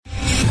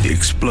the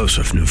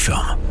explosive new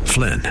film,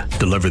 Flynn,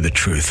 Deliver the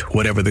Truth,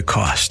 Whatever the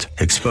Cost,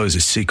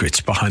 exposes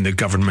secrets behind the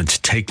government's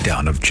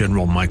takedown of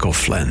General Michael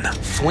Flynn.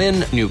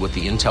 Flynn knew what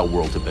the intel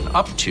world had been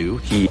up to.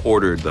 He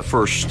ordered the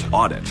first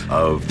audit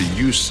of the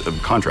use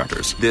of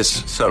contractors.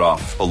 This set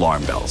off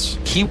alarm bells.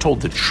 He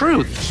told the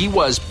truth. He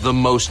was the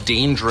most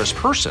dangerous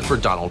person for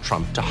Donald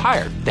Trump to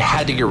hire. They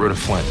had to get rid of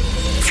Flynn.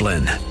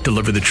 Flynn,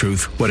 Deliver the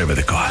Truth, Whatever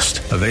the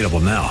Cost. Available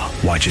now.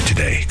 Watch it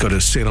today. Go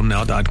to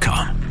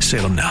salemnow.com.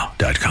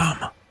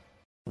 salemnow.com.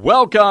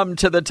 Welcome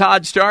to the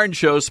Todd Starnes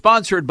Show,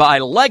 sponsored by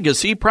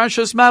Legacy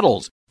Precious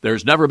Metals.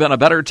 There's never been a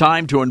better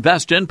time to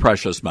invest in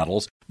precious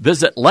metals.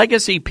 Visit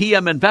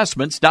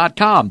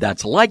LegacyPMInvestments.com.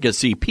 That's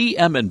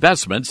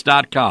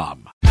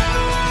LegacyPMInvestments.com.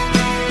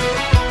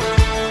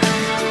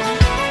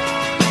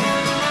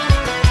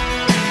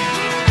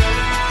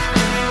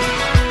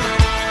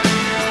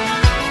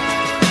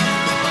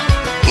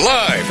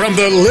 Live from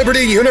the Liberty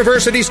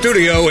University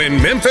studio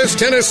in Memphis,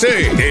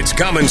 Tennessee, it's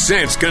Common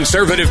Sense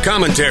Conservative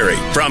Commentary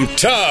from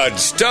Todd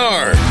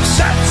Starnes.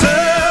 That's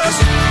us.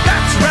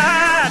 That's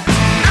right.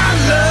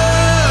 I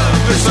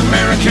love this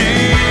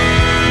American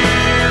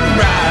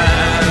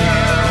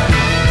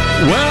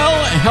ride.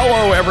 Well,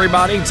 hello,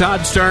 everybody.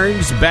 Todd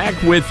Starnes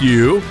back with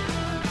you.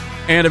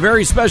 And a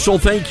very special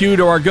thank you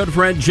to our good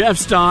friend Jeff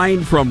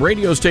Stein from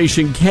radio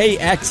station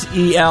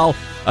KXEL.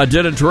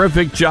 Did a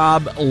terrific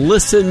job,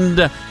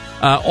 listened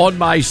on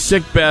my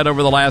sickbed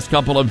over the last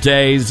couple of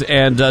days,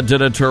 and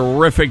did a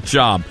terrific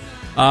job.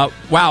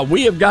 Wow,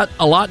 we have got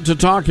a lot to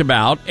talk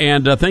about,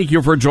 and thank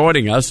you for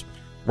joining us.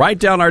 Write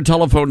down our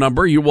telephone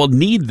number. You will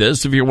need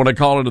this if you want to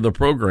call into the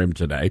program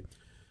today.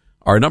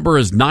 Our number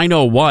is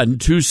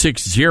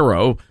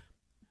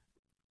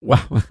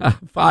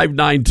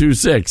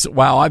 901-260-5926.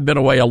 Wow, I've been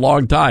away a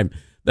long time.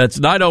 That's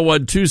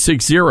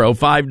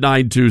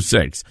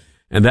 901-260-5926,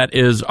 and that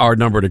is our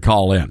number to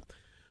call in.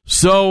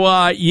 So,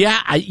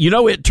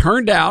 it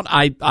turned out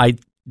I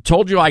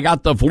told you I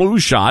got the flu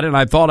shot, and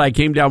I thought I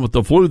came down with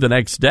the flu the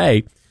next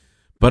day,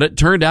 but it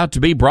turned out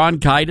to be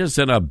bronchitis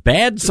and a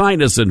bad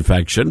sinus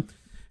infection,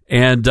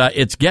 and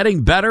it's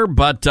getting better,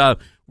 but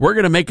we're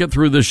going to make it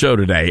through the show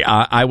today.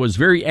 I was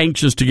very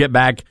anxious to get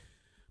back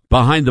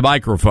behind the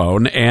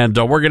microphone, and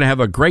we're going to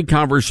have a great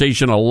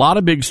conversation, a lot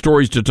of big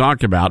stories to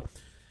talk about,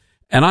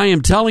 and I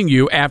am telling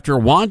you, after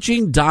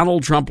watching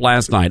Donald Trump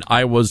last night,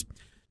 I was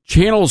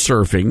channel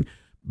surfing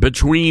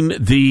between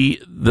the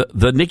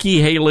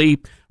Nikki Haley,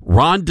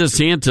 Ron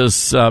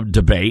DeSantis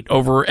debate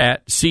over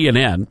at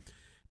CNN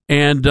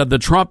and the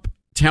Trump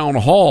town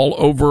hall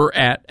over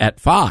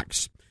at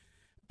Fox.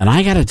 And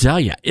I got to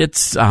tell you,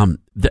 it's,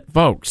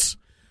 folks,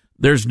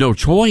 there's no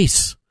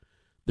choice.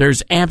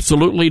 There's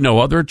absolutely no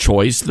other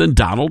choice than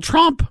Donald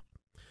Trump.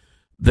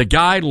 The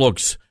guy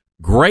looks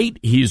great.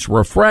 He's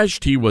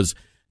refreshed. He was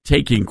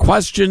taking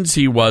questions.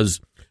 He was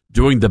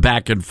doing the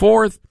back and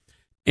forth.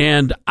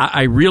 And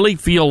I really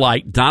feel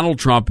like Donald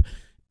Trump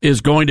is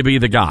going to be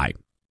the guy.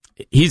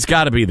 He's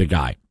got to be the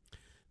guy.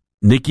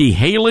 Nikki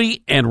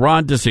Haley and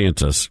Ron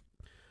DeSantis.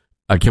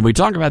 Can we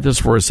talk about this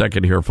for a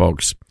second here,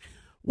 folks?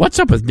 What's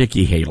up with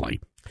Nikki Haley?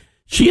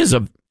 She's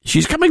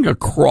coming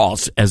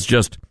across as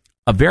just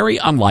a very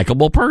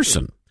unlikable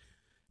person.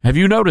 Have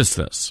you noticed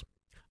this?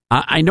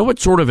 I know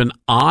it's sort of an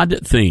odd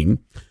thing.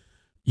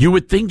 You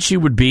would think she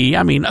would be,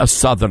 a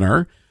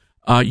Southerner.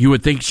 You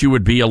would think she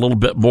would be a little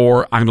bit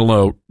more,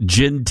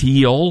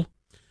 genteel,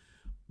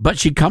 but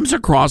she comes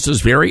across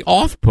as very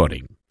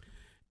off-putting.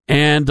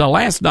 And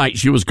last night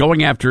she was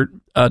going after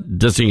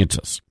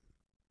DeSantis,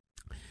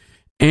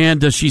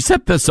 and she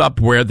set this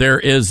up where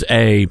there's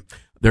a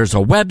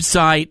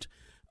website,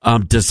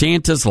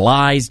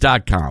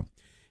 DeSantisLies.com,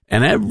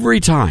 and every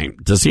time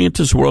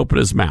DeSantis would open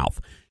his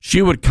mouth,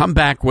 she would come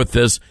back with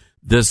this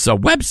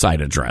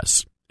website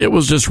address. It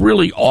was just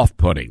really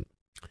off-putting.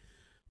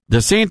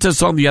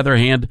 DeSantis, on the other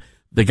hand,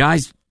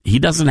 he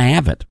doesn't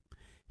have it.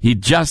 He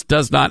just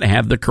does not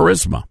have the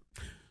charisma.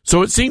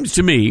 So it seems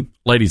to me,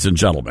 ladies and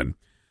gentlemen,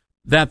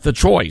 that the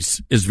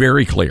choice is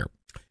very clear.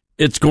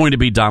 It's going to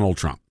be Donald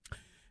Trump.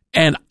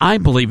 And I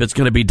believe it's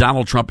going to be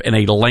Donald Trump in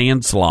a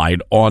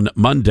landslide on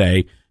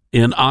Monday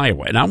in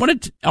Iowa. And I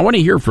want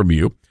to hear from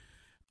you.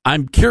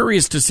 I'm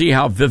curious to see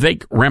how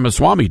Vivek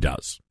Ramaswamy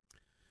does,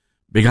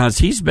 because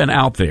he's been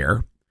out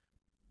there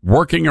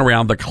working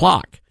around the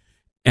clock.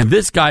 And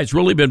this guy's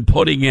really been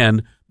putting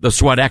in the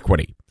sweat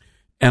equity.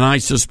 And I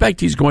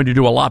suspect he's going to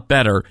do a lot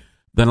better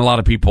than a lot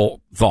of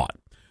people thought.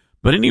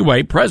 But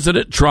anyway,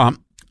 President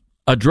Trump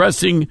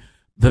addressing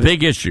the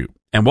big issue.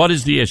 And what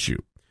is the issue?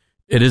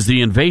 It is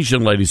the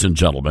invasion, ladies and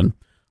gentlemen,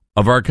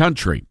 of our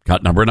country.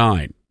 Cut number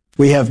 9.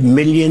 We have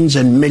millions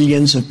and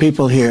millions of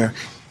people here.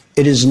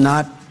 It is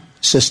not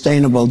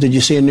sustainable. Did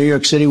you see in New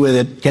York City where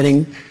they're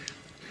getting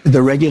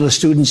the regular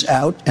students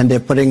out and they're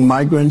putting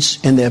migrants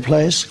in their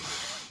place?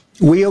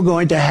 We are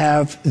going to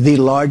have the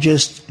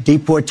largest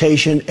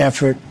deportation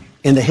effort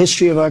in the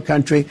history of our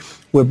country.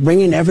 We're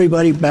bringing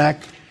everybody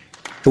back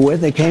to where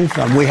they came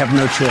from. We have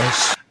no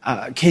choice.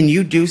 Can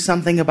you do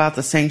something about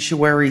the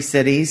sanctuary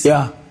cities?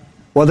 Yeah.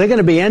 Well, they're going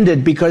to be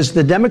ended because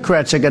the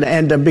Democrats are going to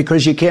end them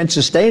because you can't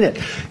sustain it.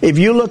 If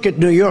you look at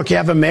New York, you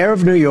have a mayor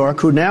of New York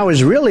who now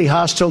is really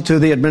hostile to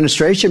the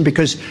administration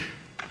because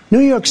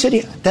New York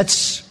City,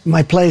 that's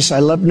my place. I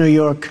love New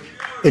York.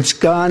 It's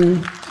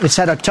gone. It's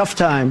had a tough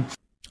time.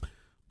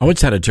 Oh,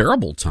 it's had a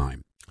terrible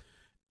time.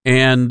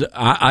 And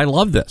I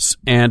love this.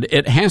 And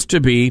it has to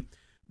be,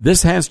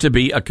 this has to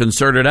be a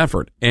concerted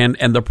effort. And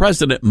the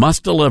president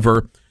must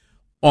deliver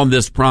on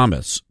this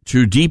promise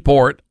to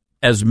deport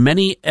as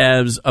many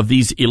of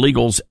these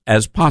illegals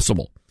as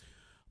possible.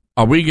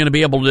 Are we going to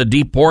be able to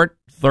deport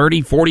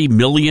 30, 40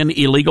 million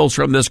illegals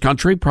from this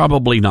country?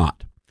 Probably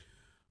not.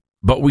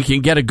 But we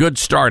can get a good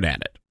start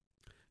at it.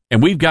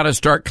 And we've got to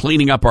start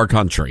cleaning up our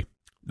country.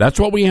 That's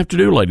what we have to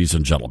do, ladies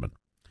and gentlemen.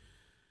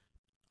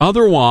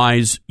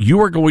 Otherwise, you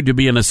are going to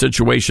be in a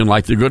situation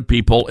like the good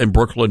people in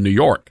Brooklyn, New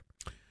York,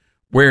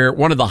 where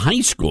one of the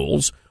high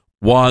schools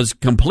was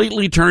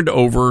completely turned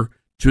over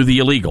to the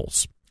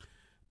illegals.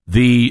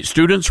 The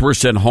students were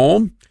sent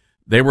home.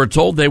 They were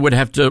told they would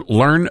have to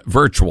learn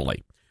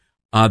virtually,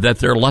 that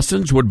their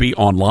lessons would be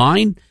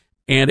online,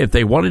 and if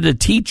they wanted a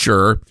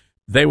teacher,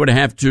 they would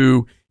have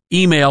to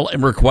email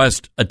and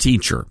request a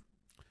teacher.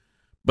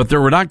 But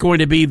there were not going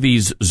to be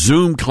these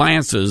Zoom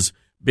classes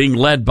being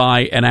led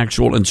by an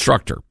actual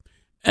instructor.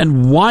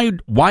 And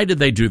why did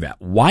they do that?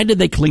 Why did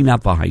they clean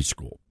out the high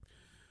school?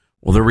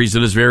 Well, the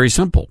reason is very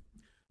simple.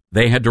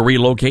 They had to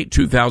relocate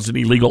 2,000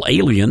 illegal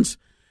aliens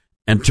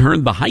and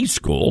turn the high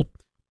school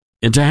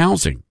into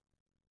housing.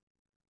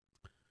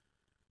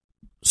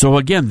 So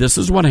again, this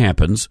is what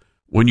happens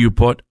when you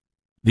put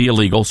the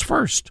illegals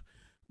first.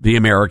 The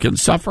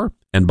Americans suffer.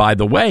 And by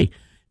the way,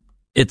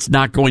 it's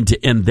not going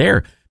to end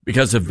there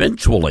because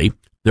eventually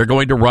they're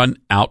going to run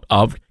out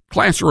of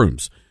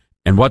classrooms.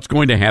 And what's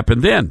going to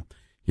happen then?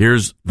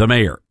 Here's the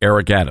mayor,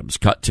 Eric Adams,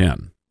 cut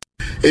 10.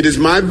 It is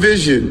my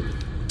vision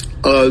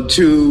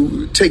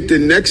to take the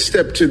next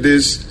step to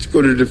this, to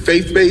go to the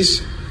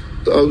faith-based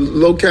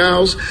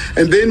locales,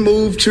 and then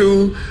move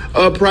to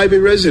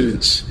private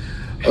residents.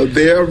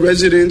 There are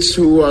residents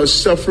who are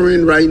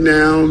suffering right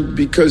now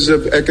because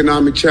of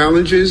economic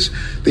challenges.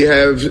 They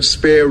have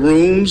spare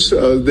rooms.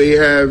 They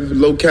have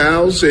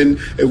locales. And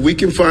if we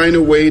can find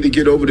a way to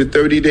get over the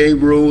 30-day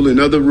rule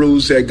and other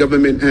rules that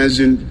government has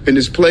in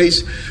its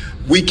place,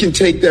 we can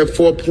take that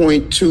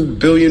 $4.2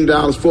 billion,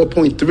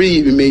 4.3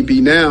 even maybe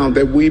now,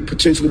 that we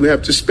potentially would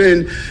have to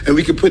spend, and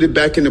we can put it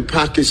back in the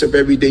pockets of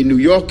everyday New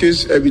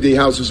Yorkers, everyday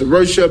houses of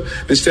worship,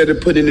 instead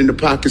of putting it in the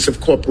pockets of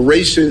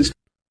corporations.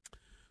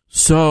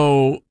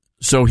 So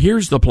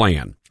here's the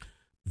plan.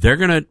 They're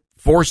going to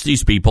force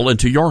these people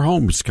into your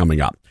homes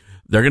coming up.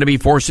 They're going to be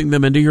forcing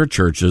them into your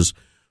churches,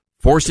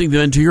 forcing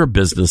them into your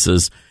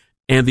businesses,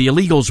 and the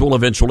illegals will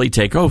eventually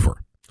take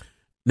over.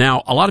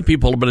 Now, a lot of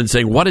people have been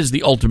saying, what is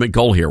the ultimate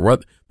goal here? Well,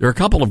 there are a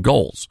couple of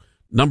goals.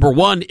 Number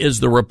one is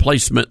the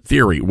replacement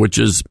theory, which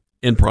is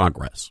in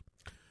progress.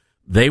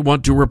 They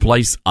want to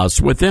replace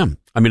us with them.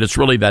 I mean, it's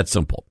really that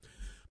simple.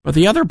 But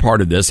the other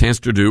part of this has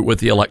to do with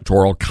the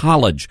Electoral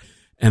College.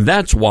 And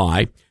that's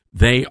why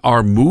they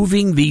are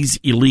moving these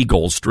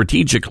illegals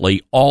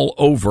strategically all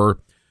over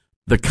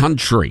the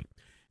country.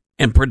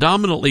 And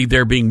predominantly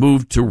they're being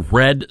moved to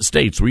red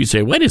states where you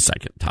say, wait a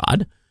second,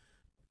 Todd,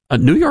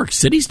 New York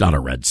City's not a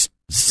red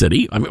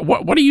city. I mean,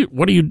 what are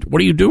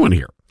you doing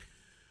here?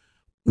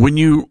 When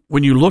you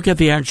look at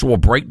the actual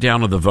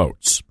breakdown of the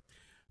votes,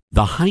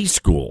 the high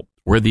school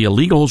where the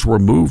illegals were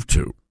moved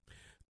to,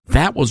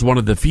 that was one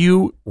of the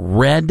few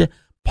red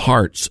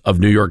parts of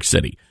New York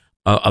City,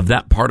 of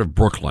that part of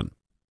Brooklyn.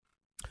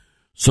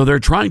 So they're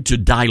trying to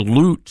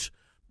dilute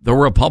the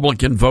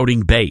Republican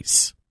voting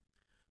base.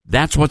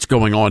 That's what's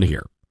going on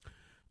here.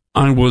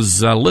 I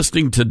was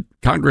listening to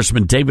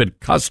Congressman David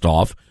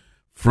Kustoff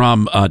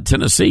from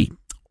Tennessee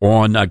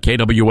on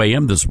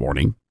KWAM this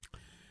morning,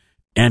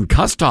 and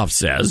Kustoff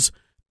says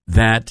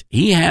that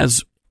he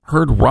has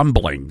heard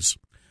rumblings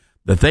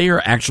that they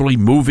are actually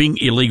moving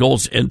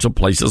illegals into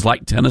places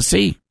like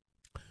Tennessee.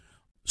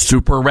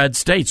 Super red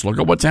states. Look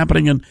at what's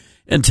happening in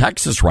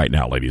Texas right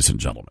now, ladies and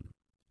gentlemen.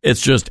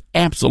 It's just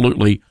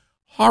absolutely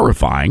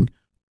horrifying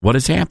what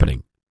is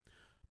happening.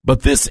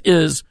 But this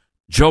is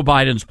Joe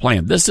Biden's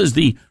plan. This is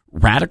the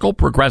radical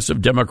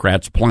progressive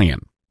Democrats' plan.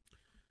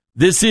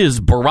 This is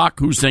Barack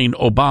Hussein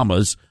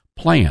Obama's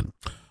plan.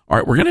 All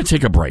right, we're going to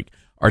take a break.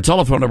 Our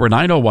telephone number,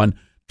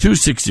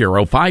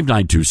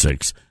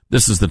 901-260-5926.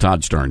 This is the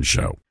Todd Starnes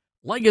Show.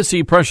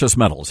 Legacy Precious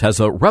Metals has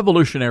a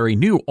revolutionary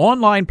new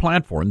online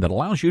platform that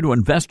allows you to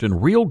invest in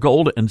real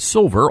gold and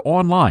silver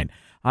online.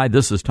 Hi,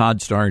 this is Todd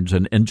Starnes,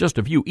 and in just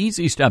a few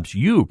easy steps,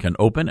 you can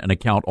open an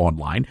account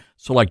online,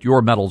 select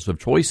your metals of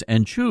choice,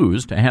 and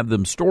choose to have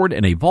them stored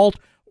in a vault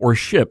or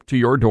shipped to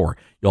your door.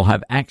 You'll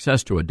have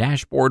access to a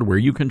dashboard where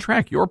you can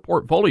track your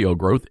portfolio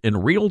growth in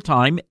real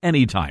time,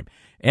 anytime.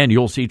 And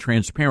you'll see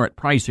transparent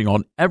pricing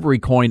on every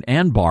coin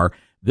and bar.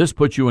 This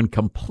puts you in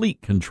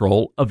complete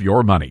control of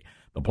your money.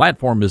 The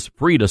platform is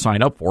free to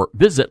sign up for.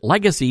 Visit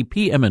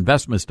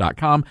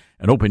LegacyPMInvestments.com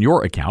and open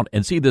your account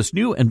and see this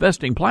new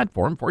investing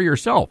platform for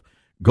yourself.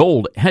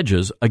 Gold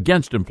hedges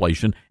against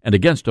inflation and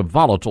against a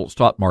volatile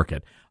stock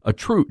market. A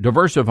true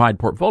diversified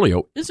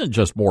portfolio isn't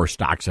just more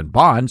stocks and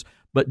bonds,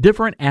 but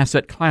different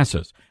asset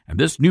classes. And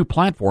this new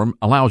platform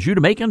allows you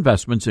to make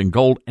investments in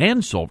gold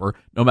and silver,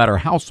 no matter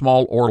how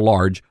small or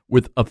large,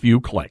 with a few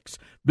clicks.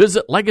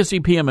 Visit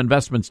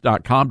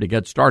LegacyPMInvestments.com to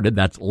get started.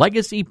 That's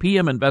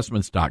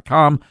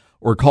LegacyPMInvestments.com,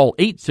 or call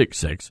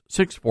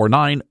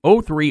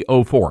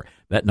 866-649-0304.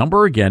 That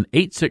number again,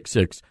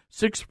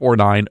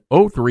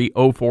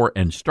 866-649-0304,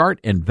 and start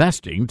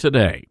investing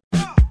today.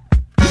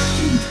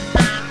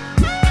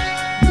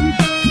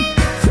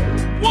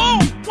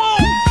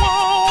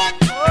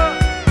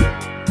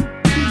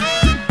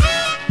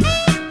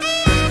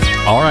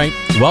 All right.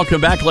 Welcome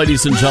back,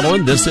 ladies and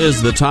gentlemen. This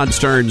is the Todd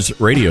Stearns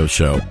Radio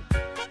Show.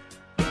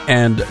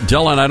 And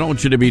Dylan, I don't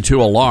want you to be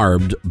too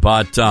alarmed,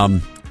 but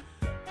I'm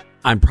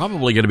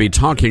probably going to be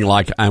talking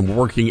like I'm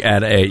working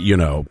at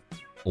a,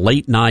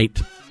 late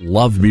night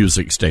love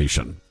music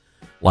station,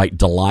 like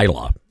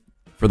Delilah,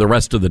 for the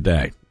rest of the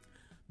day.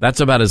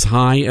 That's about as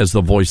high as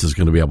the voice is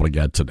going to be able to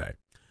get today.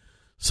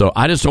 So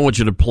I just don't want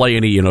you to play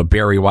any,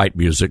 Barry White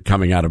music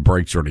coming out of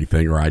breaks or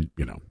anything, or I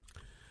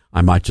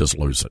might just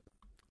lose it.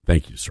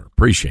 Thank you, sir.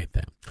 Appreciate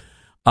that.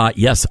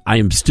 Yes, I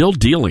am still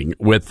dealing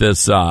with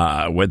this,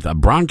 with a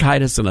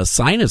bronchitis and a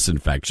sinus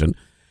infection.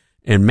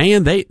 And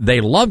man,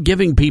 they love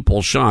giving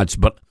people shots,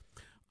 but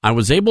I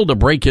was able to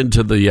break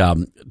into the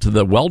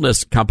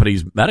wellness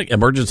company's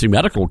emergency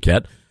medical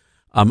kit.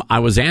 I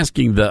was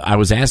asking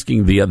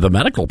the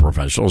medical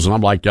professionals, and I'm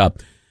like,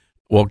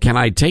 well, can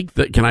I take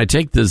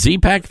the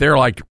Z-Pack? They're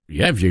like,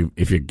 yeah,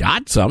 if you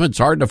got some, it's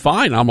hard to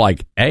find. I'm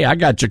like, hey, I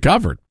got you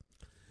covered.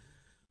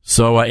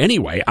 So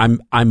anyway, I'm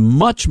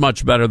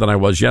much better than I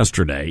was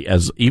yesterday.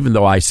 Even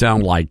though I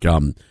sound like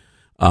hello,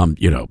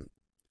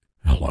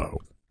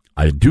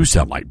 I do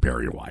sound like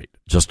Barry White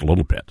just a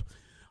little bit.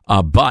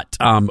 But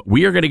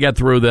we are going to get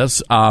through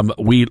this. I'm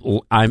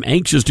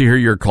anxious to hear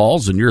your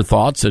calls and your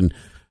thoughts and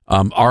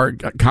our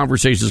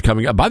conversations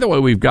coming up. By the way,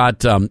 we've got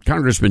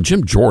Congressman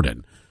Jim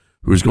Jordan,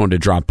 who's going to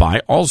drop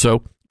by.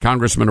 Also,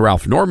 Congressman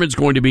Ralph Norman's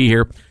going to be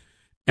here,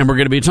 and we're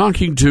going to be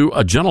talking to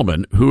a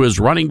gentleman who is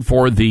running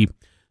for the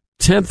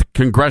 10th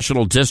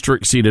Congressional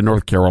District seat in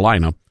North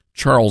Carolina,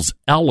 Charles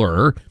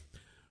Eller,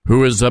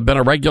 who has been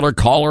a regular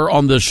caller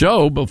on the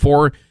show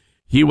before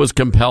he was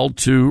compelled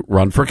to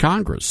run for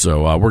Congress.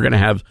 So we're going to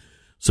have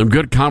some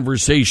good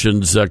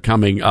conversations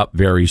coming up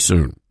very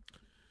soon.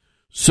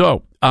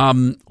 So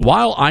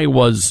while I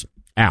was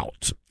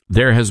out,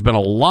 there has been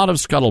a lot of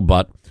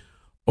scuttlebutt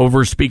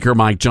over Speaker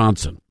Mike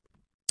Johnson,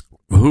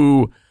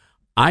 who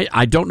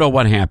I don't know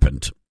what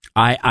happened.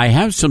 I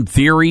have some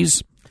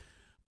theories,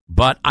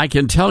 but I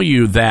can tell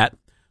you that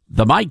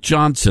the Mike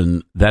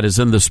Johnson that is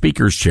in the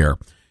speaker's chair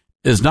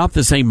is not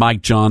the same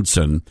Mike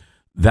Johnson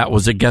that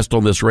was a guest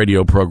on this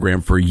radio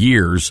program for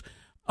years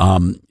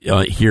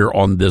here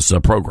on this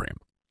program.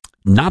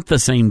 Not the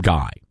same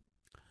guy.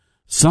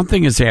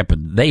 Something has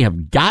happened. They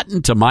have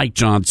gotten to Mike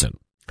Johnson,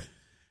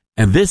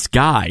 and this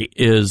guy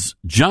is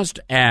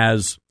just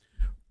as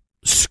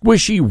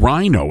squishy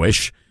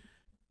rhino-ish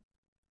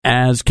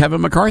as Kevin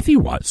McCarthy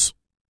was.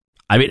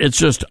 I mean, it's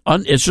just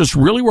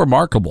really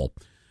remarkable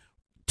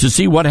to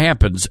see what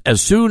happens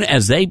as soon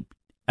as they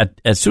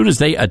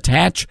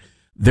attach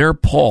their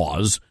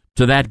paws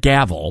to that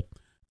gavel.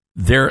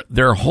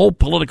 Their whole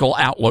political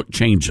outlook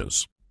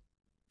changes.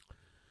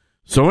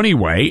 So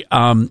anyway,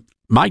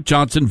 Mike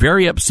Johnson,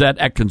 very upset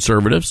at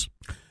conservatives,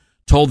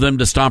 told them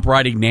to stop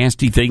writing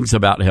nasty things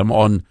about him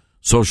on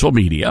social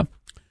media.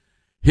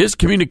 His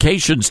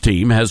communications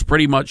team has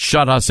pretty much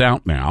shut us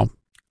out now,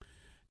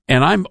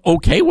 and I'm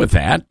okay with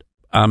that.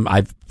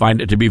 I find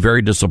it to be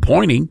very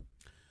disappointing,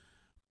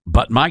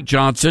 but Mike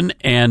Johnson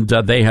and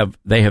they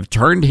have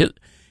turned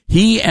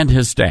he and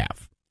his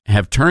staff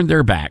have turned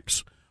their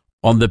backs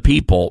on the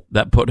people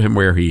that put him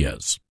where he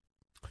is.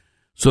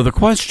 So the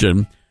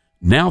question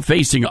now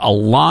facing a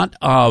lot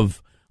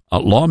of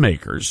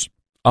lawmakers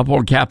up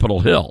on Capitol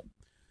Hill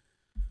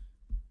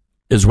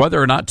is whether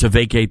or not to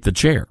vacate the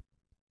chair.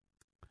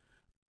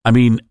 I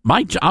mean,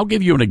 I'll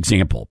give you an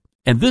example,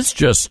 and this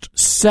just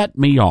set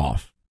me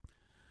off.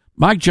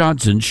 Mike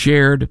Johnson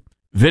shared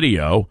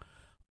video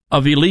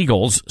of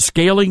illegals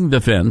scaling the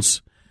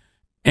fence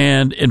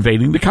and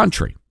invading the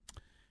country.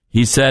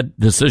 He said,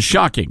 this is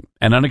shocking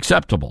and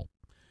unacceptable.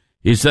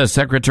 He says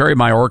Secretary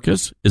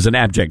Mayorkas is an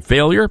abject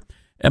failure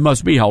and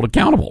must be held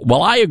accountable.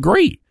 Well, I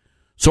agree.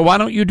 So why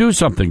don't you do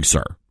something,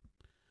 sir?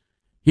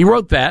 He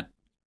wrote that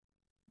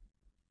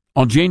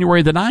on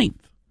January the 9th.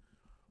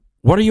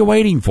 What are you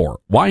waiting for?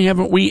 Why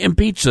haven't we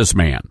impeached this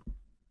man?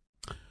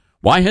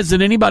 Why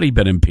hasn't anybody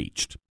been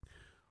impeached?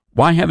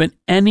 Why haven't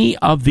any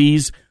of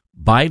these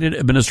Biden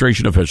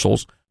administration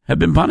officials have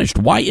been punished?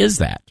 Why is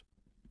that?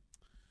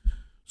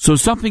 So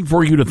something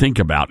for you to think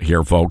about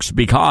here, folks,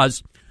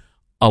 because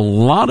a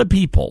lot of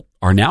people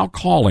are now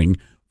calling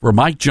for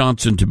Mike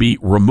Johnson to be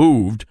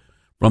removed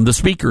from the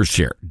speaker's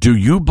chair. Do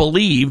you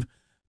believe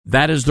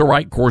that is the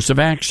right course of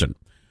action?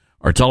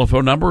 Our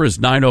telephone number is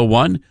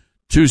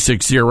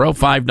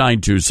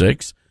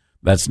 901-260-5926.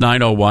 That's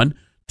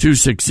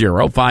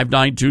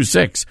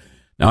 901-260-5926.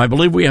 Now, I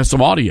believe we have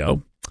some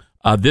audio.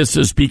 This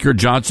is Speaker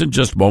Johnson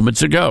just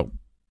moments ago.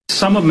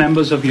 Some of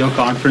members of your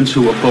conference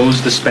who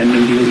oppose the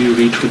spending deal you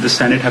reached with the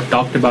Senate have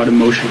talked about a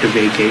motion to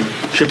vacate.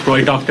 Chip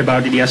Roy talked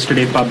about it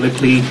yesterday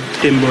publicly.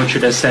 Tim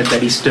Burchett has said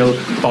that he's still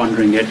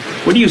pondering it.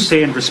 What do you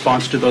say in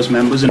response to those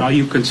members, and are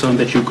you concerned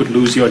that you could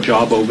lose your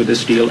job over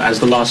this deal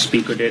as the last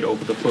speaker did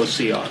over the first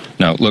CR?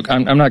 No, look,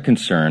 I'm not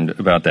concerned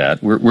about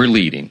that. We're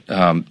leading.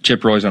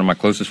 Chip Roy is one of my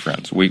closest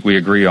friends. We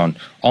agree on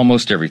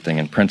almost everything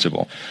in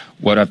principle.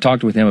 What I've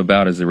talked with him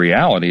about is the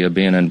reality of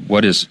being in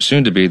what is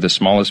soon to be the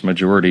smallest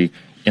majority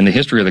in the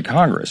history of the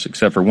Congress,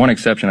 except for one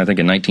exception, I think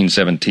in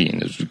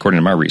 1917, according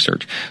to my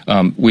research.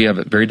 We have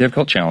very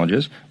difficult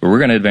challenges, but we're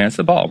going to advance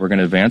the ball. We're going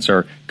to advance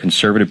our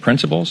conservative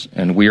principles,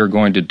 and we are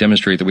going to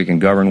demonstrate that we can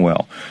govern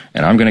well.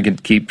 And I'm going to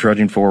keep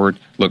trudging forward.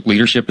 Look,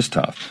 leadership is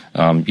tough.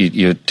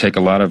 You take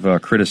a lot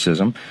of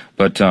criticism,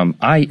 but I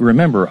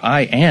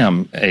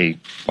am a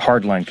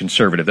hardline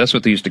conservative. That's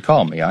what they used to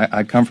call me.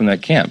 I come from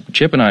that camp.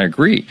 Chip and I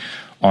agree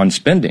on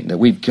spending, that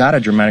we've got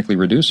to dramatically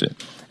reduce it.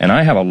 And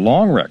I have a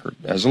long record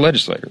as a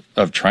legislator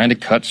of trying to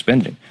cut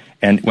spending.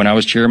 And when I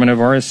was chairman of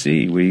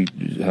RSC,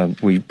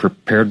 we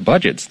prepared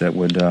budgets that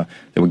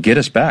would get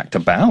us back to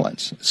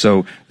balance.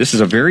 So this is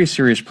a very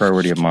serious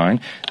priority of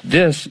mine.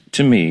 This,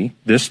 to me,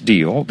 this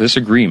deal, this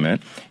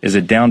agreement, is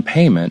a down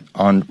payment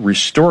on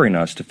restoring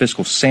us to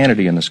fiscal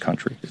sanity in this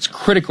country. It's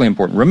critically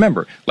important.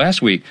 Remember,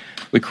 last week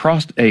we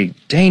crossed a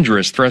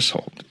dangerous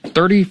threshold: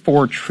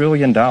 $34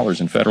 trillion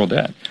in federal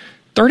debt.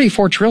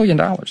 $34 trillion.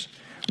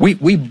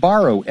 We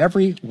borrow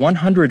every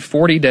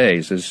 140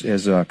 days,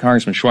 as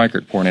Congressman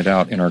Schweikert pointed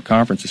out in our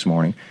conference this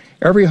morning.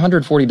 Every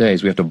 140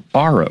 days we have to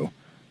borrow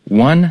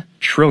 $1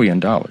 trillion.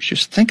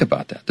 Just think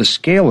about that. The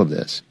scale of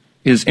this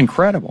is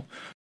incredible.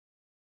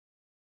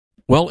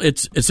 Well,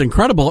 it's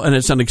incredible and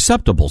it's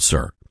unacceptable,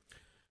 sir.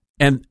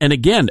 And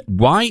again,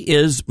 why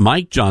is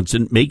Mike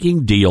Johnson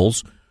making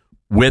deals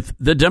with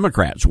the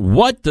Democrats?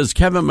 What does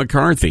Kevin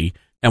McCarthy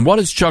and what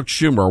does Chuck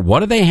Schumer, what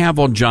do they have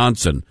on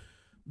Johnson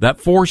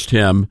that forced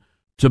him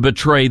to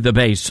betray the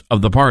base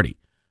of the party?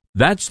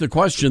 That's the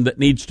question that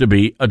needs to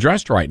be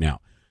addressed right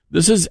now.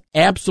 This is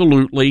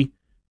absolutely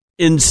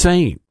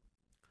insane.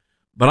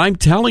 But I'm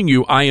telling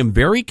you, I am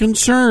very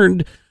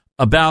concerned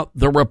about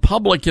the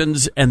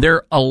Republicans and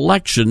their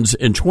elections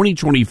in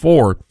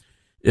 2024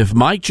 if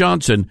Mike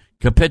Johnson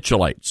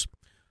capitulates.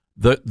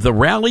 The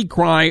rally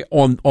cry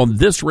on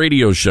this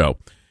radio show,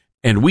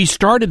 and we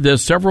started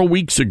this several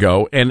weeks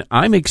ago, and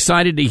I'm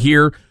excited to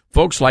hear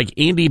folks like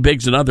Andy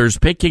Biggs and others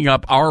picking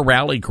up our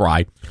rally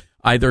cry: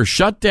 either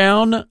shut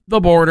down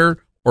the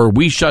border or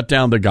we shut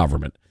down the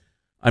government.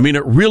 I mean,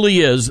 it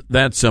really is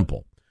that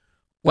simple.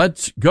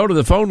 Let's go to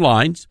the phone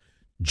lines.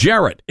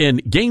 Jarrett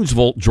in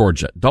Gainesville,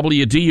 Georgia,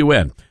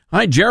 WDUN.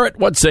 Hi, Jarrett.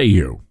 What say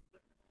you?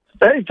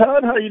 Hey,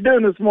 Todd. How you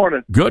doing this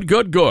morning? Good.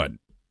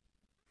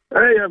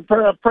 Hey, I'm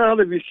proud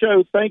of your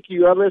show. Thank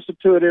you. I listen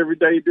to it every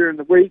day during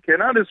the week,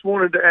 and I just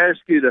wanted to ask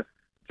you to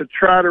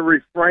try to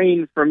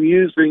refrain from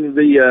using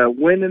the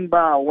winning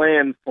by a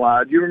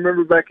landslide. You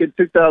remember back in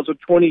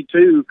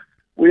 2022,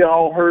 we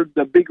all heard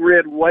the big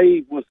red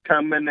wave was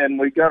coming, and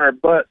we got our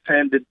butts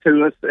handed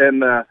to us.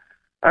 And I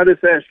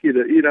just ask you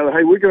to,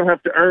 hey, we're going to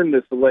have to earn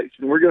this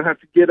election. We're going to have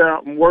to get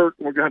out and work,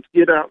 and we're going to have to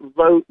get out and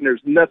vote, and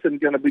there's nothing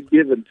going to be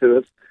given to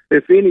us.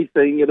 If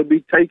anything, it'll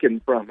be taken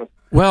from us.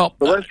 Well,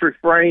 so let's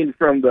refrain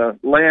from the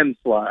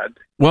landslide.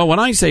 Well, when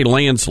I say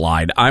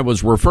landslide, I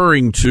was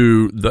referring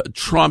to the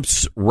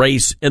Trump's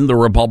race in the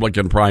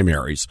Republican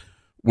primaries,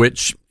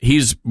 which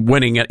he's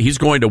winning it. He's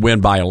going to win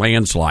by a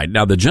landslide.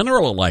 Now, the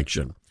general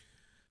election,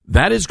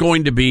 that is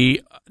going to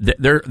be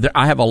there.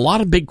 I have a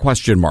lot of big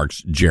question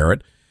marks,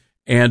 Jarrett.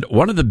 And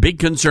one of the big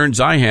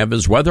concerns I have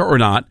is whether or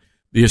not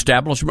the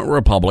establishment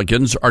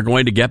Republicans are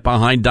going to get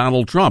behind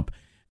Donald Trump.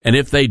 And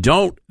if they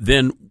don't,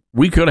 then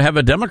we could have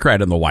a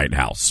Democrat in the White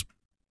House.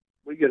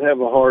 We could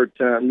have a hard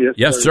time.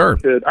 Yes, sir.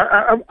 We could.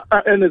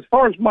 And as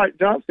far as Mike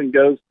Johnson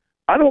goes,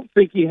 I don't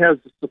think he has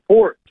the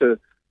support to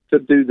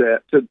do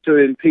that, to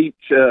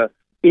impeach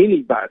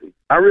anybody.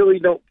 I really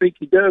don't think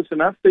he does,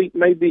 and I think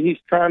maybe he's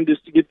trying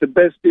just to get the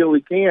best deal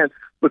he can,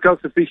 because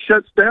if he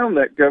shuts down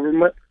that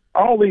government,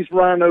 all these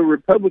rhino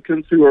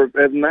Republicans who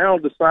have now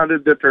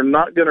decided that they're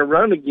not going to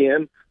run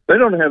again, they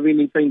don't have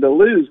anything to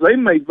lose. They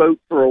may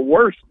vote for a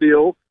worse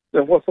deal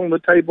than what's on the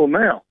table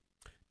now.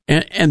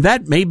 And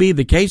that may be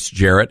the case,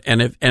 Jarrett.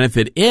 And if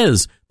it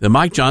is, then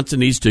Mike Johnson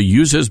needs to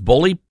use his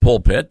bully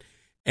pulpit,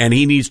 and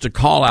he needs to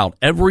call out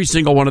every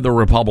single one of the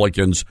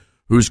Republicans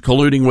who's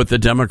colluding with the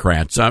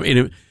Democrats. I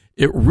mean,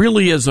 it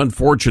really is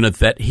unfortunate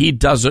that he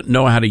doesn't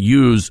know how to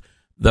use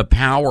the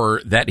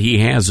power that he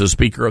has as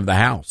Speaker of the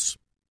House.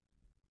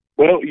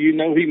 Well, he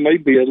may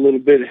be a little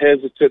bit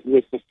hesitant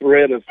with the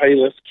threat of, hey,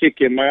 let's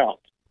kick him out.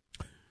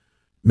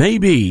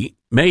 Maybe.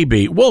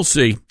 We'll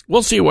see.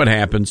 We'll see what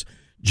happens.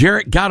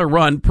 Jarrett, got to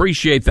run.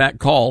 Appreciate that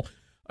call.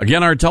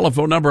 Again, our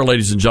telephone number,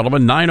 ladies and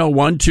gentlemen,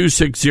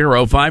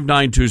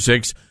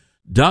 901-260-5926.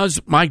 Does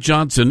Mike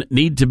Johnson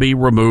need to be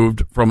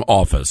removed from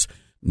office?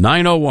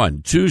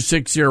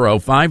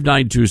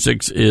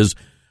 901-260-5926 is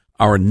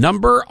our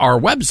number. Our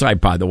website,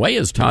 by the way,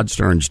 is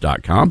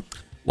toddsterns.com.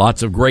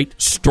 Lots of great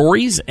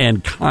stories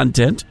and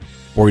content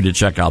for you to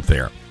check out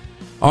there.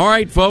 All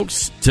right,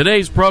 folks,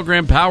 today's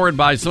program powered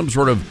by some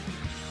sort of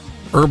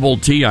herbal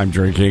tea I'm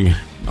drinking.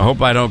 I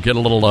hope I don't get a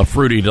little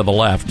fruity to the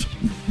left.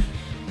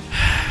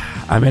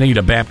 I may need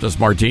a Baptist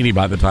martini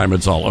by the time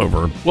it's all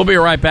over. We'll be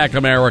right back,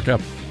 America.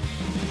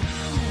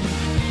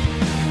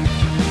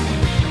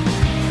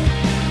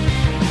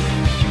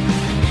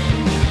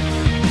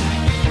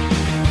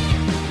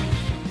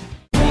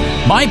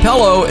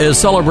 MyPillow is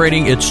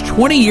celebrating its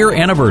 20-year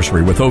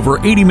anniversary with over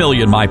 80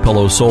 million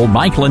MyPillows sold.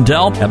 Mike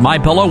Lindell at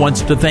MyPillow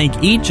wants to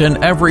thank each and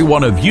every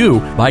one of you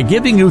by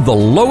giving you the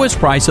lowest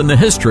price in the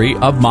history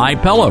of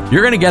MyPillow.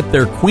 You're going to get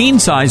their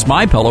queen-size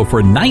MyPillow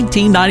for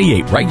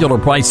 $19.98, regular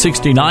price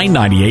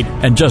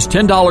 $69.98, and just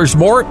 $10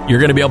 more, you're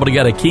going to be able to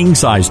get a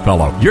king-size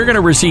pillow. You're going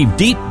to receive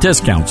deep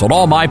discounts on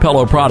all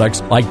MyPillow products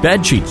like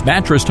bed sheets,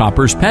 mattress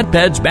toppers, pet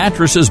beds,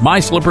 mattresses,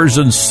 my slippers,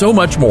 and so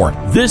much more.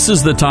 This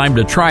is the time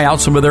to try out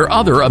some of their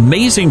other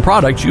amazing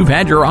products you've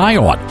had your eye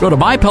on. Go to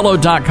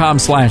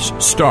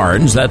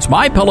mypillow.com/Starnes. That's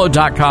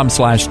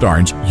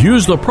mypillow.com/Starnes.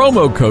 Use the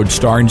promo code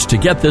Starnes to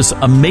get this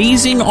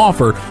amazing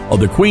offer of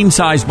the queen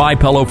size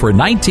MyPillow for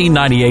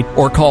 $19.98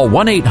 or call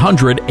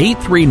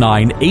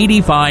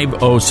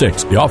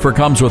 1-800-839-8506. The offer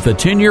comes with a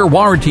 10-year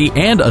warranty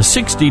and a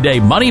 60-day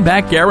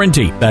money-back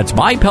guarantee. That's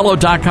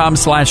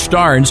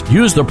mypillow.com/Starnes.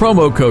 Use the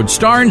promo code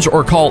Starnes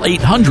or call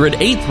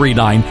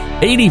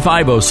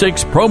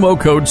 800-839-8506. Promo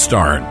code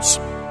Starnes.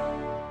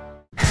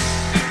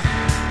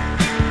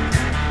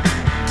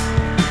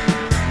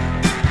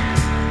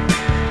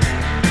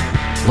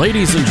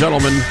 Ladies and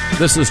gentlemen,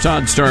 this is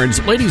Todd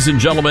Starnes. Ladies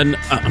and gentlemen,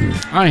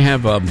 I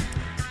have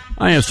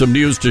some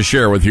news to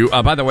share with you.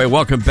 By the way,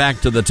 welcome back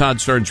to the Todd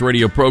Starnes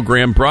radio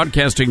program,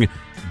 broadcasting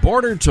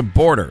border to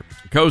border,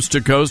 coast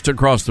to coast,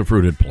 across the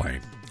fruited plain.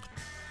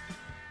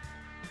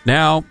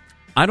 Now,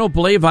 I don't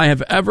believe I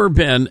have ever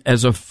been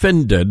as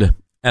offended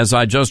as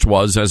I just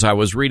was as I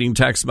was reading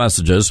text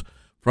messages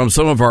from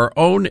some of our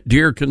own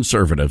dear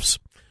conservatives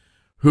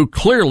who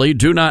clearly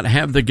do not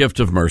have the gift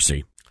of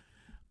mercy.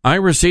 I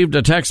received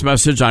a text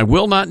message. I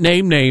will not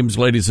name names,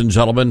 ladies and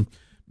gentlemen,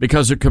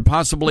 because it could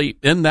possibly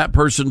end that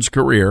person's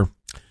career.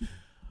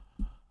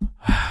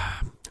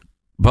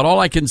 But all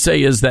I can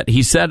say is that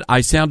he said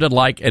I sounded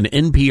like an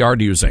NPR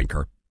news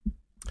anchor.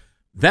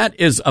 That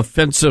is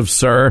offensive,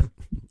 sir.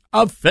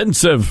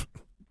 Offensive.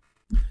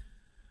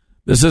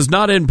 This is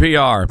not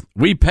NPR.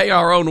 We pay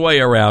our own way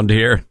around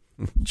here.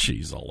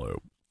 Jeez-a-loo.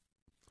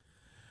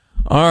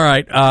 All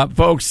right,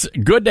 folks,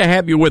 good to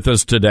have you with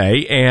us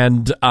today,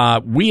 and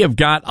we have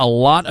got a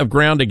lot of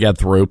ground to get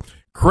through.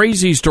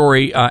 Crazy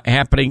story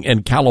happening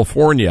in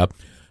California,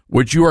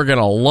 which you are going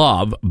to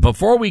love.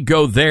 Before we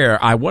go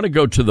there, I want to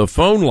go to the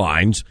phone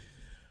lines,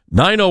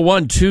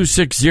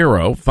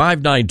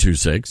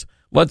 901-260-5926.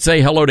 Let's say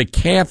hello to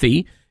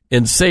Kathy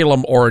in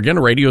Salem, Oregon,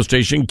 radio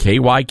station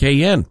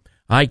KYKN.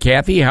 Hi,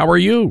 Kathy, how are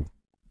you?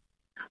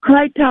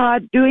 Hi,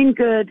 Todd, doing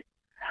good.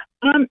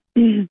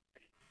 Do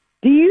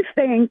you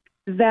think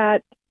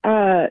that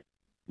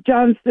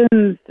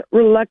Johnson's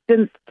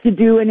reluctance to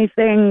do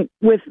anything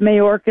with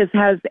Mayorkas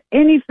has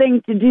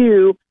anything to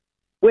do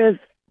with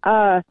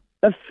the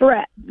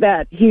threat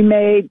that he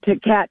made to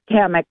Kat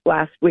Cammack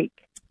last week?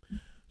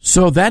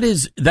 So that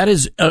is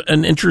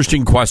an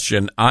interesting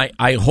question.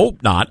 I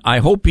hope not. I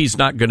hope he's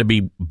not going to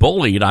be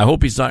bullied. I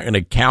hope he's not going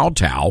to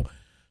kowtow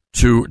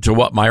to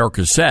what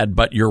Mayorkas said.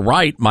 But you're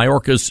right.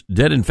 Mayorkas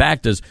did, in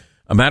fact, as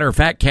a matter of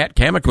fact, Kat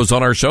Cammack was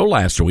on our show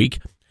last week.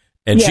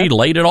 And yes, she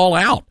laid it all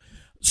out.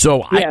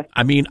 So, yes.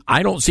 I mean,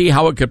 I don't see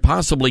how it could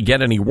possibly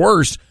get any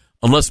worse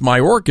unless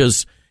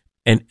Mayorkas,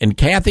 and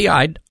Kathy,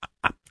 I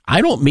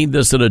don't mean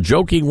this in a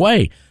joking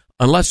way,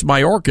 unless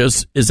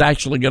Mayorkas is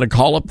actually going to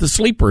call up the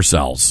sleeper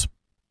cells.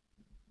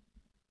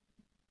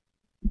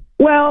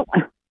 Well,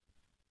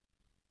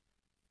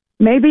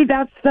 maybe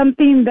that's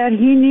something that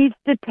he needs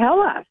to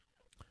tell us,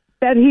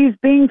 that he's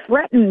being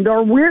threatened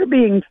or we're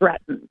being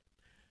threatened.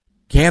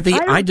 Kathy,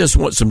 I just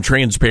want some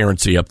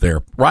transparency up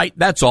there, right?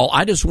 That's all.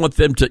 I just want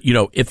them to,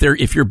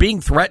 if you're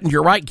being threatened,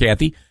 you're right,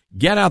 Kathy,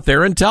 get out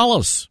there and tell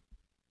us.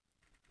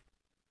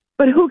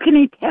 But who can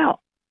he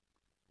tell?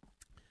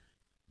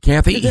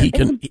 Kathy,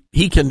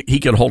 he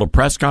can hold a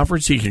press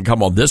conference. He can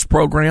come on this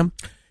program.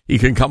 He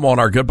can come on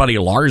our good buddy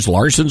Lars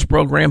Larson's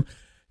program.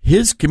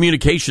 His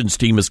communications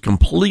team is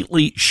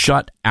completely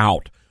shut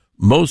out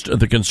most of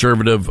the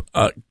conservative,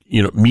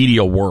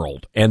 media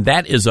world, and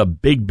that is a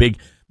big.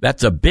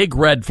 That's a big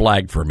red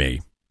flag for me.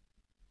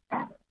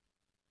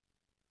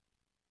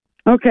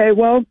 Okay,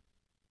 well,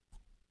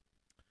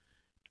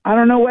 I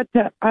don't know what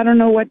to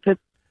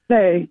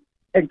say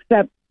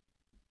except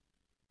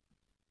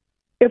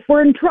if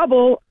we're in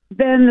trouble,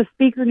 then the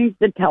speaker needs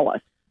to tell us.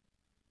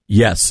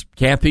 Yes,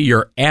 Kathy,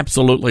 you're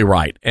absolutely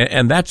right.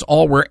 And that's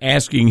all we're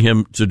asking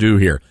him to do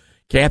here.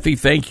 Kathy,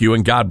 thank you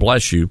and God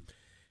bless you.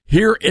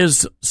 Here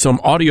is some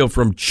audio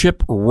from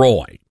Chip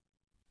Roy.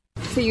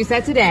 So you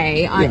said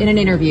today in an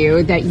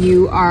interview that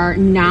you are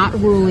not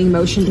ruling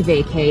motion to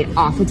vacate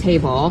off the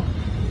table.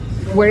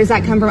 Where does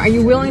that come from? Are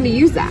you willing to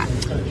use that?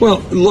 Well,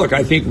 look,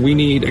 I think we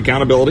need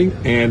accountability.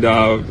 And,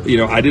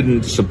 I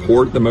didn't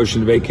support the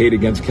motion to vacate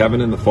against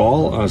Kevin in the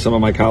fall. Some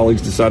of my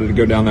colleagues decided to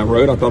go down that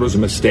road. I thought it was a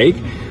mistake.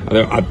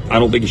 I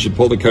don't think you should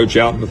pull the coach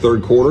out in the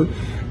third quarter.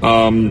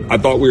 I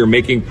thought we were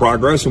making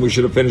progress and we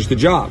should have finished the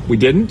job. We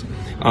didn't.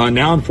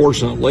 Now,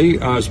 unfortunately,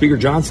 Speaker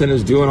Johnson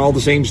is doing all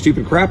the same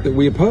stupid crap that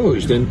we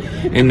opposed.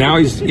 And now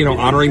he's,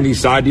 honoring these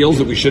side deals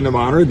that we shouldn't have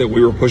honored, that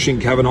we were pushing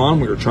Kevin on.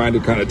 We were trying to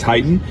kind of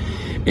tighten.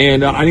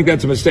 And I think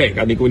that's a mistake.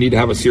 I think we need to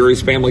have a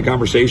serious family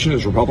conversation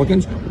as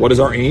Republicans. What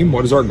is our aim?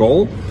 What is our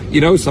goal?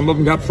 Some of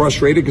them got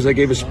frustrated because I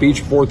gave a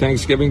speech before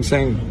Thanksgiving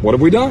saying, what have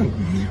we done?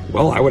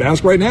 Well, I would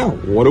ask right now,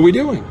 what are we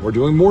doing? We're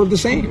doing more of the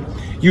same.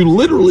 You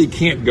literally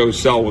can't go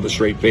sell with a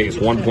straight face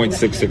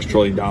 $1.66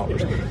 trillion.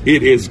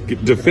 It is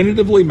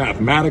definitively,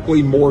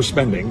 mathematically more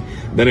spending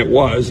than it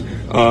was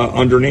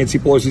under Nancy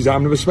Pelosi's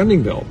omnibus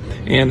spending bill.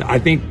 And I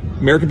think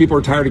American people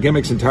are tired of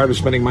gimmicks and tired of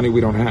spending money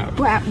we don't have.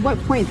 Well, at what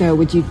point, though,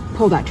 would you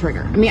pull that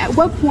trigger? I mean, at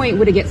what point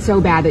would it get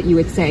so bad that you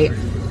would say,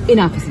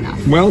 enough is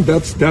enough? Well,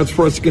 that's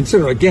for us to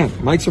consider. Again,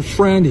 Mike's a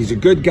friend. He's a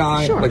good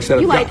guy. Sure. Like I said,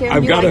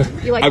 I've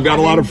got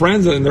a lot of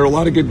friends, and there are a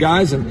lot of good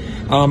guys. And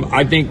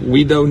I think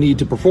we, though, need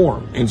to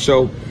perform. And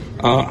so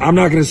I'm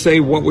not going to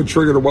say what would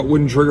trigger it or what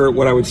wouldn't trigger it.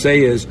 What I would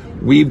say is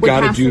we've got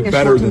to do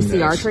better than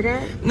this. CR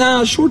trigger?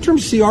 No, short-term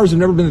CRs have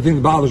never been the thing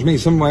that bothers me.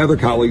 Some of my other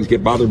colleagues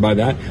get bothered by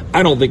that.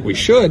 I don't think we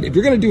should. If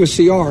you're going to do a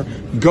CR,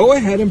 go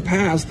ahead and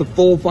pass the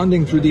full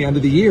funding through the end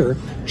of the year.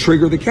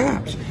 Trigger the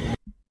caps.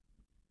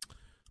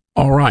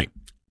 All right.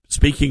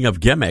 Speaking of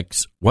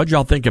gimmicks, what'd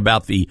y'all think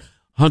about the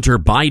Hunter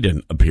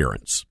Biden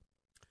appearance?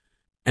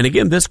 And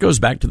again, this goes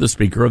back to the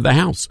Speaker of the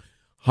House.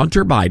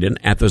 Hunter Biden,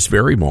 at this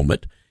very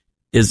moment,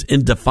 is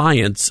in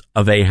defiance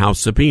of a House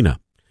subpoena.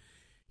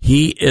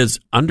 He is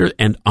under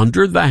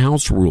the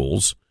House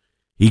rules,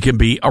 he can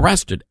be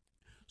arrested.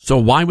 So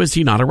why was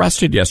he not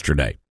arrested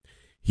yesterday?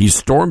 He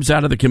storms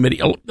out of the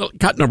committee.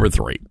 Cut number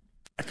 3.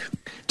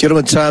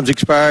 Gentlemen, time's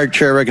expired.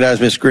 Chair recognizes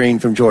Ms. Green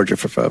from Georgia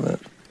for 5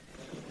 minutes.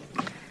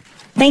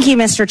 Thank you,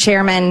 Mr.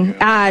 Chairman.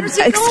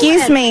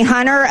 Excuse me,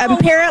 Hunter.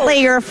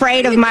 Apparently you're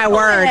afraid of my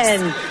words.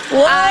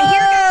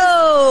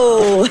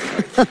 Whoa!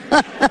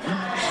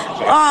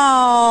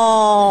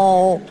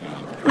 Oh.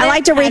 I'd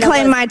like to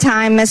reclaim my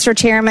time, Mr.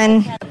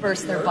 Chairman.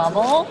 Burst their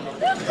bubble.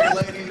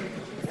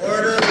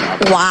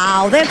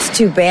 Wow, that's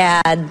too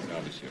bad.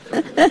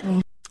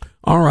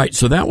 All right,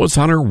 so that was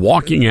Hunter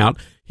walking out.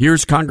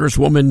 Here's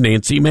Congresswoman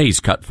Nancy Mace,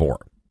 cut 4.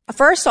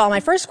 First of all,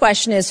 my first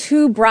question is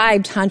who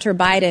bribed Hunter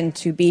Biden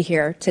to be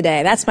here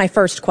today? That's my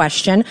first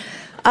question.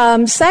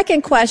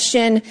 Second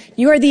question,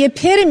 you are the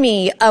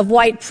epitome of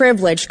white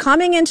privilege,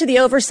 coming into the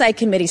Oversight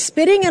Committee,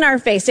 spitting in our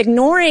face,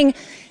 ignoring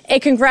a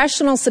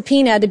congressional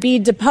subpoena to be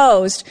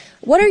deposed.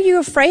 What are you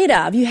afraid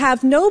of? You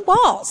have no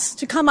balls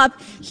to come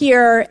up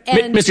here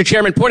and... Mr.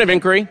 Chairman, point of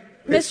inquiry.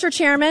 Mr.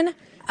 Chairman...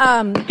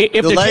 If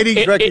the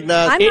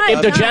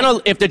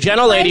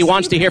gentlelady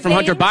wants to hear from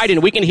Hunter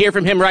Biden, we can hear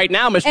from him right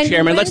now, Mr.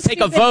 Chairman. Let's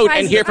take a vote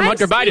and hear from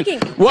Hunter Biden.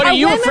 What are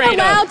you afraid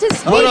of?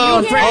 Hold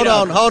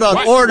on.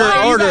 Order.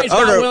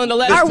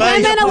 Are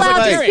women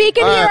allowed to speak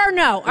in here or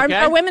no?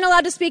 Are women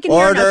allowed to speak in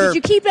here or no? Because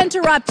you keep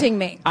interrupting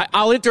me.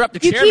 I'll interrupt the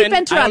chairman.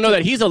 I don't know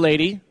that he's a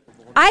lady.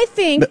 I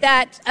think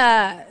that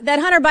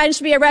Hunter Biden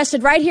should be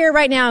arrested right here,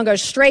 right now, and go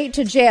straight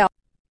to jail.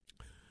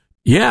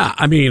 Yeah,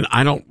 I mean,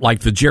 I don't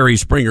like the Jerry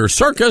Springer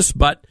circus,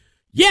 but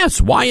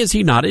yes, why is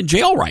he not in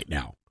jail right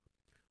now?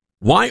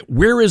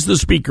 Where is the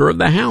Speaker of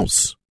the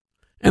House?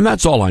 And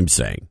that's all I'm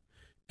saying,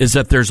 is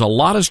that there's a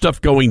lot of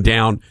stuff going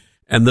down,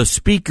 and the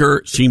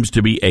Speaker seems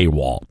to be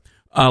AWOL.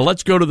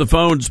 Let's go to the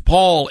phones.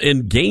 Paul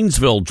in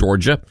Gainesville,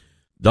 Georgia.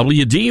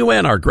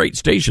 WDUN, our great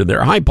station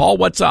there. Hi, Paul,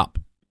 what's up?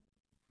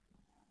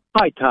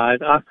 Hi,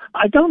 Todd.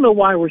 I don't know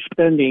why we're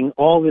spending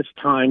all this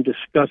time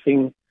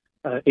discussing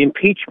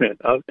impeachment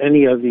of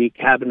any of the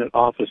cabinet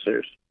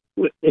officers.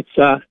 It's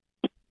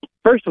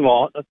first of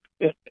all,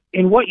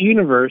 in what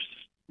universe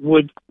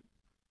would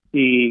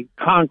the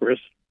Congress,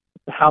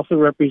 the House of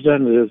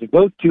Representatives,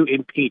 vote to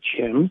impeach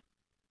him?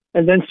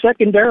 And then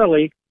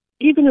secondarily,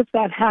 even if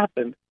that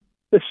happened,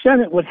 the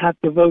Senate would have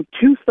to vote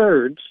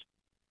 2/3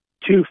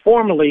 to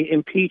formally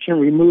impeach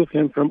and remove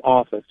him from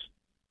office.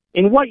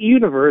 In what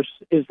universe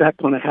is that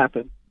going to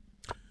happen?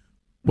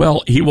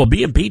 Well, he will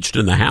be impeached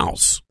in the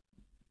House.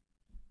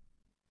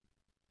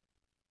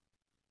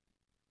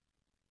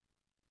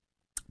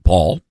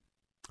 Paul?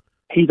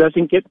 He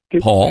doesn't get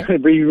to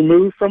be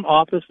removed from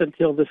office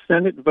until the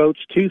Senate votes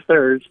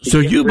 2/3. So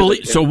you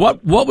believe? So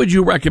what would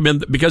you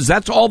recommend? Because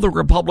that's all the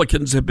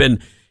Republicans have been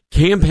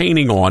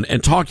campaigning on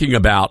and talking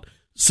about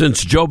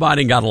since Joe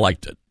Biden got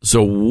elected.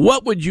 So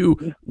what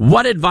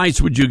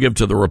advice would you give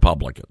to the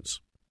Republicans?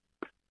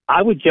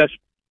 I would just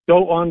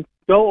go on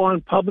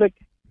public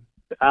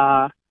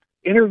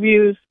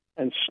interviews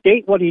and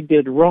state what he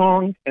did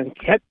wrong and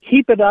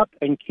keep it up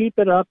and keep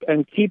it up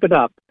and keep it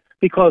up.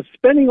 Because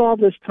spending all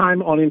this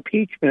time on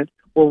impeachment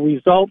will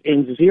result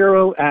in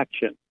zero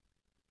action.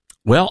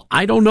 Well,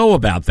 I don't know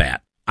about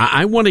that.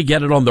 I want to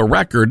get it on the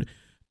record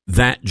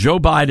that Joe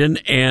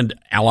Biden and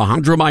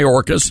Alejandro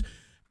Mayorkas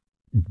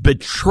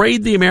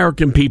betrayed the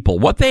American people.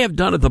 What they have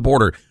done at the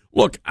border.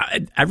 Look,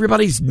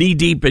 everybody's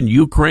knee-deep in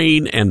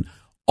Ukraine and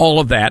all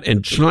of that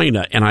and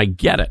China, and I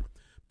get it.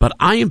 But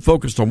I am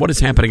focused on what is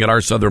happening at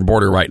our southern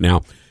border right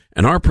now.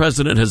 And our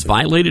president has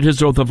violated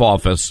his oath of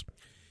office.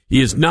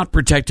 He is not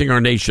protecting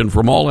our nation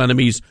from all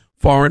enemies,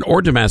 foreign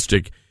or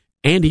domestic,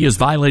 and he is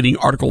violating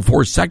Article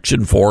 4,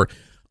 Section 4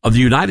 of the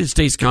United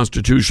States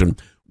Constitution,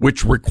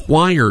 which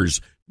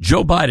requires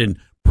Joe Biden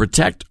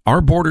protect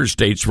our border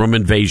states from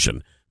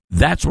invasion.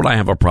 That's what I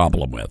have a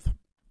problem with.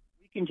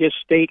 We can just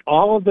state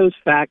all of those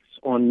facts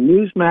on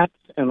Newsmax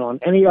and on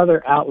any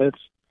other outlets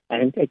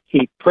and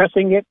keep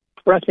pressing it,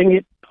 pushing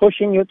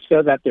it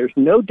so that there's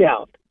no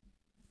doubt.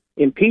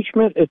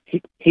 Impeachment, if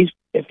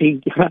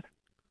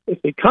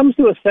it comes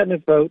to a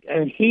Senate vote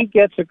and he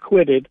gets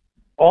acquitted,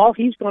 all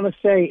he's going to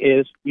say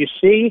is, you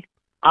see,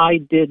 I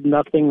did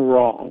nothing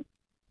wrong.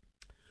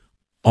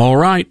 All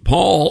right,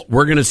 Paul,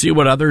 we're going to see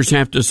what others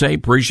have to say.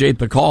 Appreciate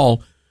the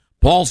call.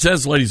 Paul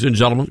says, ladies and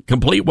gentlemen,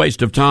 complete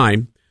waste of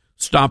time.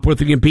 Stop with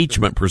the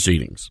impeachment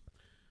proceedings.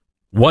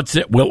 What's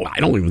it? Well, I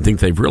don't even think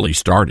they've really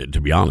started,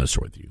 to be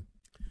honest with you.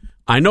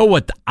 I know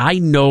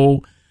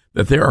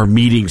that there are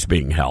meetings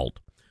being held,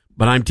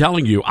 but I'm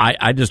telling you,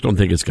 I just don't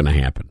think it's going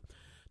to happen.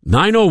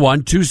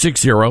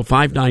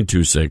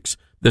 901-260-5926.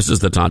 This is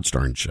the Todd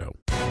Starnes Show.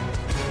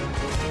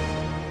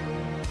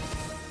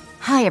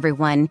 Hi,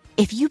 everyone.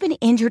 If you've been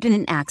injured in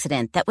an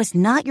accident that was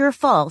not your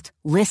fault,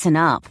 listen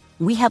up.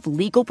 We have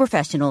legal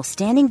professionals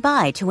standing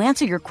by to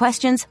answer your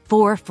questions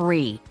for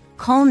free.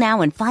 Call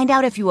now and find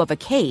out if you have a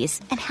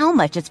case and how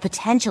much it's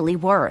potentially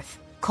worth.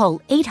 Call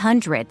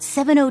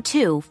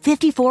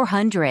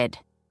 800-702-5400.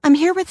 I'm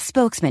here with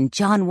spokesman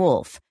John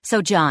Wolf.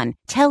 So, John,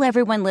 tell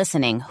everyone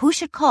listening who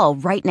should call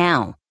right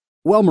now.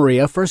 Well,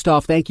 Maria, first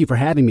off, thank you for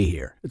having me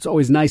here. It's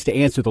always nice to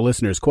answer the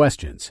listeners'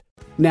 questions.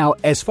 Now,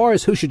 as far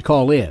as who should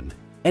call in,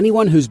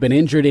 anyone who's been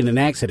injured in an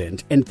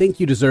accident and think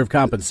you deserve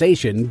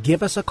compensation,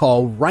 give us a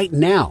call right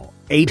now.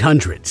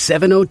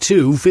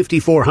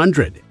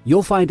 800-702-5400.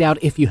 You'll find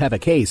out if you have a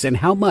case and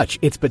how much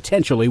it's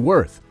potentially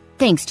worth.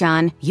 Thanks,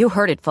 John. You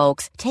heard it,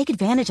 folks. Take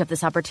advantage of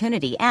this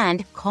opportunity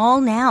and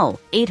call now.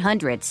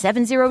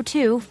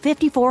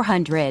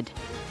 800-702-5400.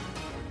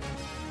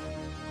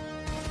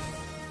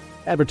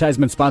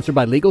 Advertisement sponsored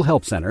by Legal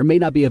Help Center. May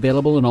not be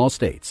available in all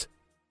states.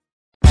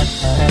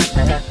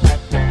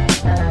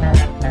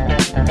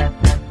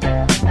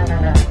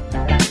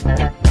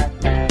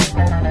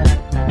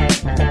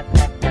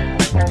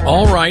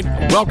 All right.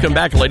 Welcome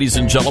back, ladies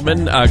and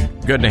gentlemen.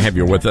 Good to have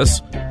you with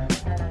us.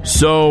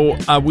 So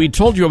we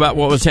told you about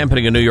what was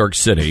happening in New York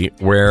City,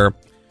 where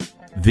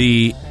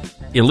the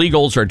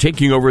illegals are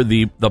taking over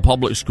the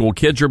public school.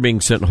 Kids are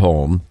being sent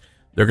home.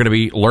 They're going to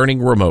be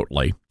learning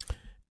remotely.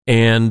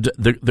 And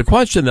the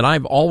question that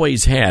I've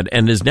always had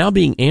and is now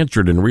being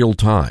answered in real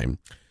time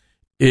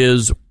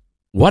is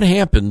what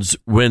happens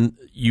when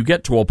you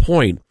get to a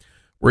point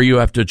where you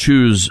have to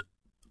choose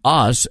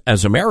us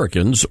as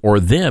Americans or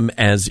them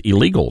as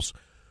illegals?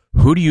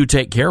 Who do you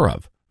take care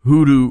of?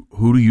 Who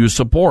do you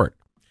support?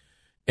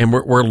 And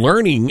we're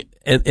learning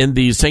in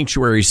these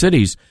sanctuary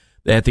cities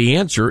that the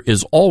answer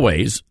is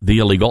always the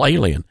illegal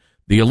alien.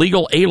 The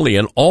illegal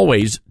alien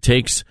always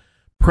takes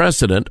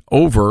precedent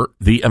over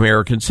the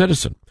American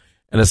citizen.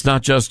 And it's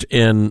not just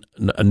in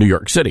New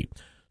York City.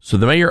 So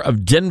the mayor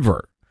of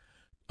Denver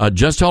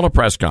just held a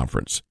press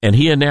conference, and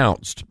he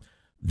announced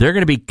they're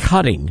going to be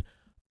cutting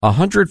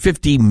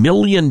 $150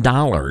 million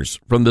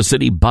from the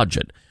city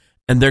budget,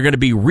 and they're going to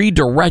be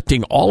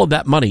redirecting all of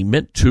that money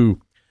meant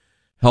to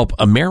help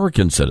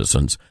American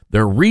citizens.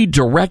 They're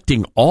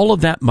redirecting all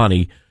of that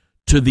money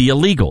to the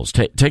illegals.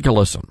 Take a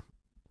listen.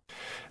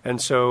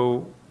 And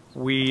so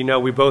we know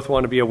we both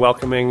want to be a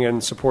welcoming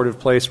and supportive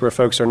place where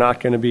folks are not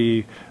going to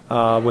be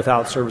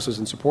without services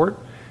and support.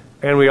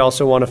 And we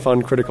also want to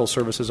fund critical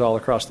services all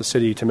across the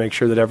city to make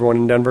sure that everyone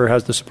in Denver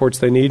has the supports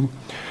they need.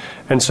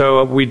 And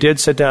so we did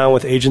sit down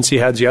with agency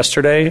heads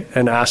yesterday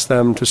and asked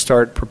them to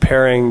start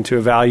preparing to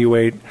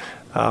evaluate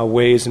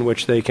ways in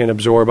which they can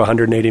absorb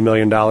 $180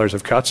 million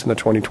of cuts in the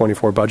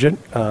 2024 budget.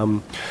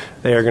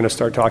 They are going to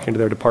start talking to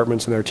their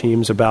departments and their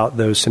teams about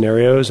those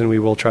scenarios, and we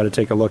will try to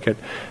take a look at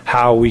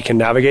how we can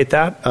navigate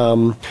that.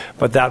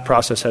 But that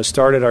process has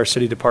started. Our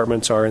city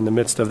departments are in the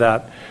midst of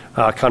that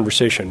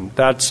conversation.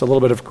 That's a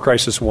little bit of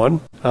crisis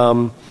one.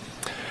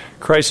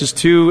 Crisis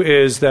two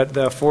is that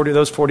those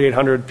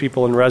 4,800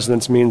 people in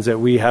residence means that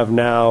we have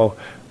now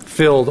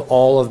filled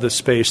all of the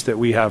space that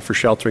we have for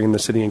sheltering in the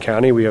city and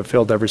county. We have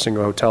filled every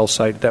single hotel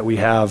site that we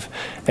have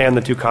and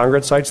the 2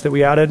 congregate sites that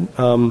we added.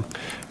 And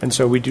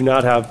so we do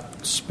not have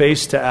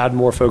space to add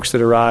more folks that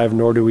arrive,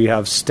 nor do we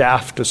have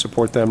staff to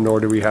support them, nor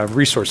do we have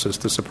resources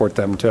to support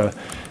them to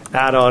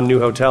add on new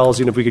hotels.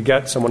 Even if we could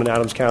get someone in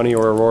Adams County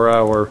or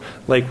Aurora or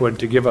Lakewood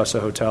to give us a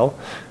hotel,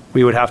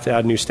 we would have to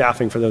add new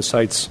staffing for those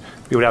sites.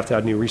 We would have to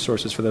add new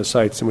resources for those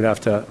sites, and we'd have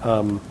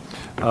to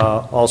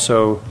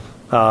also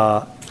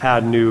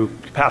add new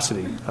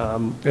capacity.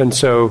 And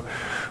so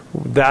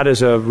that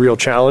is a real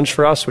challenge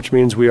for us, which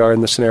means we are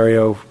in the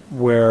scenario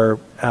where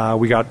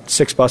we got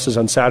 6 buses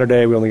on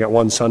Saturday, we only got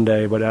 1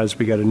 Sunday, but as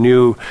we get a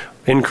new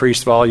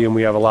increased volume,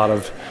 we have a lot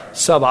of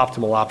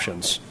suboptimal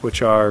options,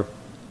 which are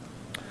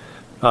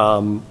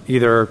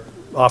either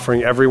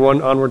offering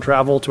everyone onward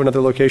travel to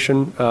another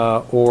location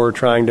or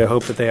trying to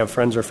hope that they have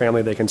friends or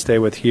family they can stay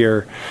with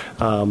here.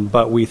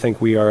 But we think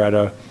we are at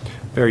a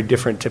very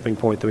different tipping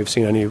point than we've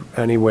seen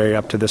any way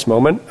up to this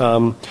moment.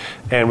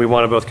 And we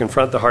want to both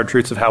confront the hard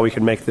truths of how we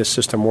can make this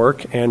system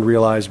work and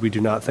realize we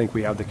do not think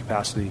we have the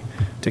capacity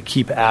to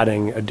keep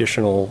adding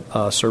additional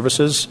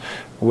services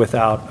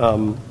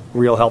without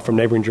real help from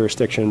neighboring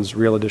jurisdictions,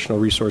 real additional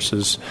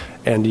resources,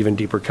 and even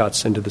deeper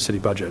cuts into the city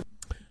budget.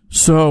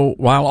 So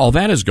while all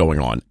that is going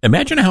on,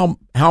 imagine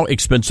how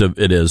expensive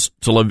it is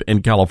to live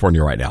in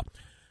California right now.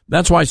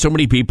 That's why so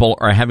many people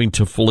are having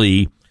to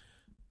flee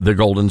the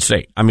Golden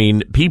State. I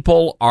mean,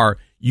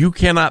 you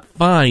cannot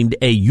find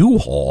a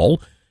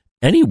U-Haul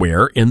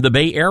anywhere in the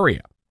Bay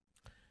Area.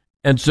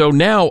 And so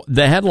now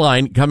the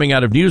headline coming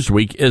out of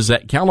Newsweek is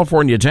that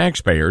California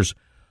taxpayers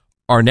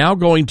are now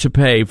going to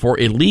pay for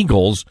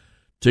illegals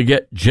to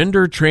get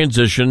gender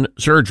transition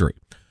surgery.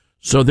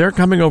 So they're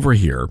coming over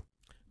here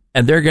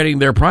and they're getting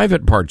their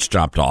private parts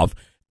chopped off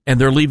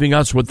and they're leaving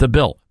us with the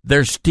bill.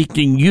 They're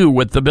sticking you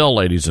with the bill,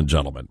 ladies and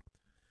gentlemen.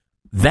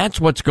 That's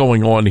what's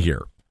going on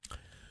here.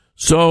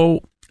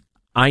 So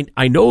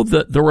I know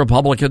that the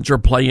Republicans are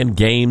playing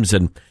games,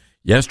 and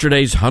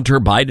yesterday's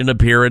Hunter Biden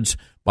appearance,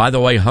 by the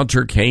way,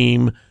 Hunter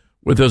came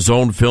with his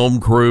own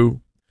film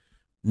crew.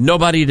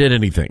 Nobody did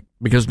anything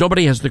because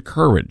nobody has the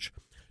courage.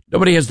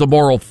 Nobody has the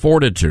moral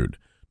fortitude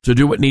to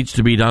do what needs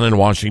to be done in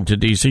Washington,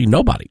 D.C.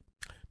 Nobody,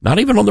 not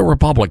even on the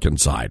Republican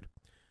side.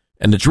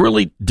 And it's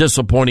really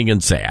disappointing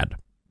and sad.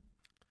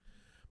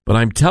 But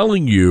I'm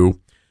telling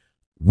you,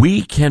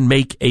 we can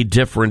make a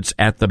difference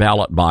at the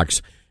ballot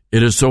box.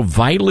 It is so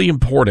vitally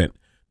important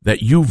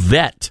that you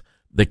vet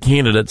the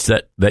candidates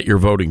that you're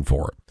voting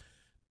for.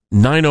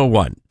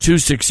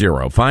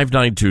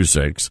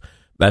 901-260-5926.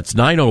 That's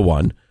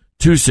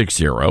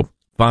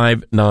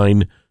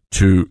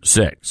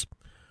 901-260-5926.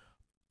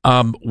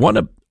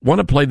 Want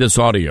to play this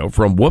audio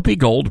from Whoopi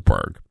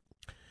Goldberg.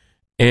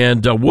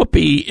 And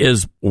Whoopi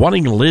is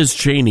wanting Liz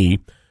Cheney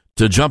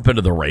to jump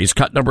into the race,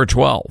 cut number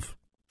 12.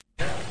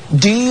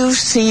 Do you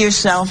see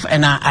yourself,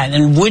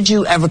 and would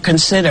you ever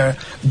consider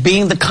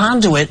being the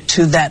conduit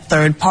to that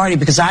third party?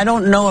 Because I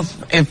don't know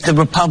if the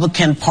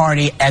Republican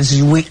Party,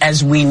 as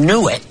we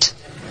knew it,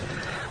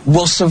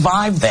 will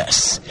survive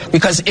this.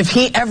 Because if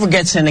he ever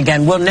gets in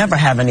again, we'll never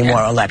have any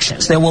more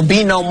elections. There will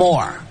be no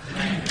more.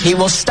 He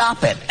will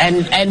stop it,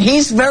 and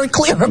he's very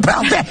clear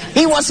about that.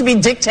 He wants to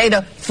be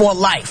dictator for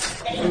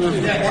life.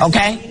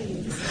 Okay?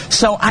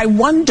 So I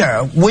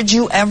wonder, would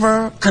you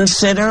ever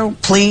consider,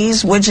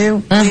 please, consider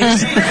being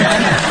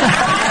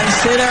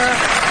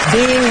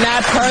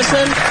that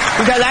person?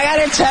 Because I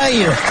got to tell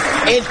you,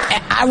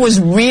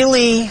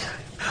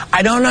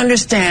 I don't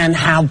understand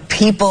how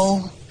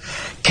people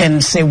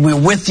can say, we're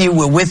with you,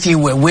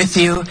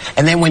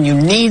 and then when you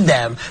need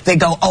them, they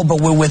go, oh, but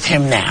we're with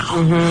him now.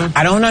 Mm-hmm.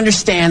 I don't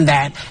understand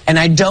that, and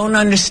I don't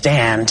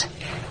understand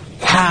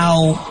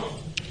how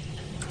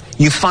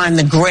you find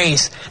the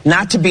grace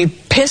not to be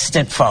pissed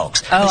at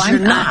folks. Oh,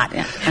 I'm not.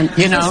 Yeah.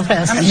 You know,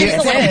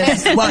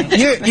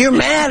 you're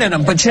mad at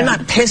them, but you're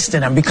not pissed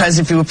at them, because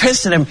if you were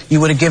pissed at them, you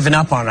would have given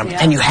up on them,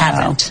 and you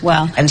haven't.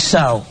 Well, and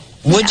so,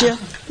 would you?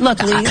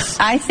 Look, Liz,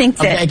 I think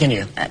that... I'm begging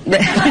you.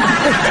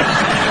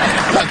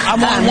 Look,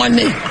 I'm on one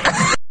knee.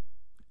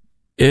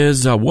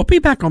 Is Whoopi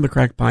back on the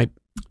crack pipe?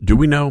 Do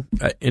we know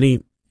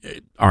any?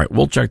 All right,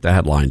 we'll check the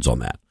headlines on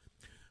that.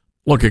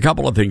 Look, a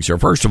couple of things here.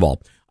 First of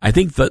all, I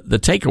think the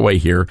takeaway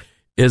here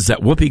is that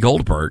Whoopi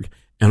Goldberg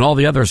and all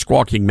the other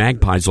squawking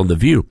magpies on The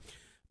View,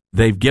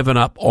 they've given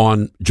up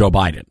on Joe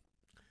Biden.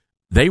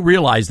 They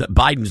realize that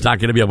Biden's not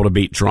going to be able to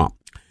beat Trump.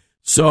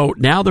 So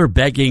now they're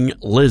begging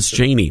Liz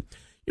Cheney.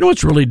 You know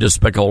what's really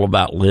despicable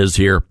about Liz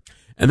here?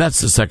 And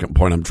that's the second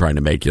point I'm trying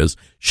to make, is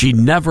she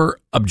never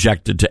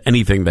objected to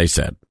anything they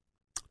said.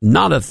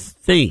 Not a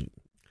thing.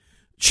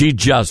 She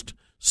just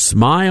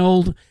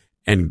smiled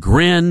and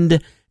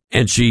grinned,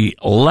 and she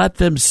let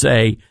them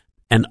say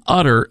and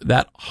utter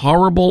that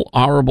horrible,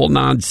 horrible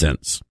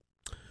nonsense.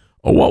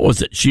 Oh, what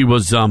was it? She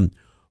was,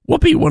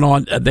 Whoopi went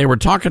on, they were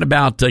talking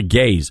about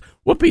gays.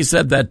 Whoopi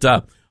said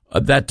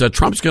that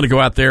Trump's going to go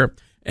out there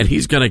and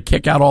he's going to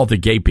kick out all the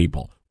gay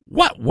people.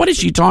 What is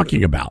she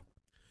talking about?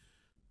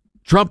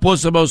 Trump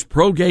was the most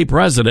pro-gay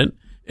president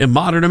in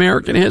modern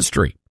American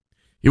history.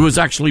 He was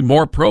actually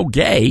more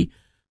pro-gay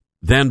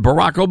than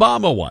Barack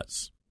Obama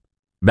was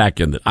back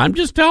in the... I'm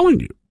just telling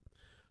you.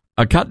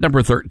 Cut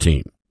number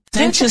 13.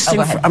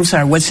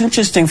 What's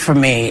interesting for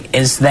me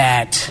is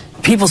that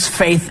people's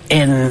faith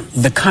in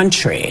the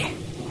country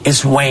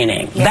is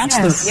waning.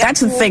 Yes.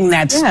 That's the thing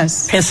that's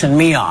pissing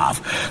me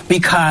off.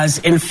 Because,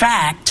 in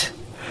fact...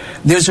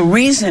 there's a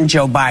reason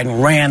Joe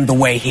Biden ran the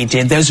way he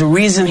did. There's a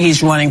reason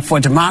he's running for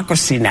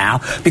democracy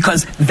now,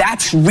 because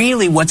that's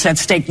really what's at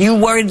stake. You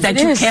worried that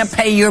you can't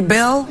pay your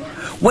bill?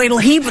 Wait till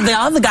the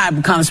other guy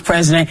becomes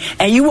president,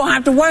 and you won't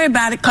have to worry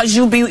about it because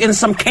you'll be in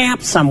some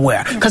camp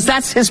somewhere. Because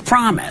that's his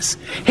promise.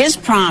 His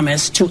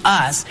promise to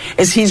us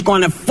is he's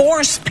going to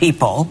force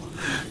people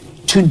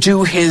to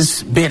do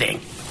his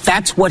bidding.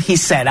 That's what he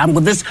said. I'm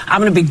going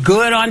to be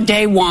good on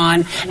day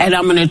one, and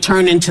I'm going to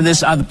turn into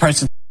this other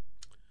person.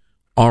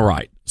 All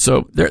right.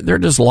 So they're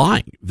just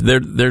lying.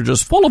 They're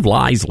just full of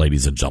lies,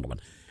 ladies and gentlemen.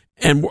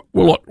 And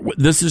look,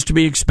 this is to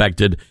be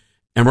expected,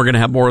 and we're going to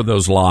have more of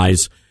those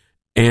lies,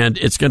 and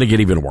it's going to get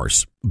even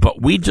worse.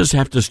 But we just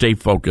have to stay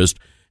focused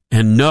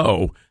and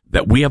know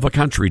that we have a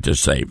country to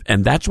save,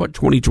 and that's what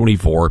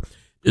 2024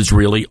 is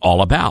really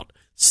all about,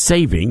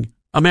 saving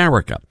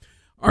America.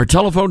 Our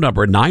telephone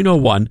number,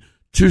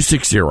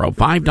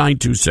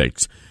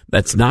 901-260-5926.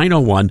 That's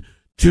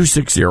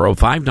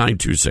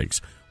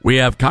 901-260-5926. We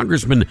have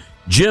Congressman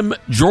Jim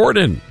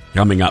Jordan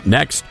coming up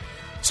next.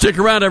 Stick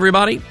around,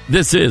 everybody.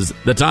 This is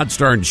the Todd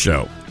Starnes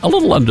Show. A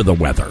little under the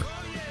weather.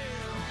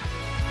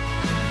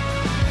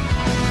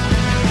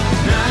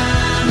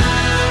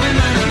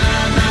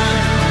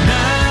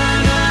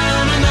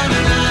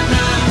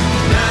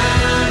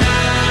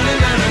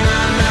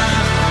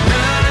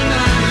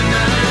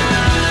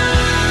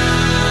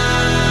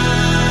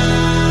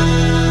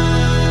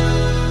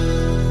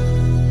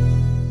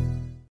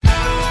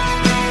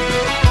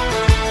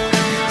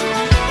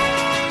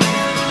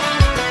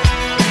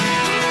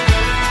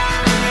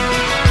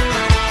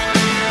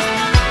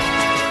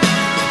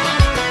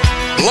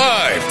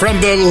 From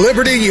the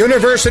Liberty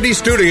University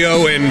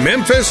studio in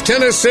Memphis,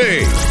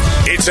 Tennessee,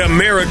 it's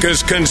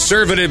America's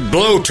conservative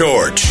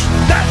blowtorch.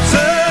 That's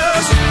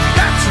us.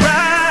 That's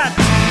right.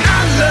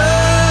 I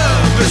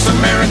love this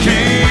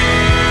American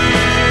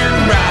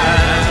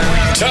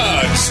ride.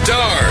 Todd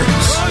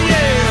Starnes. Oh,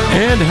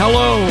 yeah. And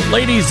hello,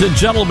 ladies and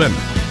gentlemen.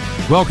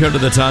 Welcome to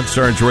the Todd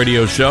Starnes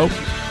Radio Show.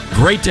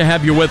 Great to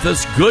have you with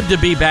us. Good to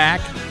be back.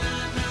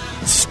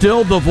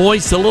 Still the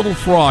voice a little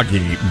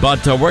froggy,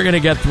 but we're going to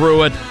get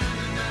through it.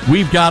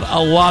 We've got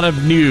a lot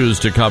of news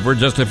to cover.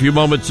 Just a few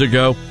moments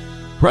ago,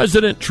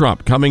 President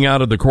Trump coming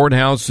out of the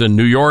courthouse in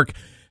New York,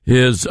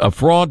 his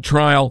fraud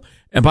trial,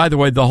 and by the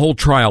way, the whole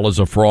trial is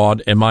a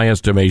fraud in my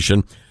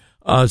estimation,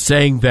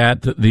 saying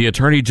that the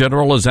Attorney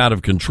General is out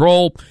of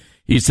control.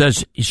 He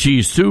says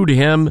she sued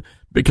him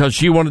because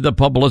she wanted the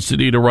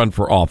publicity to run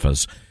for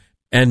office.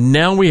 And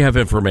now we have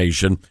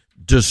information,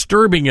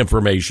 disturbing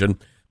information,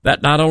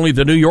 that not only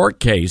the New York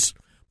case,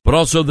 but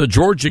also the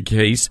Georgia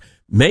case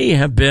may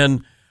have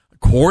been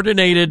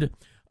coordinated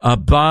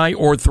by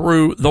or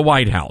through the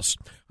White House.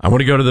 I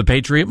want to go to the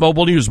Patriot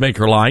Mobile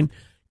Newsmaker line.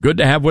 Good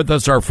to have with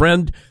us our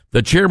friend,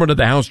 the chairman of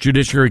the House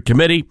Judiciary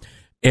Committee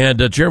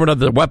and chairman of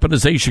the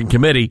Weaponization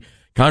Committee,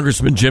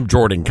 Congressman Jim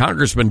Jordan.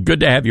 Congressman, good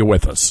to have you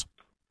with us.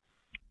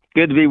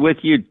 Good to be with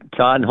you,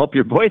 Todd, and hope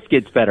your voice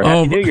gets better.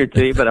 Happy New Year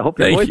to you, but I hope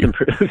your voice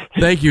improves.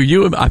 Thank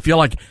you. I feel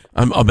like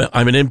I'm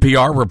an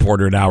NPR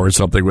reporter now or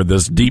something with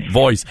this deep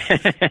voice.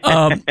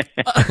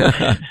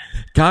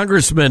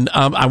 Congressman,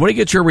 I want to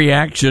get your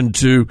reaction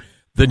to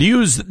the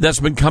news that's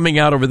been coming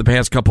out over the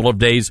past couple of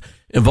days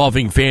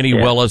involving Fani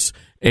Willis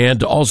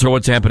and also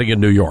what's happening in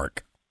New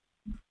York.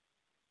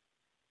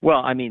 Well,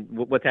 I mean,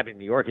 what's happening in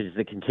New York is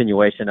a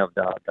continuation of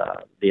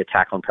the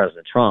attack on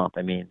President Trump.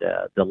 I mean,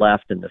 the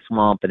left and the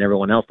swamp and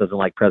everyone else doesn't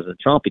like President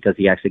Trump because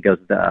he actually goes,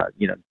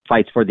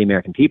 fights for the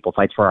American people,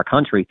 fights for our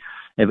country.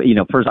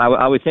 First,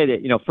 I would say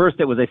that, first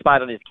it was they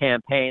spied on his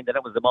campaign, then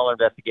it was the Mueller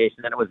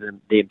investigation, then it was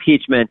the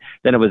impeachment,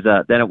 then it was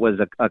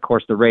of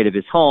course the raid of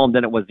his home,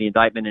 then it was the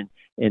indictment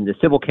in the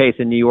civil case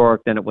in New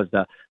York, then it was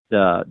the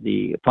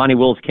Fani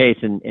Willis case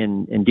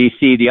in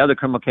D.C., the other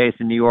criminal case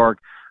in New York,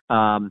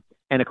 and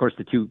of course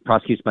the two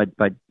prosecutions by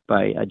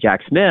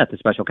Jack Smith, the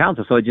special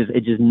counsel. So it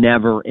just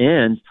never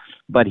ends.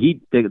 But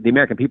the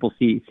American people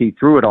see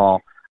through it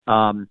all.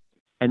 And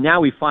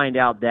now we find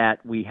out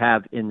that we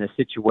have in the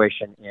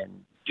situation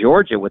in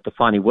Georgia with the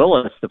Fani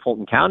Willis, the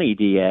Fulton County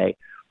DA,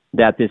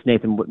 that this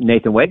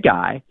Nathan Wade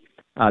guy,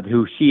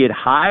 who she had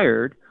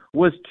hired,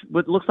 was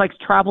what looks like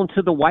traveling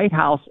to the White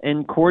House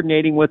and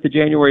coordinating with the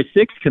January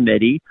 6th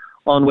committee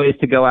on ways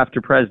to go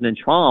after President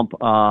Trump.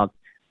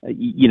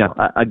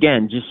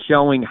 Again, just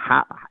showing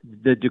how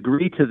the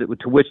degree to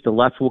which the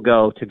left will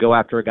go to go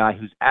after a guy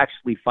who's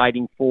actually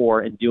fighting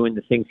for and doing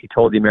the things he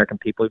told the American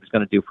people he was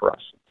going to do for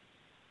us.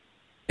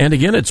 And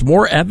again, it's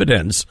more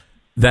evidence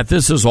that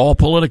this is all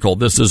political.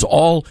 This is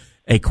all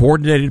a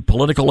coordinated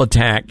political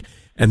attack,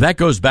 and that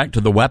goes back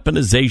to the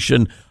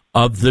weaponization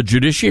of the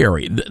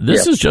judiciary.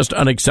 This is just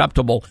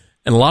unacceptable,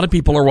 and a lot of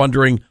people are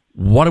wondering,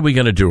 what are we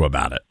going to do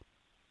about it?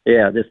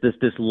 Yeah, this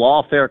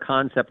lawfare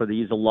concept where they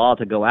use the law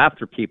to go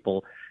after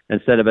people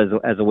instead of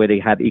as a way to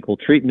have equal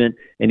treatment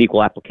and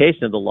equal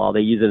application of the law. They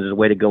use it as a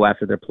way to go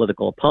after their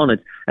political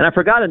opponents. And I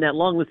forgot in that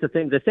long list of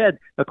things I said,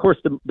 of course,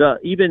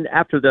 even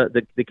after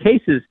the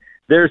cases,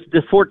 there's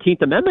the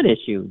 14th Amendment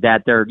issue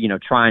that they're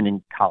trying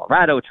in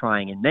Colorado,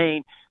 trying in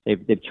Maine.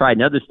 They've tried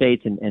in other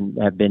states and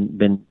have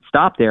been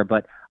stopped there.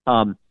 But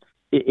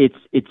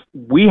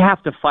we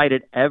have to fight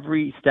it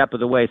every step of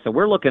the way. So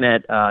we're looking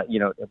at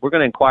we're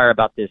going to inquire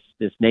about this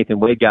Nathan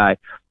Wade guy.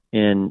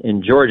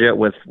 in Georgia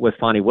with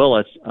Fani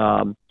Willis.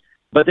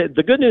 But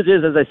the good news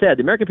is, as I said,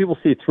 the American people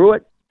see through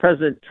it.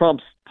 President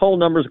Trump's poll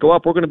numbers go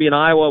up. We're going to be in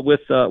Iowa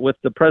with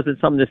the president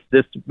some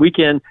this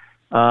weekend.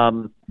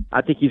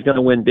 I think he's going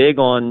to win big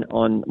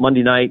on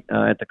Monday night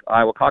at the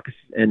Iowa caucus,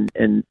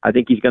 and I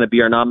think he's going to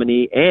be our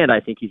nominee, and I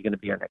think he's going to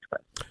be our next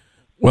president.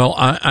 Well,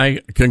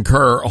 I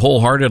concur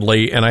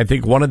wholeheartedly, and I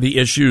think one of the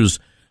issues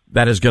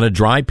that is going to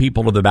drive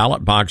people to the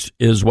ballot box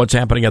is what's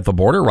happening at the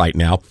border right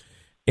now.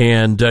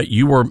 And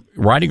you were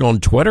writing on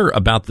Twitter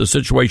about the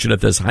situation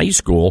at this high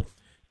school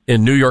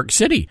in New York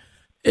City.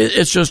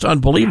 It's just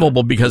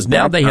unbelievable because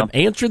now they have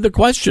answered the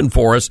question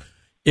for us.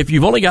 If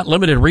you've only got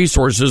limited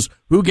resources,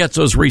 who gets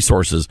those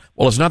resources?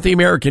 Well, it's not the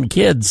American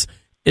kids,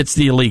 it's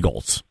the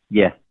illegals.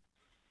 Yeah.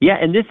 Yeah,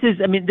 and this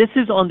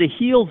is on the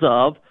heels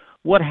of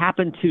what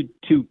happened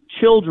to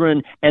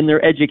children and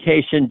their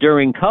education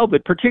during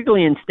COVID,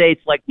 particularly in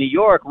states like New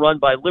York, run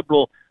by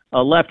liberal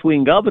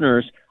left-wing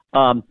governors.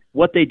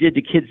 What they did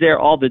to kids there,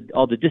 all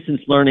the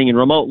distance learning and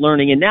remote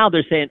learning, and now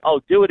they're saying, "Oh,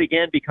 do it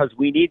again because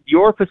we need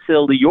your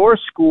facility, your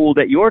school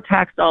that your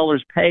tax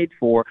dollars paid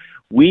for.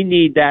 We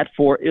need that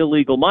for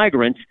illegal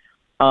migrants."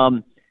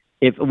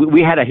 If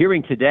we had a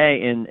hearing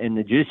today in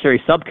the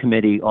Judiciary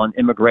Subcommittee on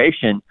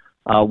immigration,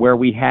 where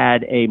we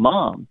had a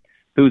mom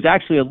who's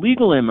actually a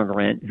legal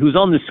immigrant who's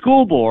on the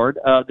school board,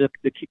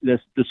 the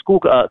school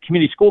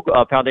community school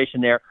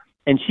foundation there.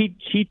 And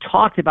she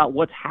talked about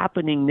what's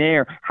happening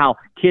there, how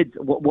kids.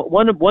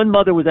 One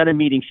mother was at a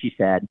meeting, she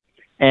said,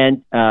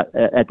 and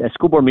at a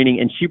school board meeting,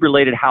 and she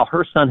related how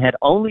her son had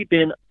only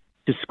been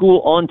to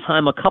school on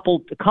time a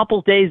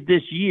couple days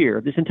this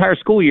entire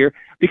school year,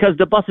 because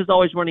the bus is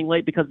always running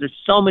late because there's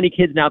so many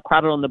kids now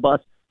crowded on the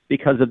bus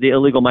because of the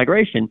illegal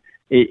migration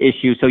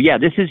issue. So yeah,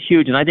 this is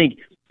huge, and I think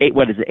 8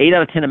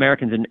 out of 10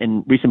 Americans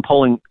in recent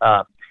polling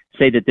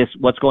say that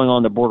what's going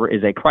on the border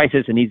is a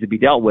crisis and needs to be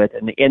dealt with.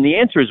 And the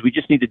answer is we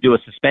just need to do a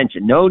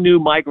suspension. No new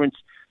migrants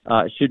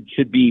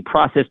should be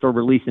processed or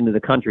released into the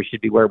country.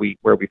 Should be where we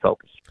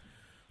focus.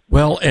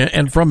 Well,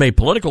 and from a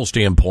political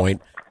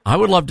standpoint, I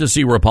would love to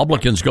see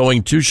Republicans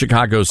going to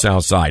Chicago's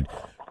South Side,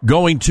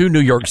 going to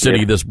New York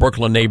City, this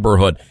Brooklyn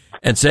neighborhood,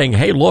 and saying,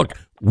 "Hey, look,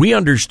 we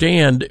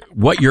understand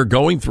what you're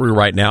going through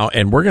right now,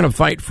 and we're going to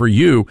fight for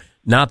you,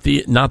 not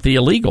the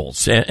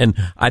illegals." And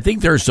I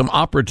think there's some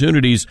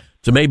opportunities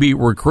to maybe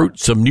recruit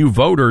some new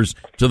voters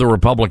to the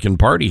Republican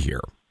Party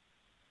here.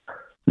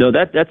 No,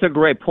 that's a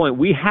great point.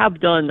 We have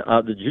done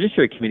the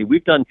Judiciary Committee.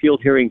 We've done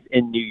field hearings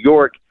in New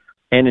York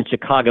and in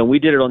Chicago. And we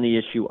did it on the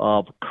issue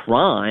of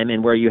crime,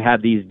 and where you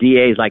have these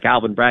DAs like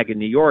Alvin Bragg in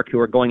New York who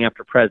are going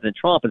after President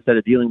Trump instead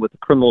of dealing with the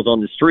criminals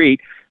on the street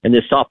and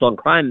this soft on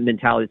crime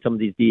mentality that some of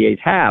these DAs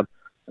have.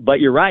 But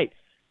you're right.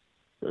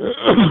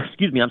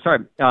 Excuse me, I'm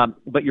sorry.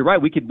 But you're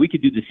right. We could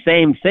do the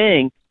same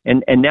thing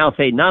and now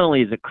say not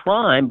only is it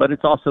crime, but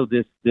it's also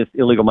this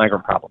illegal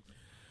migrant problem.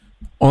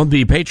 On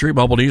the Patriot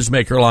Mobile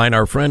Newsmaker line,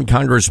 our friend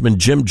Congressman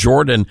Jim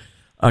Jordan.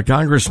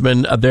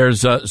 Congressman,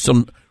 there's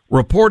some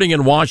reporting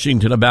in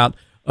Washington about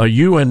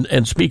you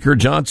and Speaker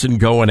Johnson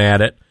going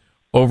at it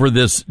over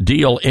this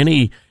deal.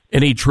 Any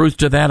truth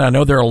to that? I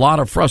know there are a lot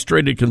of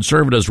frustrated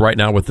conservatives right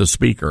now with the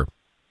Speaker.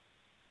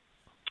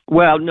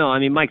 Well, no, I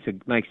mean Mike's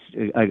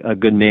a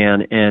good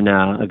man and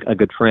a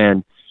good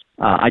friend.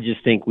 I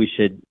just think we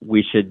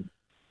should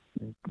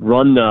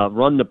run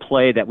the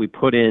play that we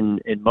put in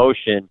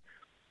motion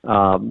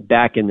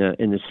back in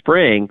the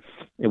spring,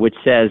 which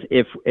says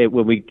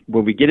when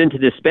we get into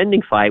this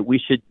spending fight, we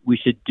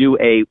should do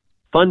a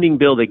funding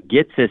bill that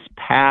gets us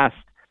past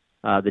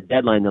the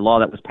deadline, the law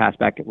that was passed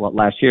back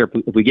last year.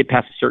 If we get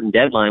past a certain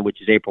deadline,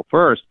 which is April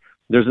 1st,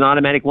 there's an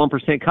automatic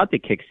 1% cut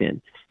that kicks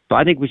in. So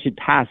I think we should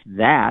pass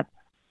that.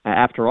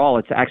 After all,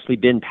 it's actually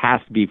been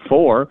passed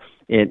before.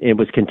 It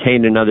was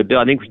contained in another bill.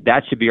 I think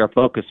that should be our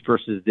focus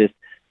versus this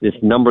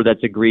number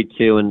that's agreed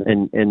to and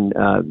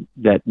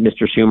that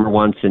Mr. Schumer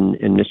wants and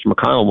Mr.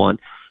 McConnell want.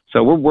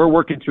 So we're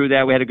working through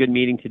that. We had a good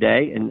meeting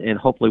today, and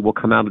hopefully we'll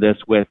come out of this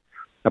with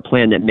a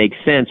plan that makes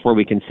sense where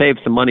we can save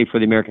some money for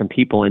the American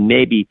people and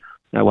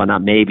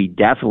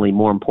definitely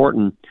more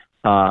important,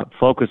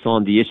 focus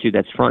on the issue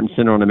that's front and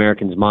center on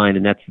Americans' mind,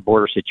 and that's the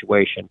border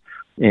situation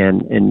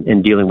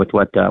and dealing with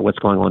what's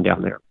going on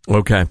down there.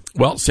 Okay.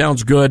 Well,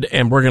 sounds good,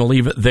 and we're going to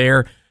leave it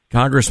there.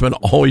 Congressman,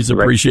 always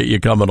appreciate you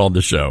coming on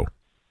the show.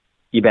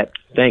 You bet.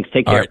 Thanks.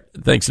 Take care. All right.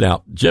 Thanks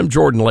now. Jim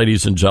Jordan,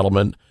 ladies and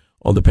gentlemen,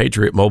 on the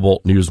Patriot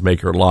Mobile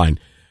Newsmaker line.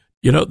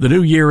 You know, the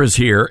new year is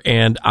here,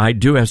 and I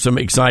do have some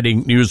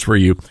exciting news for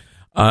you.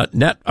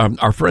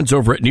 Our friends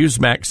over at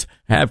Newsmax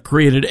have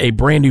created a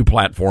brand new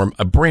platform,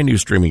 a brand new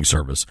streaming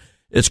service.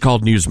 It's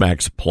called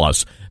Newsmax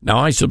Plus. Now,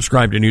 I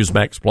subscribe to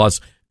Newsmax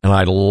Plus, and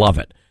I love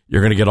it.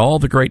 You're going to get all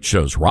the great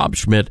shows, Rob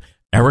Schmidt,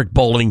 Eric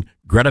Bolling,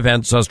 Greta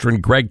Van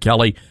Susteren, Greg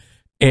Kelly,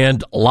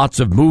 and lots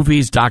of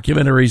movies,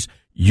 documentaries,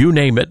 you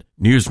name it.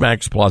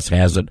 Newsmax Plus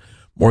has it.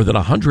 More than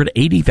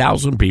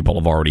 180,000 people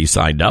have already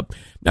signed up.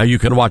 Now you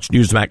can watch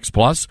Newsmax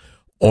Plus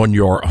on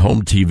your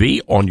home TV,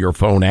 on your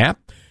phone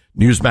app.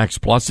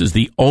 Newsmax Plus is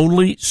the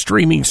only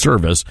streaming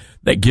service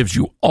that gives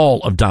you all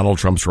of Donald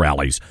Trump's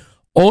rallies,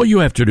 All you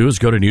have to do is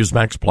go to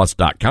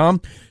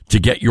NewsmaxPlus.com to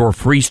get your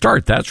free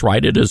start. That's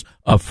right. It is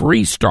a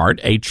free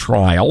start, a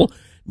trial.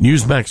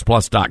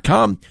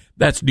 NewsmaxPlus.com.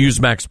 That's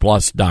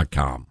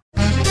NewsmaxPlus.com.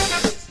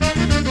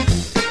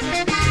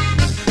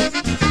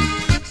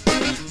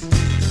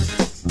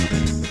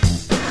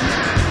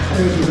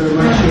 Thank you very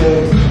much.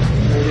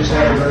 I just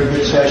had a very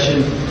good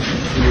session.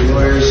 The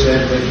lawyer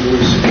said that there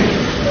was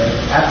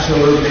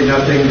absolutely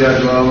nothing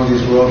done wrong.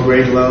 These were all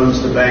great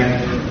loans. The bank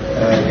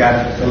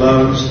got the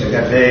loans. They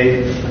got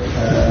paid.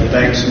 The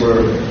banks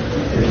were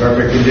in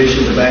perfect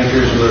condition. The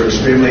bankers were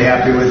extremely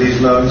happy with these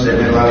loans. They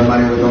made a lot of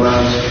money with the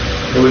loans.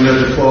 There were no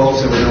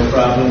defaults. There were no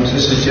problems.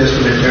 This is just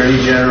an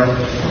attorney general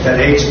that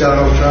hates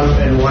Donald Trump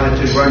and wanted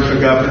to run for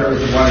governor,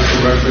 wanted to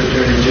run for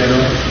attorney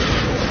general.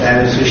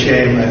 And it's a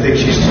shame. I think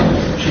she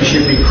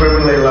should be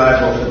criminally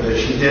liable for this.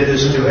 She did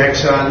this to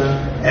Exxon,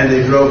 and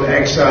they drove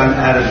Exxon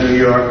out of New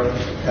York.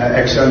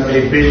 Exxon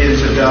paid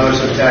billions of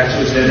dollars of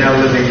taxes. They're now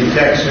living in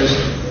Texas.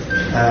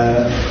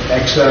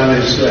 Exxon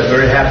is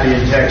very happy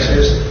in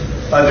Texas.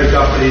 Other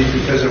companies,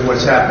 because of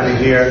what's happening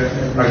here,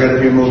 are going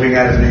to be moving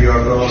out of New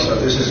York also.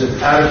 This is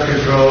an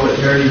out-of-control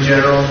attorney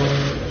general.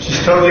 She's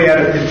totally out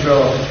of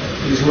control.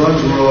 These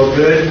loans were all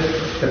good.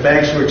 The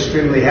banks were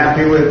extremely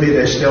happy with me.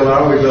 They still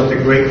are. We built a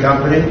great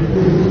company.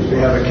 We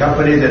have a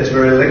company that's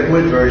very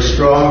liquid, very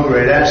strong,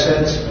 great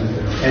assets.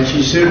 And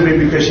she sued me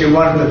because she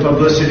wanted the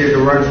publicity to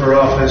run for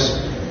office.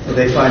 But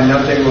they find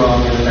nothing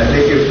wrong. And I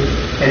think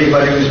if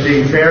anybody was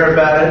being fair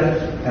about it,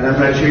 and I'm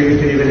not sure you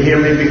can even hear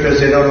me because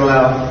they don't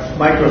allow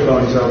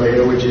microphones over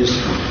here, which is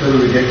a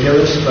little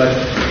ridiculous. But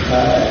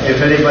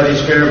if anybody's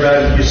fair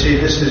about it, you see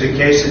this is a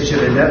case that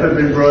should have never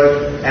been brought.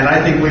 And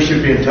I think we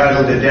should be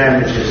entitled to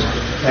damages.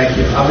 Thank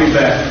you. I'll be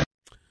back.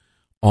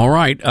 All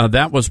right.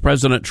 That was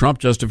President Trump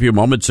just a few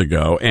moments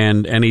ago,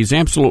 and he's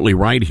absolutely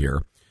right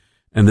here.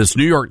 And this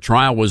New York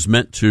trial was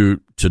meant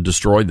to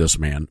destroy this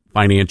man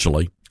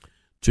financially,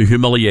 to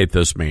humiliate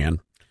this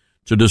man,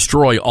 to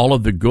destroy all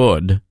of the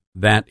good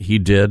that he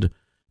did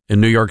in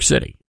New York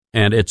City.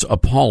 And it's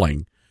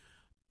appalling.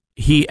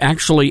 He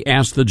actually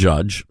asked the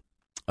judge,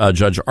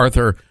 Judge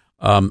Arthur,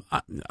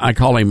 I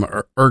call him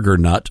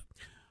Ergernut,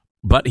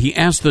 but he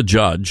asked the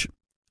judge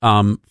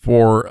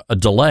for a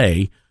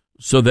delay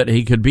so that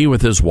he could be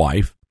with his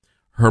wife.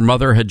 Her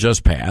mother had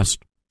just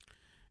passed,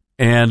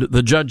 and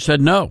the judge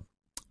said no.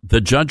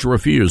 The judge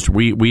refused.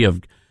 We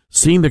have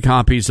seen the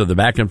copies of the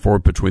back and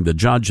forth between the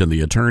judge and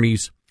the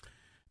attorneys,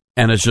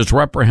 and it's just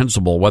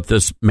reprehensible what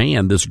this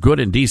man, this good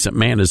and decent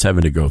man, is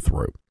having to go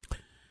through.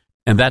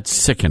 And that's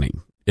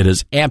sickening. It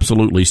is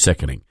absolutely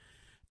sickening.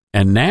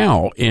 And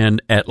now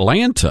in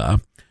Atlanta,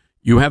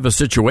 you have a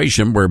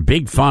situation where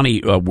Big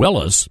Fani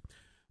Willis,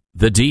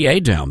 the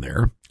DA down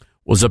there,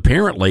 was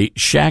apparently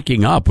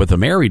shacking up with a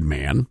married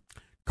man,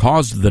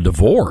 caused the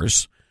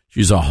divorce.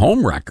 She's a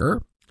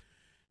homewrecker,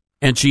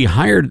 and she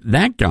hired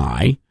that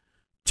guy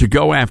to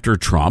go after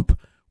Trump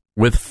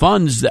with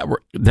funds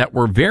that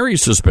were very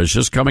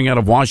suspicious coming out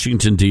of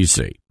Washington,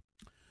 D.C.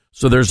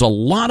 So there's a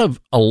lot of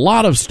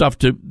stuff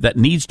that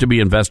needs to be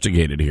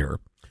investigated here.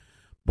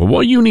 But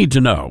what you need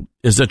to know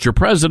is that your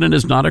president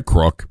is not a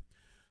crook.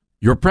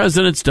 Your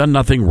president's done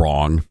nothing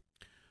wrong.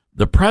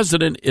 The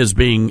president is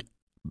being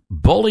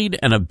bullied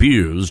and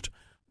abused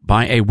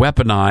by a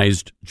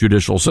weaponized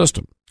judicial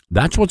system.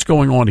 That's what's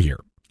going on here.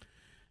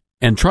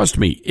 And trust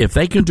me, if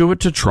they can do it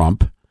to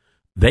Trump,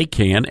 they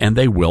can and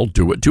they will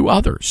do it to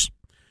others,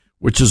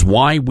 which is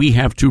why we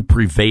have to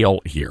prevail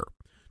here.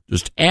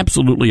 Just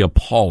absolutely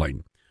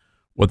appalling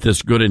what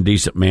this good and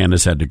decent man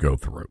has had to go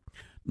through.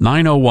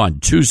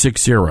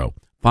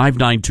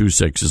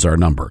 901-260-5926 is our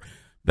number.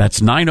 That's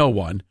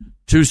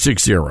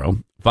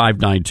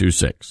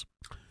 901-260-5926.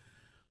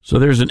 So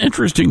there's an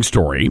interesting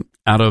story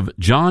out of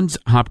Johns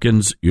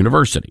Hopkins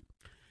University.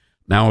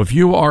 Now, if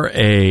you are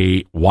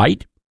a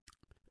white,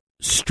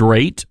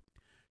 straight,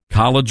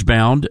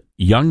 college-bound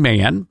young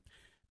man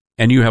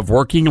and you have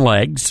working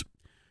legs,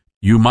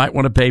 you might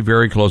want to pay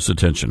very close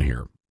attention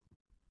here.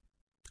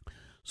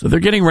 So they're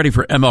getting ready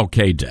for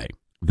MLK Day,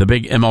 the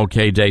big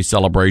MLK Day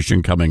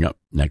celebration coming up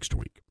next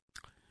week.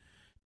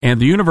 And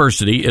the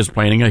university is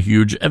planning a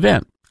huge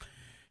event.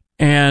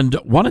 And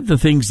one of the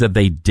things that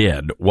they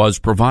did was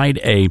provide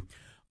a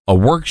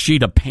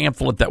worksheet, a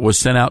pamphlet that was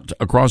sent out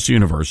across the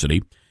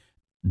university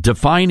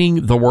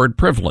defining the word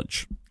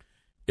privilege.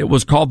 It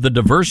was called the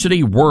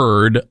Diversity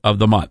Word of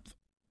the Month.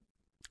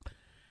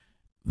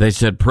 They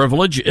said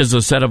privilege is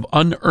a set of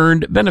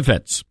unearned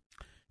benefits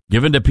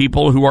given to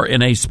people who are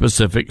in a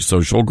specific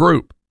social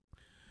group.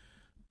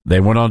 They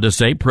went on to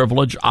say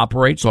privilege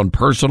operates on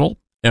personal,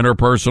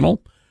 interpersonal,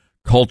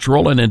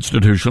 cultural, and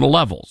institutional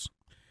levels,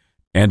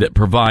 and it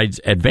provides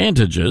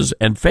advantages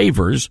and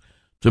favors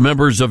to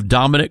members of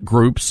dominant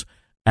groups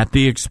at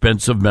the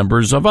expense of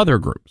members of other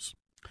groups.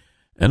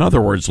 In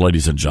other words,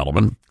 ladies and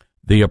gentlemen,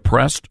 the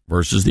oppressed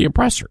versus the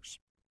oppressors.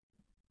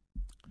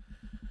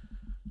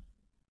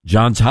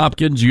 Johns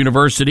Hopkins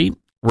University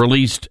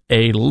released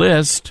a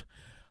list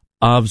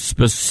of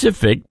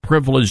specific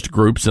privileged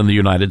groups in the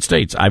United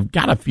States. I've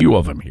got a few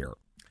of them here.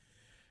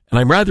 And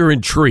I'm rather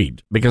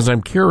intrigued because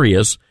I'm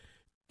curious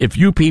if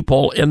you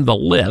people in the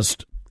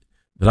list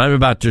that I'm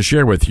about to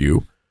share with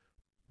you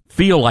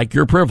feel like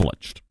you're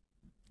privileged.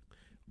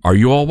 Are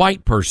you a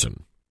white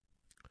person?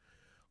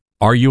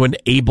 Are you an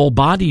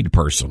able-bodied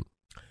person?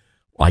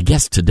 Well, I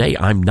guess today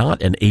I'm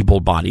not an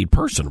able-bodied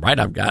person, right?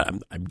 I've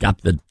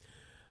got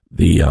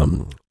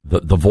the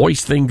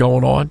voice thing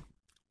going on,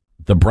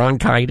 the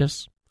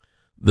bronchitis,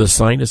 the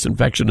sinus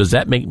infection. Does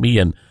that make me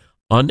an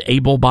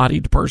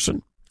unable-bodied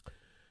person?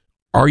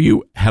 Are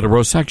you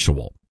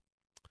heterosexual?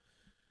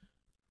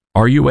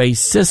 Are you a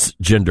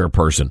cisgender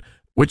person?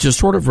 Which is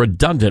sort of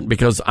redundant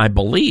because I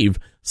believe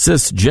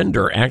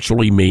cisgender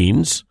actually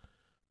means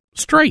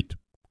straight,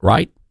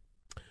 right?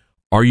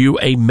 Are you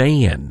a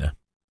man?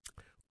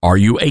 Are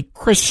you a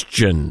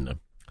Christian?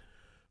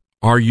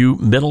 Are you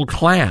middle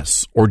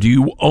class, or do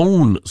you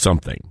own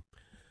something?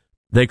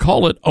 They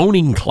call it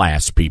owning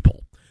class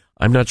people.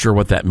 I'm not sure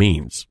what that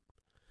means.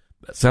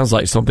 That sounds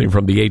like something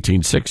from the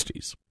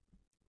 1860s.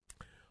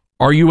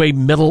 Are you a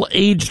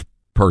middle-aged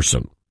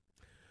person?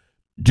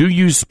 Do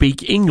you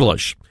speak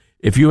English?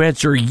 If you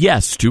answer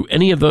yes to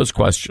any of those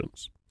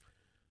questions,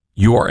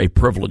 you are a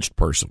privileged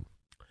person.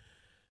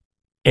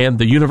 And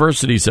the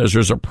university says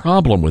there's a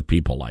problem with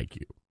people like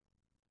you.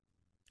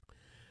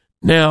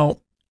 Now,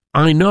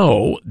 I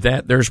know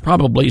that there's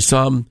probably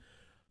some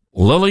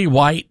lily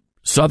white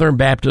Southern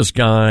Baptist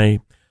guy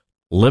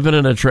living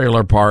in a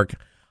trailer park,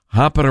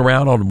 hopping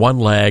around on one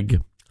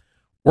leg,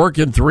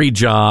 working 3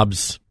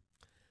 jobs,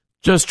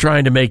 just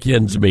trying to make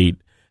ends meet.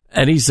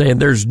 And he's saying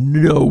there's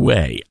no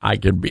way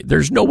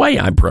there's no way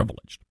I'm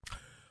privileged.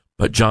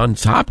 But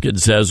Johns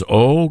Hopkins says,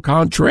 au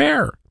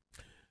contraire.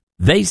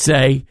 They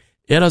say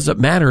it doesn't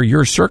matter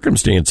your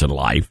circumstance in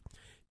life.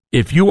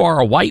 If you are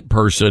a white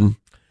person,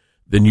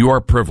 then you are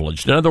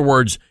privileged. In other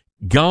words,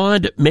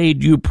 God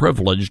made you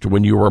privileged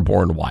when you were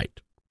born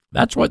white.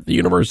 That's what the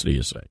university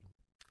is saying.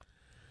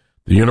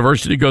 The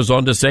university goes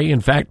on to say,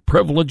 in fact,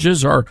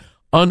 privileges are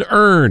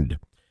unearned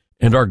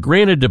and are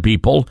granted to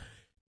people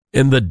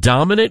in the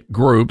dominant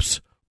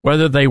groups,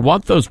 whether they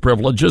want those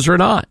privileges or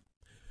not.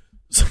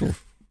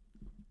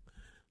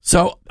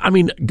 So, I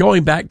mean,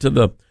 going back to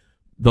the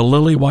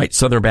lily white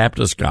Southern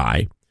Baptist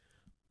guy,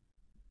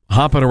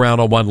 hopping around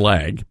on one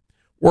leg,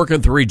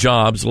 working 3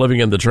 jobs,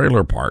 living in the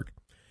trailer park.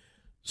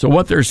 So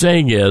what they're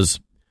saying is,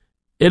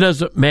 it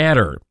doesn't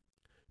matter.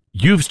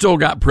 You've still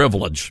got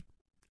privilege.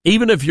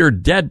 Even if you're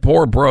dead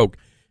poor broke,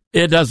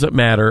 it doesn't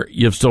matter.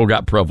 You've still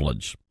got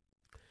privilege.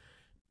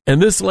 And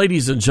this,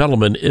 ladies and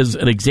gentlemen, is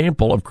an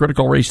example of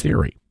critical race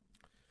theory.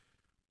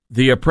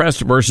 The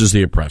oppressed versus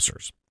the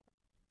oppressors.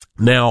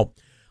 Now,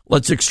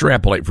 let's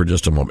extrapolate for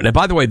just a moment. And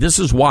by the way, this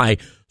is why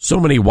so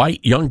many white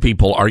young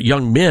people,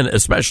 young men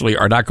especially,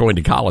 are not going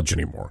to college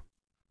anymore.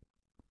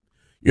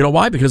 You know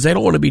why? Because they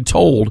don't want to be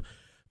told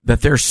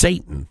that they're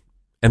Satan.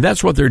 And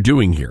that's what they're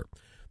doing here.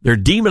 They're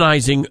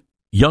demonizing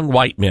young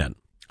white men.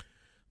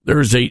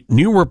 There's a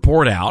new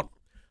report out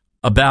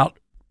about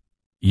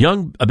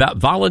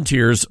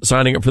volunteers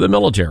signing up for the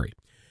military.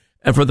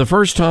 And for the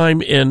first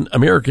time in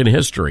American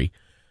history,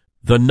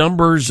 the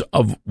numbers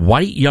of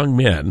white young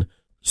men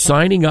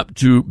signing up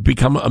to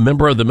become a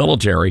member of the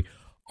military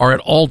are at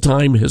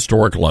all-time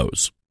historic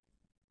lows.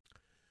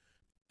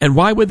 And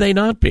why would they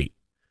not be?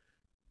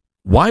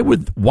 Why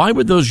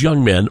would those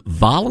young men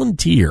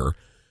volunteer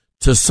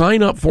to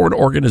sign up for an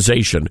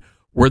organization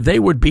where they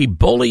would be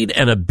bullied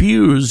and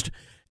abused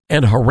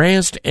and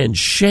harassed and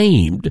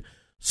shamed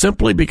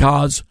simply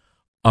because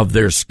of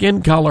their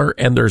skin color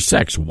and their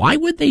sex? Why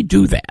would they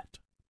do that?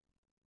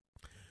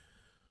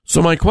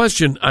 So my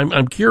question,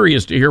 I'm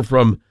curious to hear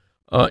from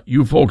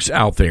you folks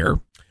out there.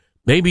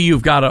 Maybe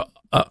you've got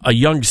a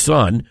young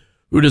son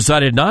who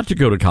decided not to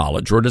go to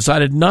college or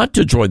decided not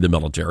to join the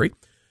military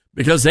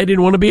because they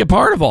didn't want to be a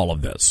part of all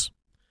of this.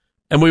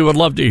 And we would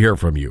love to hear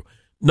from you.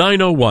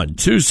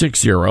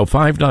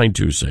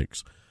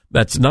 901-260-5926.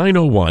 That's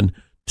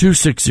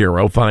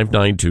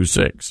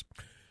 901-260-5926.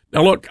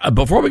 Now, look,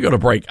 before we go to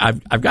break,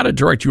 I've got to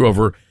direct you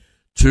over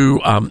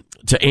to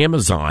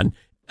Amazon,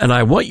 and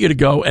I want you to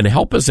go and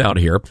help us out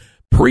here.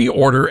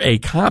 Pre-order a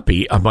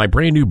copy of my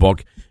brand new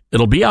book.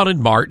 It'll be out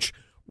in March.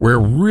 We're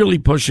really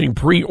pushing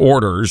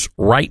pre-orders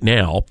right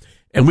now,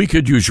 and we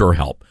could use your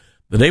help.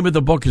 The name of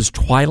the book is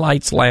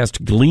Twilight's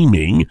Last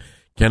Gleaming.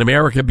 Can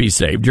America Be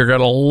Saved? You're going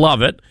to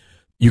love it.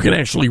 You can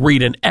actually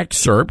read an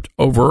excerpt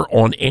over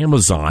on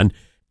Amazon,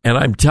 and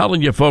I'm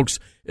telling you, folks,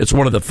 it's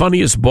one of the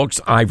funniest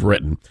books I've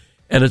written.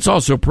 And it's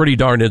also pretty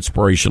darn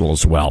inspirational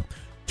as well.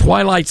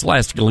 Twilight's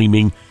Last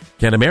Gleaming.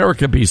 Can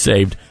America Be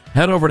Saved?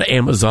 Head over to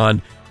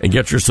Amazon and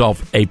get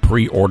yourself a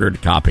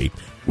pre-ordered copy.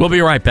 We'll be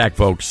right back,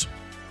 folks.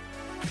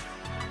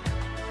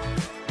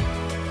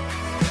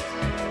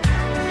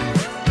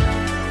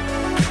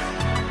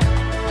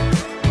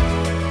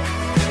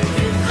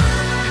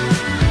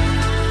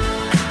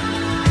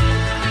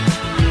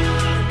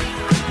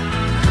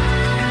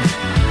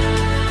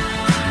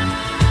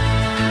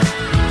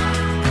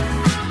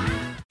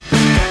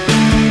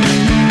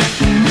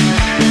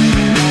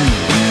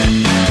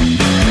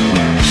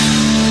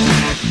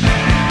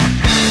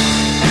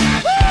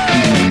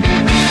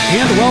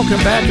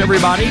 Welcome back,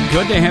 everybody.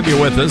 Good to have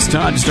you with us.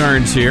 Todd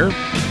Starnes here.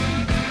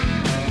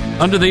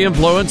 Under the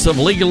influence of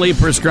legally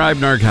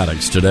prescribed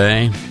narcotics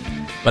today,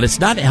 but it's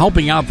not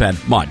helping out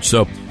that much.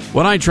 So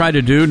what I try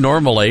to do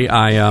normally,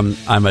 I'm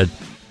a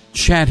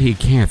chatty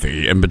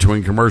Cathy in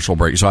between commercial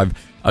breaks. So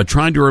I've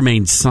tried to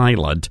remain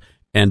silent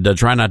and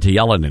try not to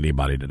yell at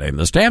anybody today. And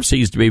the staff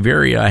seems to be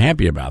very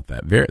happy about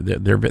that.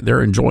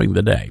 They're enjoying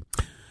the day.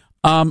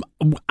 I'm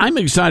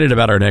excited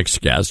about our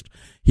next guest.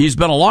 He's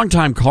been a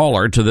longtime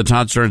caller to the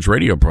Todd Starnes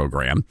radio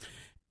program,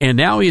 and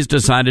now he's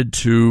decided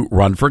to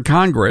run for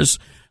Congress,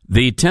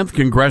 the 10th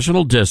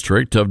Congressional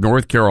District of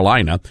North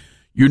Carolina.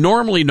 You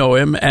normally know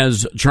him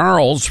as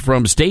Charles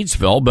from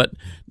Statesville, but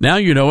now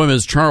you know him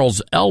as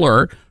Charles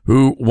Eller,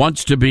 who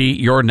wants to be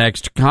your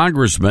next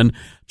congressman.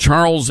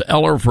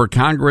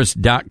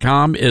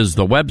 CharlesEllerForCongress.com is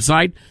the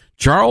website.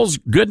 Charles,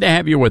 good to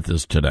have you with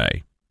us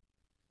today.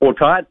 Well,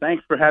 Todd,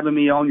 thanks for having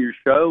me on your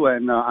show,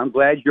 and I'm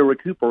glad you're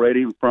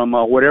recuperating from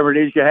whatever it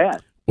is you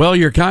had. Well,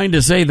 you're kind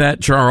to say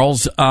that,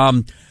 Charles.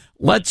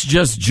 Let's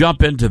just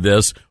jump into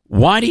this.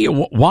 Why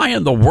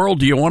in the world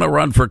do you want to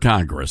run for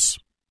Congress?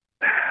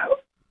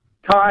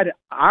 Todd,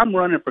 I'm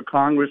running for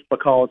Congress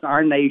because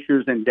our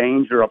nation's in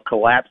danger of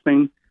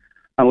collapsing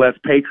unless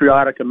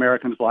patriotic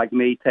Americans like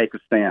me take a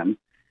stand.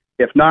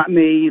 If not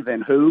me,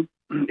 then who?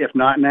 If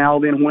not now,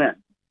 then when?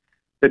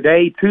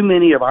 Today, too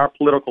many of our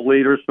political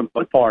leaders from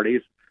both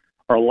parties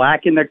are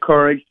lacking the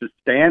courage to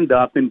stand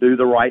up and do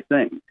the right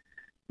thing.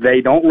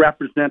 They don't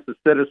represent the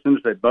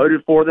citizens that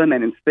voted for them,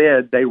 and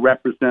instead they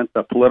represent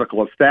the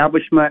political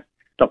establishment,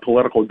 the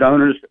political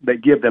donors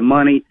that give them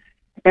money,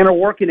 and are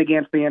working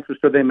against the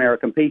interests of the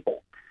American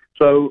people.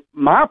 So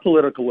my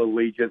political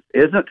allegiance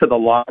isn't to the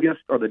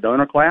lobbyist or the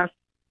donor class.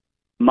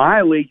 My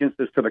allegiance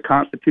is to the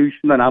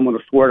Constitution that I'm going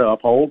to swear to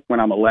uphold when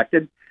I'm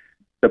elected,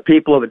 the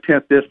people of the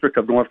 10th District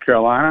of North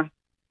Carolina,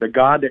 the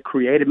God that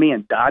created me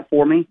and died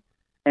for me,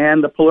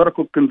 and the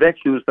political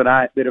convictions that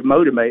have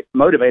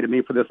motivated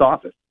me for this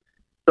office.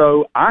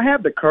 So I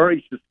have the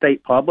courage to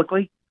state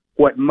publicly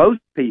what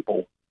most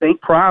people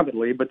think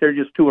privately, but they're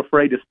just too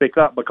afraid to speak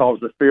up because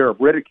of the fear of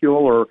ridicule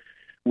or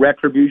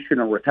retribution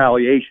or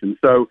retaliation.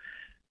 So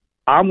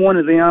I'm one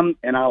of them,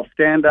 and I'll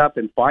stand up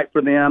and fight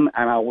for them,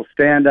 and I will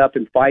stand up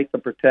and fight to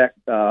protect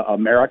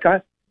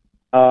America,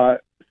 for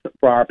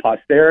our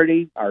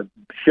posterity, our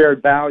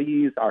shared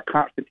values, our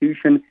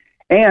Constitution.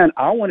 And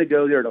I want to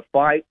go there to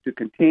fight to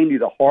continue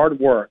the hard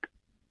work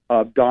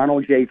of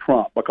Donald J.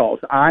 Trump because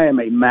I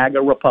am a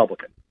MAGA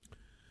Republican.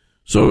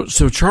 So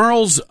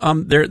Charles,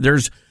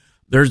 there's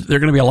going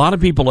to be a lot of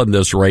people in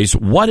this race.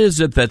 What is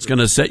it that's going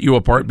to set you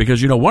apart?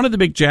 Because, one of the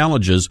big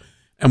challenges,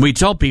 and we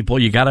tell people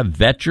you got to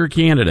vet your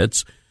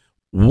candidates.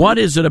 What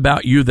is it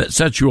about you that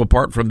sets you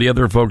apart from the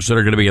other folks that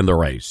are going to be in the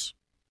race?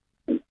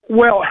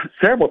 Well,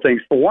 several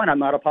things. For one, I'm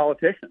not a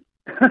politician.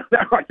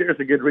 That right there is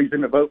a good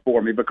reason to vote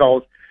for me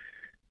because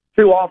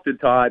too often,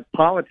 Todd,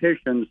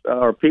 politicians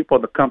or people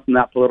that come from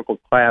that political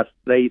class,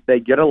 they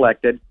get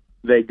elected,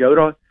 they go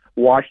to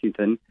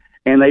Washington,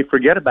 and they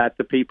forget about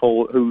the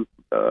people who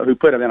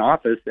put them in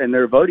office, and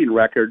their voting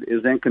record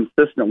is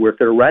inconsistent with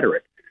their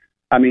rhetoric.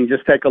 I mean,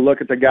 just take a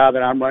look at the guy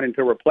that I'm running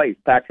to replace,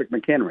 Patrick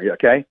McHenry,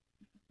 okay?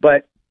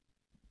 But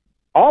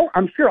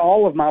I'm sure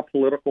all of my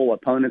political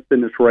opponents in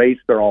this race,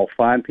 they're all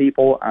fine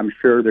people. I'm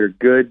sure they're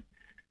good,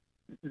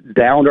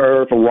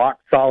 down-to-earth,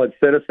 rock-solid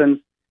citizens.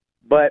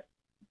 But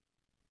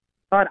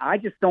Todd, I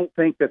just don't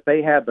think that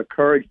they have the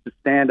courage to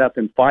stand up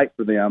and fight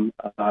for them,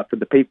 for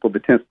the people of the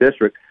 10th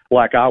District,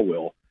 like I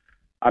will.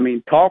 I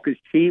mean, talk is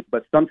cheap,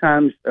 but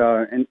sometimes,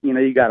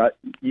 you gotta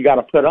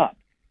put up.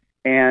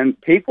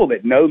 And people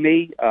that know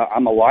me,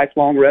 I'm a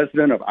lifelong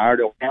resident of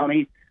Iredell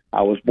County.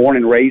 I was born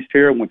and raised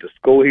here, went to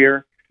school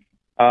here.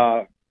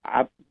 My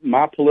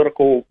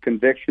political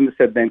convictions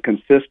have been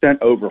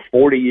consistent over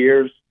 40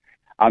 years.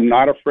 I'm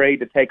not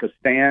afraid to take a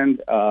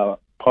stand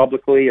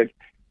publicly,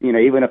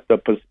 even if the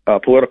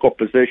political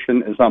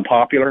position is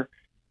unpopular.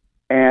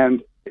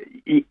 And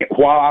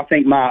while I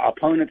think my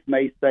opponents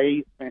may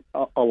say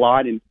a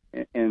lot and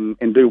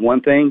do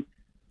one thing,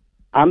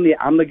 I'm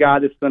the guy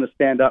that's going to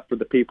stand up for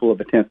the people of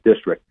the 10th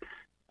District.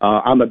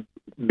 I'm a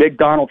big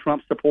Donald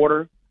Trump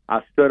supporter.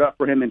 I stood up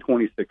for him in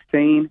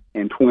 2016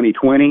 and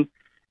 2020.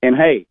 And,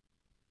 hey,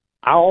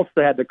 I also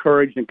had the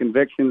courage and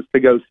convictions to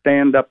go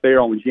stand up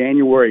there on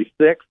January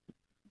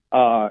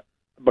 6th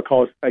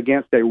because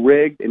against a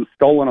rigged and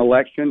stolen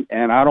election,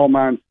 and I don't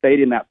mind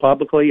stating that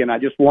publicly, and I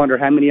just wonder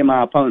how many of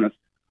my opponents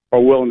are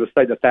willing to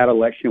say that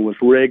election was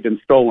rigged and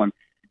stolen,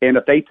 and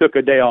if they took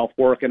a day off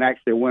work and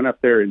actually went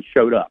up there and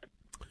showed up.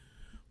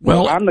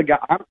 Well, I'm the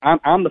guy.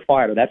 I'm the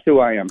fighter. That's who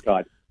I am,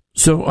 Todd.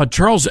 So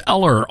Charles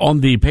Eller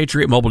on the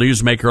Patriot Mobile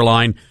Newsmaker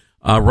line,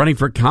 running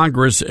for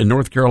Congress in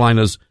North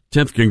Carolina's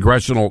 10th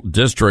Congressional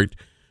District.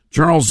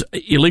 Charles,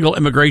 illegal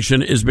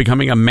immigration is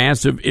becoming a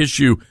massive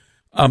issue.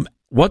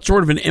 What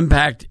sort of an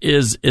impact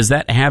is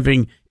that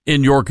having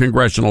in your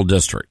congressional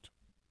district?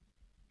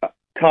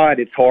 Todd,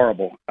 it's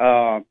horrible.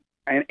 And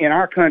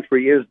our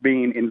country is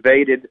being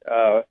invaded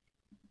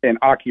and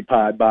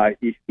occupied by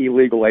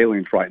illegal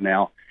aliens right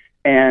now.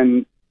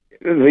 And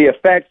the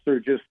effects are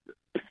just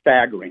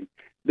staggering.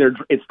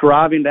 It's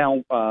driving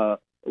down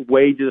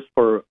wages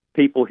for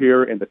people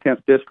here in the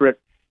 10th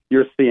district.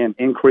 You're seeing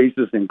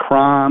increases in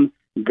crime,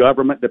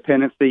 government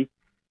dependency.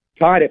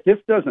 Todd, if this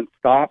doesn't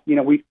stop,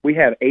 we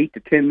have 8 to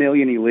 10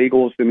 million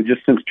illegals, and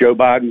just since Joe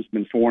Biden's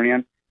been sworn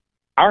in,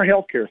 our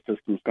healthcare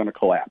system is going to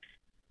collapse.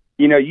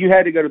 You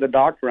had to go to the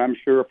doctor, I'm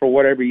sure, for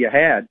whatever you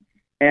had.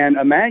 And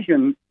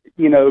imagine,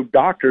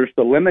 doctors,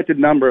 the limited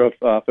number of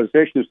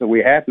physicians that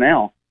we have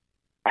now,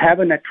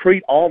 having to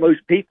treat all those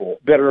people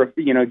that are,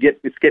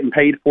 it's getting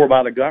paid for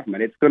by the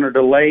government. It's going to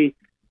delay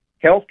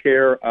health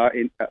care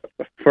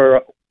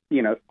for,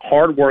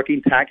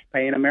 hardworking,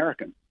 tax-paying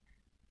Americans.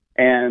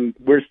 And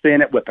we're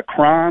seeing it with the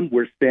crime.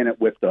 We're seeing it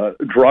with the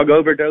drug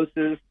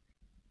overdoses.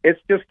 It's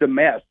just a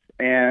mess.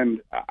 And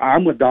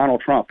I'm with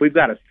Donald Trump. We've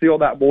got to seal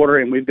that border,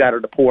 and we've got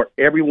to deport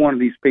every one of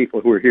these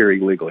people who are here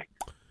illegally.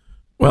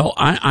 Well,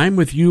 I'm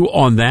with you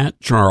on that,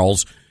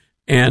 Charles,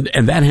 and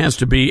that has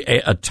to be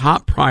a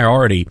top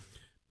priority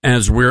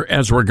as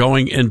we're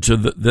going into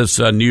this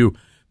new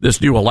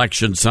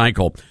election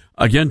cycle.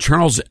 Again,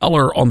 Charles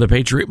Eller on the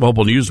Patriot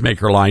Mobile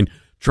Newsmaker line.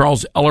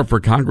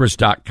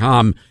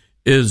 CharlesEllerForCongress.com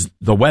is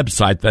the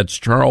website. That's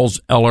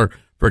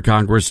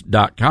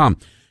CharlesEllerForCongress.com.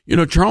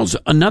 Charles,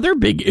 another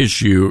big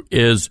issue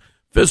is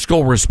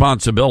fiscal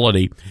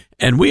responsibility,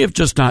 and we have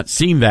just not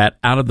seen that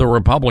out of the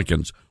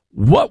Republicans.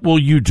 What will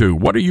you do?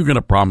 What are you going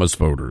to promise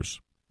voters?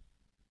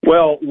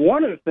 Well,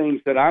 one of the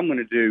things that I'm going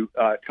to do,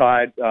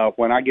 Todd,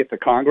 when I get to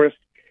Congress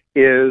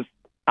is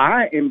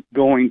I am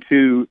going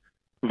to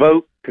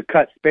vote to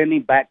cut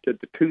spending back to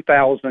the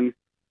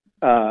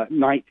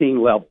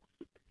 2019 levels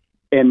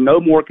and no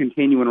more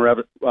continuing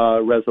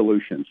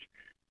resolutions.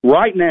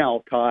 Right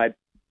now, Todd,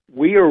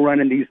 we are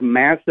running these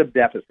massive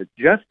deficits.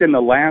 Just in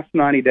the last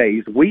 90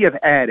 days, we've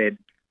added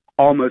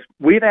over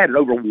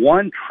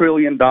 $1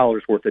 trillion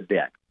worth of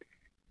debt.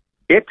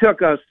 It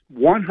took us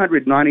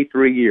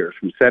 193 years,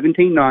 from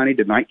 1790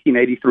 to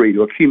 1983,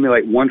 to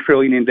accumulate $1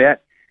 trillion in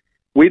debt.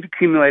 We've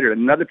accumulated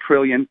another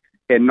trillion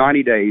in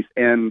 90 days,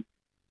 and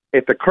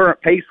at the current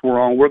pace we're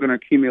on, we're going to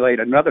accumulate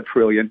another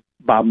trillion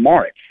by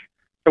March.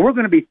 So we're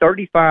going to be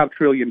 $35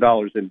 trillion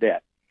in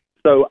debt.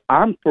 So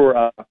I'm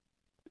for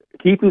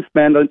keeping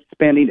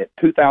spending at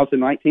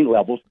 2019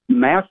 levels,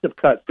 massive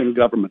cuts in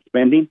government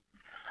spending,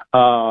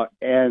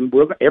 and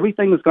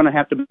everything is going to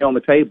have to be on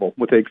the table,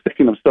 with the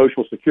exception of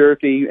Social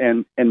Security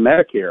and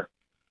Medicare.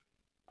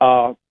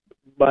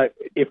 But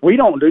if we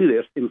don't do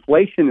this,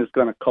 inflation is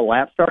going to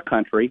collapse our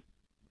country.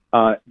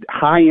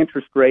 High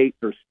interest rates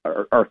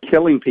are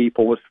killing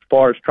people as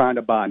far as trying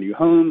to buy new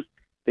homes.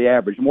 The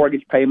average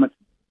mortgage payment's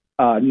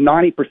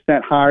 90%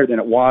 higher than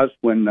it was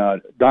when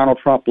Donald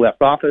Trump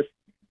left office.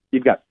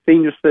 You've got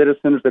senior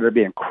citizens that are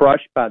being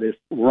crushed by this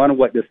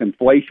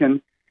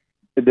inflation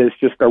that's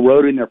just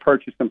eroding their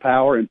purchasing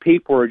power, and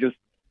people are just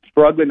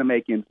struggling to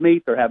make ends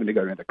meet. They're having to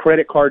go into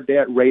credit card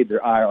debt, raid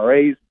their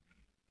IRAs,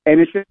 and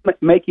it's just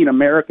making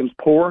Americans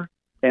poor.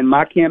 And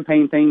my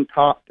campaign theme,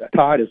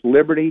 Todd, is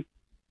liberty,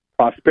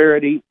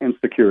 prosperity, and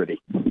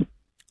security.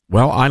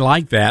 Well, I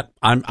like that.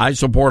 I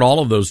support all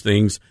of those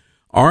things.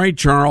 All right,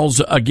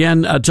 Charles,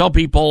 again, tell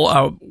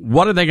people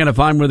what are they going to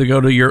find when they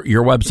go to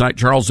your website,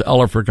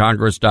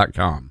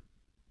 CharlesEllerForCongress.com.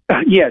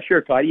 Yeah,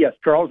 sure, Todd. Yes,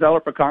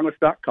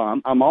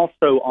 CharlesEllerForCongress.com. I'm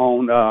also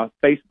on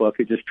Facebook.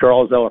 It's just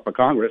Charles Eller for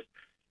Congress.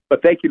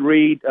 But they can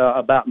read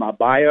about my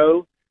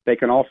bio. They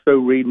can also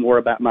read more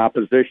about my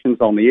positions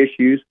on the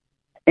issues.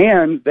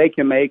 And they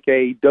can make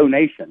a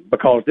donation,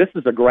 because this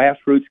is a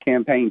grassroots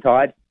campaign,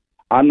 Todd.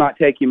 I'm not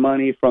taking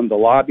money from the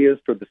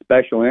lobbyists or the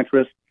special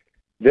interests.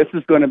 This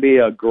is going to be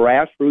a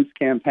grassroots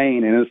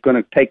campaign, and it's going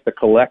to take the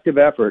collective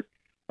effort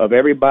of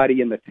everybody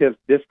in the 10th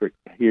district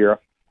here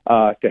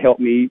to help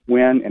me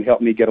win and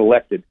help me get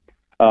elected.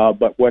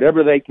 But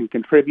whatever they can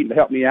contribute to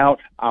help me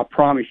out, I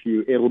promise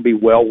you it'll be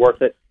well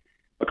worth it,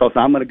 because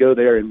I'm going to go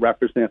there and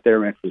represent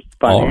their interests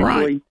financially. All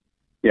right.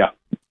 Yeah.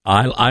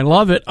 I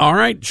love it. All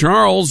right,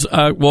 Charles,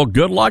 well,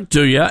 good luck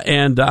to you,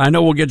 and I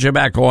know we'll get you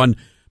back on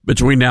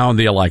between now and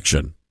the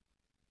election.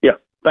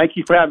 Thank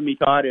you for having me,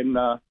 Todd, and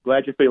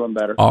glad you're feeling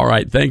better. All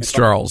right. Thanks,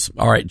 Charles.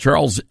 All right.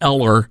 Charles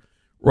Eller,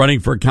 running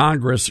for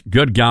Congress.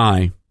 Good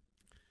guy.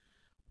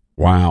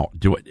 Wow.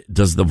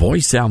 Does the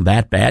voice sound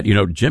that bad?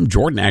 Jim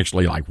Jordan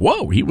actually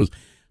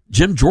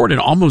Jim Jordan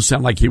almost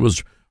sounded like he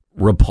was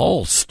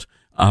repulsed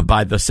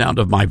by the sound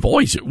of my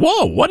voice.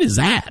 Whoa, what is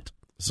that?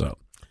 So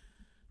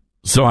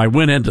I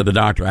went into the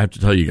doctor. I have to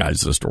tell you guys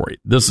the story.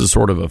 This is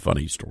sort of a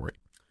funny story.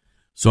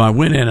 So I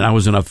went in and I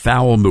was in a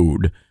foul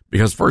mood,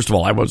 because, first of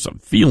all, I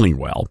wasn't feeling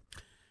well.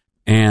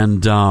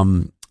 And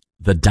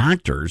the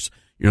doctors,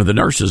 the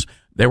nurses,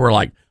 they were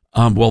like,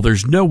 well,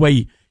 there's no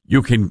way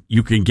you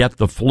can get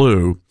the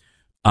flu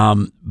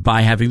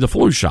by having the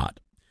flu shot.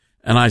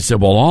 And I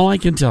said, well, all I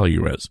can tell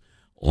you is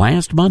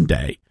last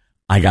Monday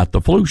I got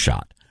the flu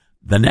shot.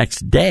 The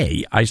next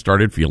day I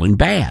started feeling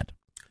bad.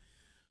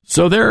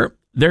 So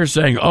they're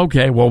saying,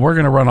 okay, well, we're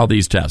going to run all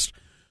these tests.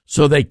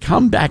 So they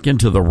come back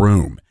into the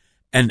room,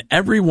 and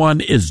everyone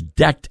is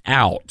decked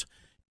out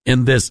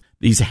in these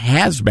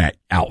hazmat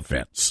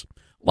outfits,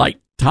 like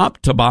top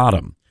to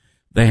bottom.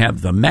 They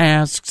have the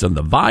masks and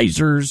the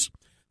visors,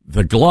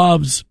 the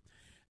gloves.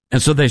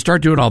 And so they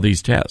start doing all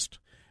these tests.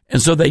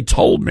 And so they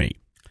told me,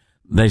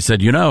 they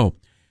said,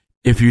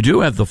 if you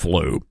do have the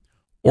flu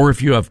or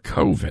if you have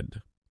COVID,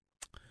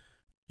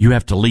 you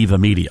have to leave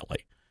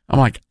immediately. I'm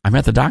like, I'm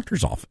at the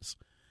doctor's office.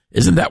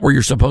 Isn't that where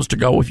you're supposed to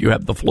go if you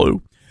have the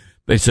flu?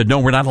 They said, no,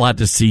 we're not allowed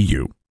to see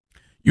you.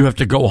 You have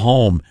to go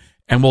home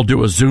and we'll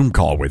do a Zoom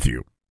call with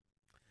you.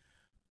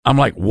 I'm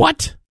like,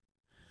 what?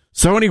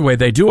 So anyway,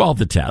 they do all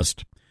the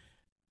tests.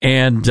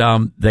 And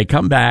they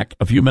come back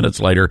a few minutes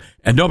later,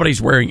 and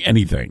nobody's wearing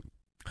anything.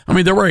 I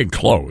mean, they're wearing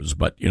clothes,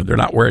 but they're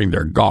not wearing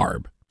their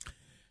garb.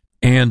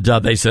 And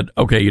they said,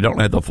 okay, you don't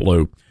have the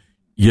flu.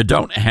 You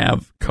don't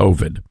have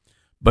COVID,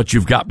 but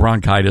you've got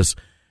bronchitis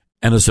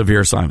and a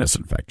severe sinus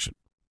infection.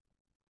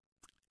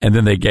 And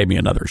then they gave me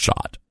another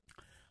shot.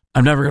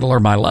 I'm never going to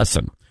learn my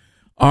lesson.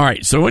 All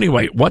right, so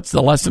anyway, what's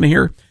the lesson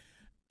here?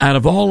 Out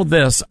of all of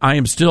this, I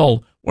am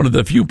still one of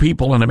the few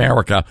people in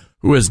America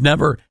who has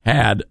never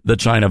had the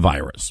China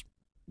virus.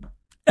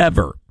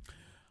 Ever.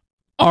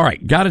 All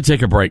right, got to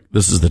take a break.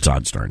 This is the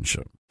Todd Starnes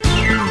Show.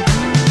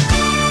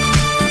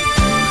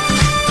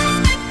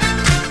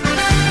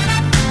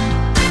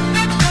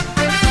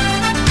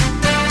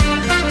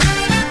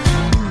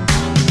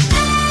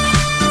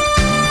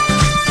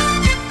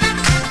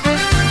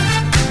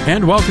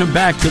 And welcome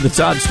back to the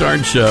Todd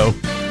Starnes Show.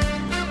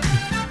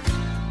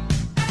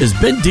 Is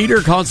Ben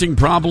Dieter causing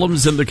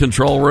problems in the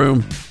control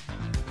room?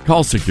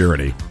 Call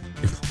security.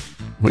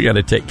 We got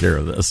to take care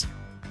of this.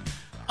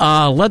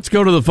 Let's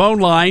go to the phone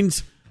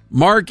lines.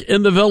 Mark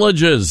in the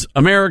Villages,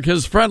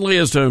 America's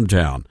friendliest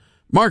hometown.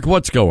 Mark,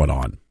 what's going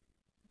on?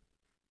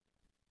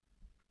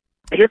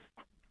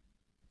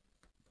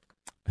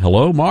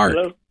 Hello, Mark.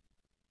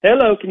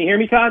 Hello. Can you hear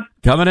me, Todd?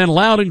 Coming in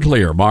loud and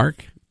clear,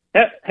 Mark.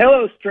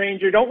 Hello,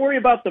 stranger. Don't worry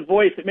about the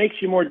voice. It makes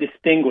you more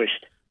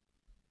distinguished.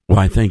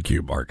 Why, thank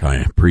you, Mark. I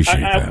appreciate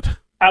that.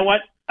 I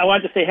want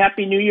to say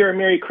Happy New Year and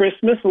Merry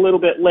Christmas a little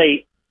bit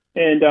late,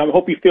 and I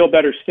hope you feel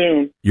better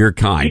soon. You're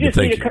kind.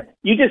 Thank you.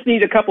 You just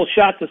need a couple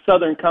shots of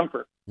Southern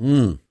Comfort.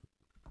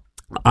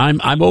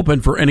 I'm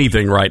open for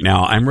anything right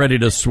now. I'm ready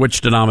to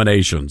switch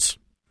denominations.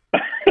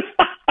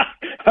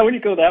 I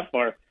wouldn't go that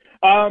far.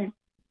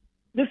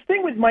 This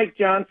thing with Mike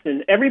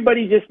Johnson,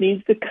 everybody just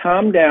needs to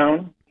calm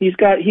down. He's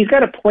got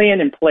a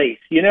plan in place.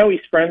 He's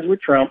friends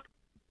with Trump.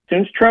 As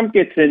soon as Trump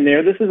gets in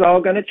there, this is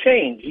all going to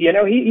change.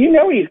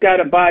 He's got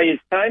to buy his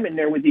time in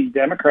there with these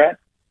Democrats,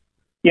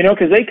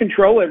 because they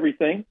control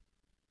everything.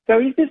 So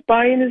he's just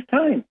buying his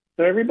time.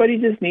 So everybody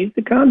just needs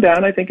to calm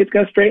down. I think it's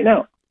going to straighten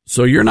out.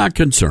 So you're not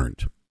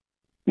concerned?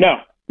 No.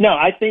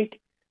 I think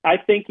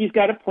he's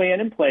got a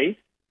plan in place,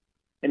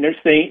 and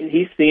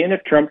he's seeing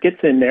if Trump gets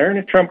in there, and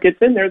if Trump gets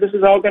in there, this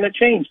is all going to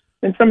change,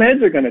 and some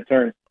heads are going to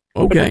turn.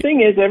 Okay. But the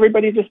thing is,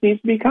 everybody just needs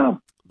to be calm.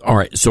 All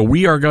right, so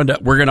we're going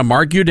to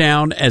mark you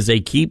down as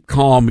a keep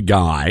calm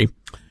guy.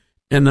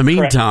 In the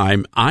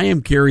meantime, correct. I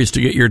am curious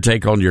to get your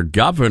take on your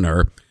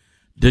governor.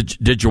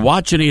 Did you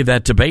watch any of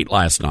that debate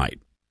last night?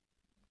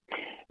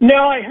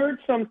 No, I heard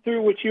some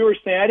through what you were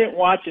saying. I didn't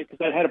watch it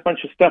because I had a bunch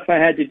of stuff I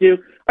had to do.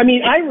 I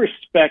mean, I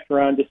respect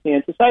Ron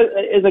DeSantis.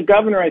 As a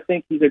governor, I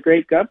think he's a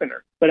great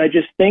governor. But I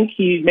just think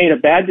he made a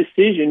bad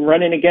decision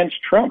running against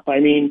Trump.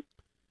 I mean,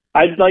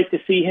 I'd like to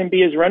see him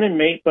be his running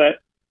mate, but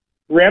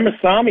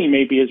Ramaswamy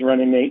may be his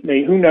running mate.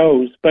 Who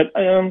knows? But,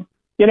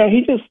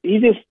 he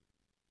just,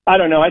 I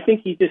don't know. I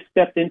think he just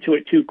stepped into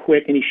it too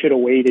quick, and he should have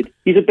waited.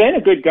 He's been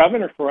a good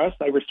governor for us.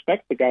 I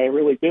respect the guy. I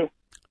really do.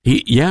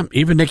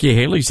 Even Nikki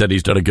Haley said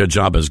he's done a good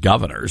job as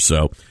governor.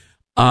 So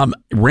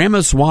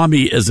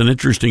Ramaswamy is an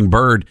interesting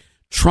bird.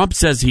 Trump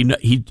says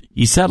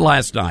he said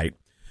last night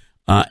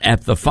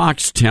at the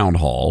Fox town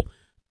hall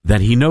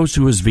that he knows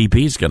who his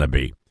VP is going to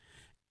be.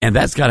 And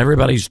that's got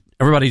everybody's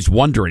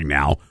wondering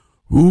now,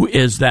 who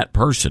is that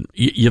person?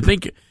 You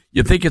think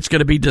it's going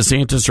to be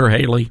DeSantis or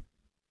Haley?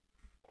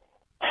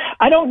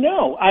 I don't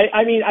know.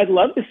 I mean, I'd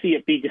love to see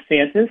it be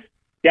DeSantis.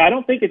 Yeah, I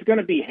don't think it's going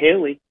to be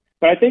Haley,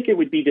 but I think it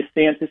would be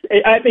DeSantis.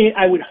 I mean,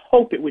 I would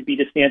hope it would be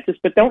DeSantis,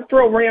 but don't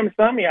throw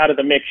Ramaswamy out of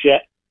the mix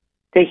yet,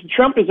 because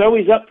Trump is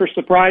always up for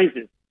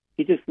surprises.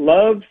 He just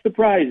loves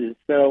surprises.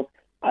 So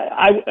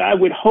I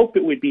would hope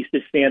it would be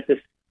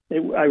DeSantis.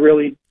 I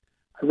really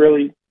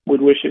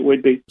would wish it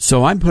would be.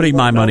 So I'm putting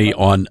my money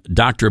on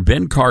Dr.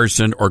 Ben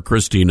Carson or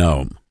Kristi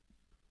Noem.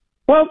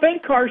 Well, Ben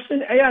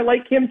Carson, I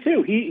like him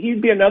too.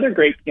 He'd be another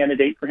great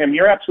candidate for him.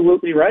 You're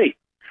absolutely right.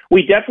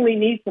 We definitely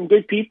need some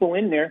good people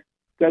in there,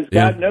 because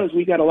God knows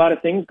we got a lot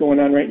of things going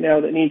on right now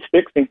that needs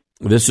fixing.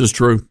 This is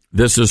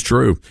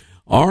true.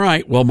 All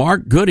right. Well,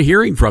 Mark, good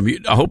hearing from you.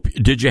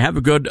 Did you have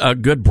a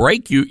good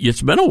break?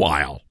 It's been a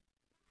while.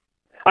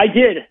 I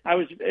did.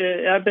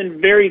 I've been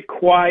very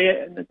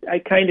quiet, and I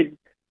kind of,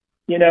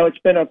 it's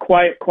been a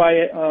quiet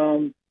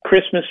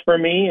Christmas for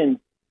me, and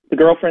the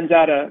girlfriend's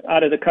out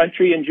of the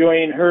country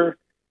enjoying her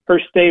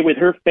stay with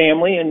her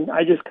family, and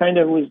I just kind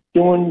of was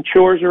doing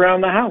chores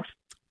around the house.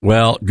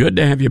 Well, good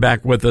to have you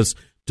back with us.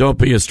 Don't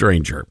be a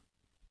stranger.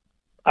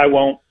 I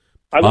won't.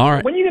 All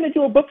right. When are you going to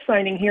do a book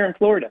signing here in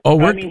Florida? Oh,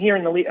 here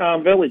in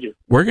the Villages.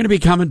 We're going to be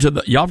coming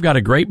to y'all have got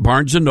a great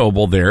Barnes &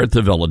 Noble there at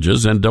the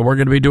Villages, and we're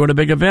going to be doing a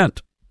big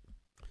event.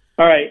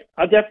 All right.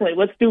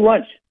 Let's do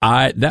lunch.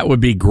 That would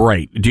be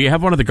great. Do you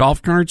have one of the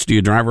golf carts? Do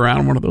you drive around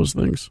on one of those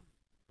things?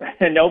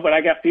 No, but I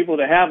got people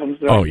to have them,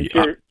 so I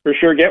can for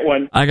sure get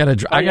one. I got to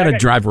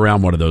drive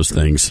around one of those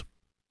things.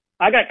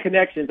 I got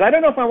connections. I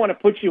don't know if I want to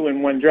put you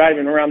in one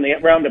driving around the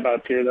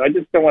roundabouts here, though. I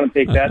just don't want to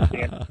take that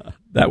chance.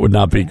 That would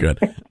not be good.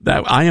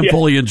 I am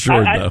fully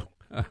insured, though.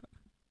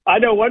 I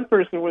know one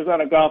person was on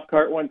a golf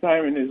cart one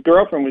time, and his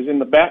girlfriend was in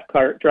the back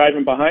cart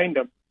driving behind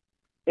him.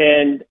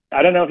 And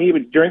I don't know if he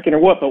was drinking or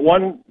what, but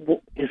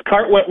his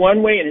cart went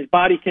one way and his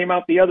body came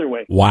out the other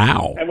way.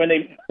 Wow! And when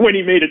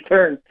he made a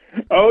turn,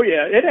 oh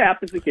yeah, it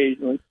happens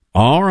occasionally.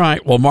 All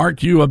right, well,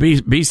 Mark, you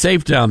be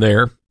safe down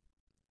there.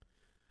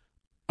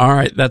 All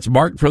right, that's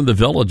Mark from the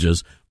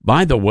Villages.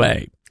 By the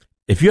way,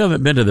 if you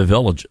haven't been to the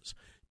Villages,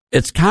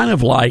 it's kind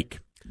of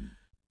like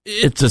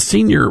it's a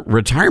senior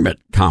retirement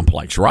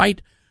complex, right?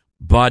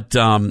 But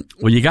well,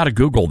 you got to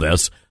Google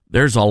this.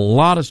 There's a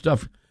lot of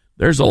stuff.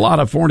 There's a lot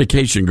of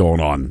fornication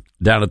going on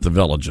down at the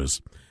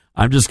Villages.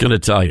 I'm just going to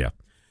tell you,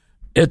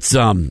 it's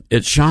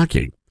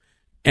shocking,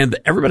 and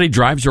everybody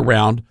drives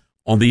around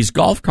on these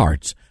golf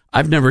carts.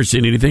 I've never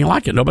seen anything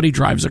like it. Nobody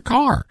drives a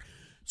car,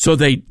 so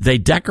they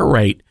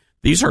decorate.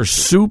 These are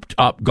souped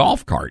up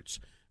golf carts,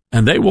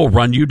 and they will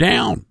run you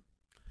down,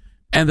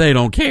 and they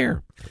don't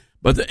care.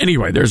 But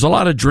anyway, there's a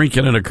lot of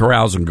drinking and a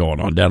carousing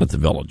going on down at the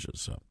Villages.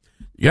 So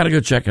you got to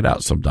go check it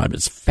out sometime.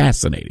 It's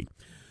fascinating.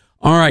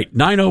 All right,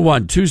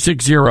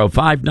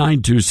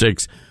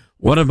 901-260-5926.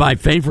 One of my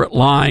favorite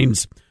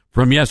lines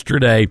from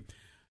yesterday,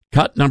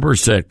 cut number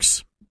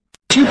 6.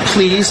 Would you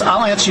please,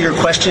 I'll answer your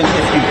question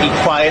if you be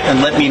quiet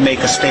and let me make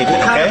a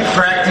statement, okay? What kind of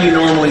crack do you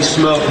normally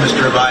smoke,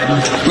 Mr.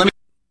 Biden?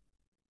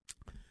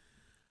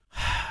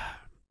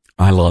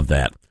 I love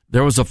that.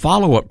 There was a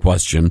follow-up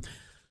question.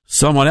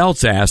 Someone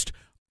else asked,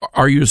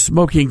 are you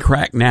smoking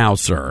crack now,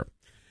 sir?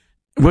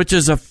 Which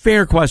is a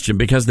fair question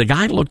because the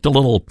guy looked a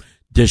little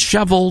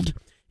disheveled.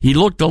 He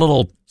looked a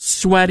little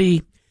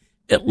sweaty.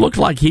 It looked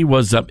like he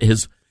was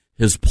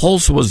his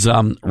pulse was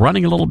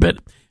running a little bit.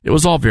 It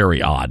was all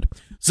very odd.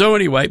 So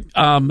anyway,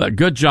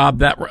 good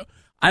job. I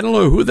don't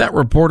know who that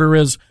reporter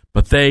is,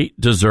 but they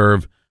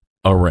deserve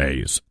a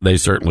raise. They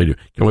certainly do.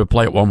 Can we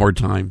play it one more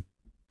time?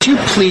 Would you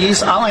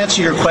please, I'll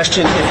answer your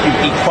question if you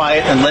be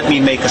quiet and let me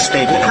make a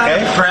statement, okay? What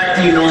kind of crack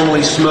do you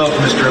normally smoke,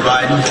 Mr.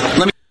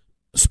 Biden?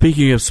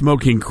 Speaking of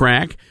smoking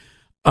crack,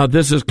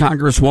 this is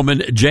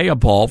Congresswoman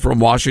Jayapal from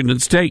Washington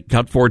State,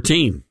 cut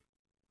 14.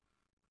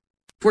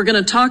 If we're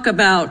going to talk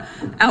about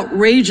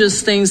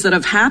outrageous things that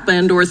have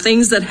happened or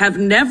things that have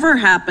never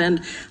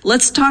happened,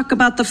 let's talk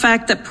about the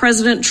fact that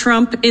President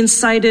Trump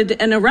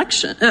incited an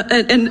erection.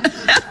 And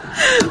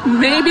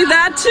maybe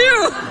that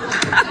too.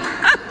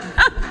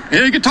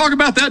 Yeah, you could talk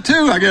about that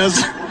too, I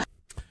guess.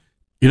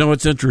 You know,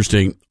 it's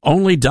interesting.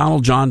 Only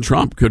Donald John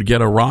Trump could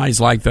get a rise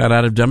like that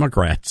out of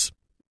Democrats.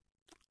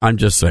 I'm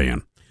just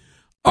saying.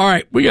 All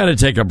right, we got to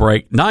take a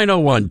break.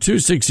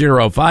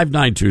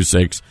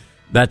 901-260-5926.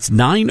 That's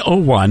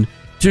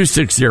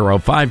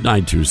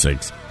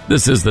 901-260-5926.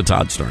 This is the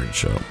Todd Starnes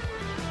Show.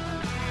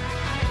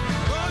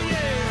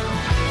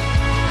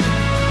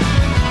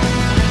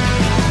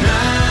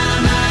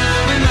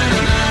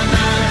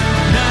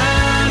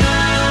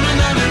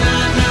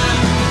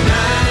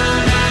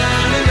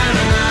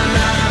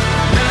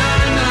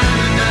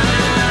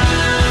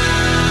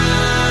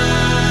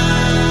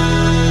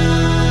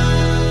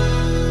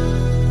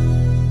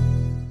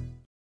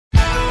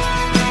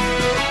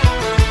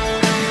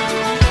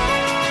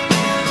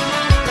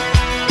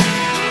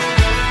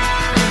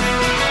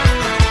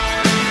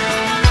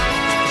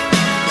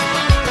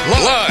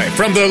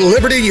 From the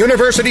Liberty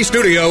University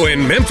studio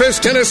in Memphis,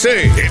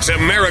 Tennessee, it's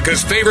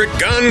America's favorite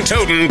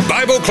gun-toting,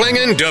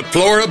 Bible-clinging,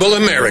 deplorable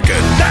American.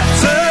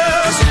 That's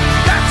us.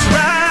 That's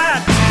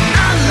right.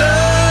 I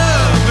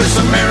love this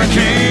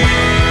American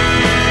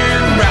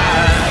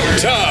ride.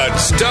 Todd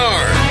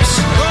Starnes.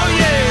 Oh,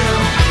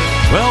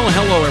 yeah. Well,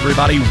 hello,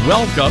 everybody.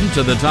 Welcome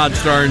to the Todd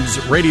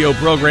Starnes radio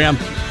program.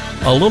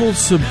 A little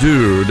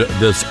subdued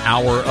this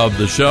hour of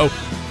the show.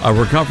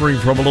 Recovering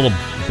from a little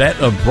bit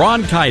of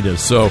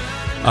bronchitis, so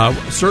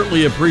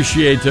certainly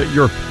appreciate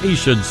your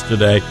patience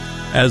today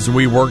as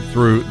we work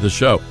through the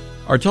show.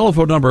 Our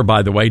telephone number,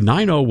 by the way,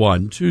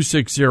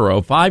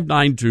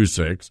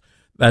 901-260-5926.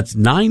 That's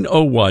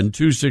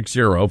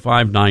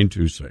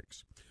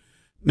 901-260-5926.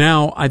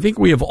 Now, I think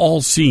we have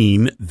all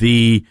seen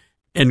the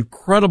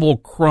incredible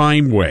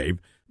crime wave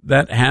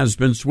that has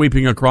been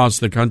sweeping across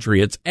the country.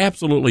 It's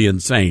absolutely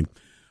insane,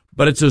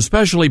 but it's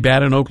especially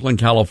bad in Oakland,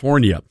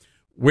 California,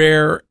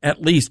 where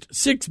at least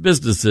 6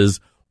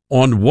 businesses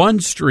on one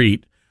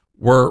street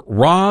were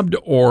robbed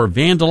or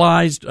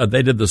vandalized.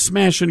 They did the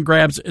smash and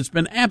grabs. It's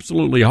been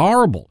absolutely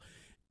horrible,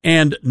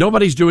 and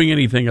nobody's doing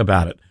anything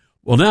about it.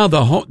 Well, now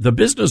the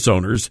business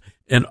owners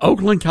in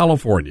Oakland,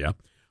 California,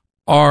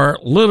 are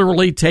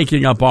literally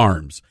taking up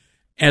arms.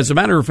 As a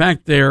matter of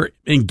fact, they're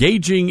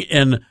engaging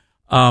in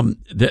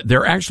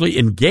they're actually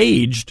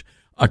engaged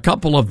a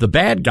couple of the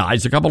bad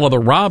guys, a couple of the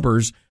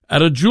robbers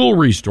at a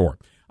jewelry store.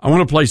 I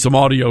want to play some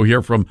audio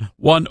here from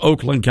one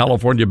Oakland,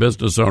 California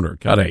business owner.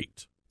 Cut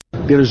 8.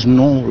 There is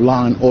no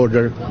law and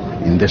order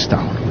in this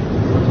town.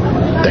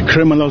 The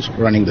criminals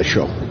running the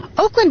show.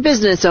 Oakland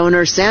business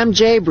owner Sam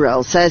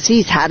Jabril says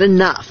he's had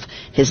enough.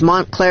 His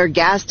Montclair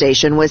gas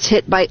station was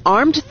hit by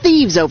armed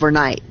thieves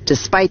overnight,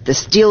 despite the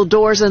steel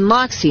doors and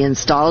locks he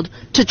installed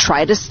to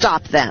try to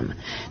stop them.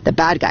 The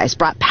bad guys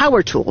brought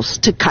power tools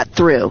to cut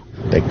through.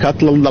 They cut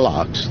the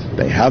locks.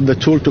 They have the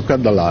tool to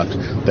cut the locks.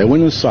 They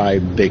went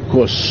inside. They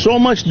caused so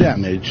much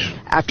damage.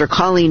 After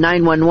calling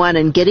 911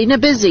 and getting a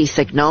busy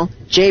signal,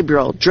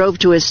 Jabril drove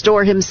to his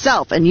store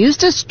himself and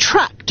used his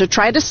truck to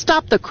try to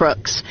stop the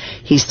crooks.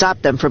 He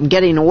stopped them from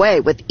getting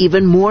away with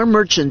even more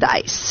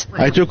merchandise.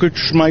 I took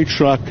my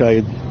truck.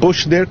 I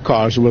pushed their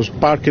cars, was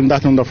parking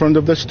that on the front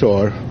of the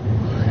store,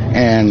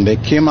 and they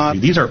came out.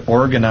 These are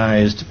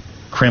organized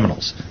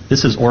criminals.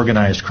 This is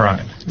organized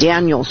crime.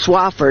 Daniel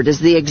Swafford is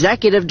the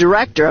executive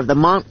director of the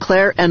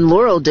Montclair and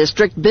Laurel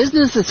District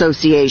Business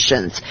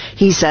Associations.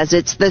 He says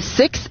it's the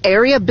 6th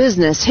area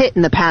business hit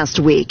in the past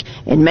week.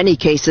 In many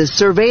cases,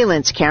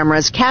 surveillance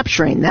cameras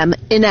capturing them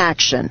in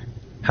action.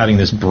 Having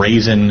this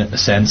brazen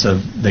sense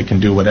of they can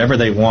do whatever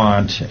they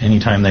want,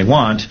 anytime they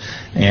want,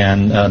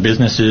 and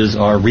businesses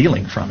are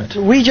reeling from it.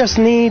 We just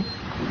need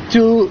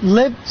to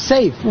live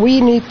safe.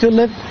 We need to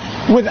live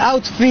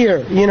without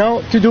fear,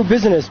 to do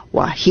business.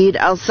 Wahid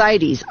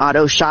Al-Saidi's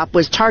auto shop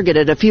was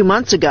targeted a few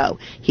months ago.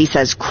 He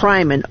says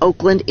crime in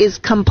Oakland is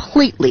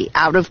completely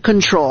out of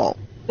control.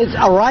 It's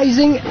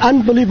arising,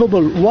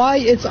 unbelievable. Why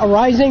it's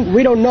arising,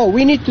 we don't know.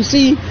 We need to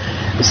see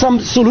some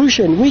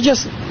solution. We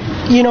just,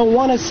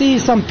 want to see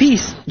some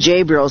peace.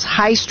 Jabril's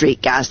High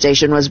Street gas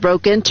station was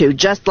broke into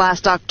just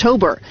last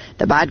October.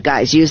 The bad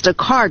guys used a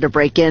car to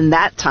break in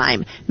that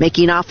time,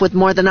 making off with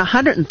more than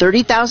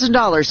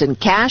 $130,000 in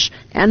cash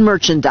and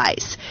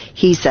merchandise.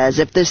 He says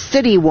if the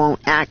city won't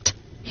act,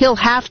 he'll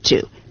have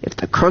to if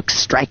the crooks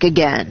strike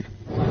again.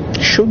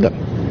 Shoot them.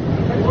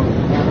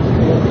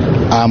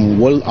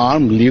 I'm well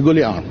armed,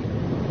 legally armed.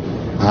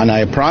 And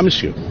I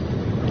promise you,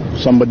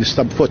 somebody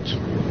step foot,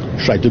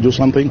 try to do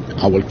something,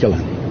 I will kill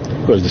him.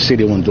 Because the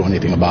city won't do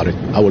anything about it.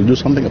 I will do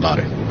something about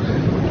it.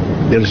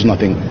 There's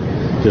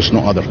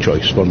no other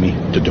choice for me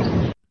to do.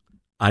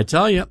 I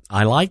tell you,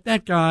 I like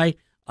that guy.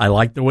 I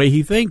like the way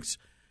he thinks.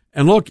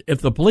 And look,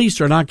 if the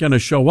police are not going to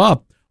show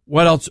up,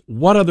 what else?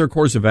 What other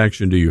course of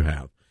action do you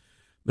have?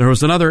 There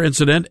was another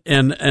incident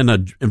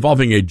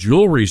involving a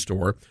jewelry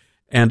store,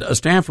 and a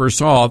staffer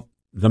saw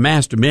the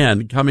masked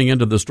men coming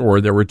into the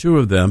store. There were 2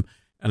 of them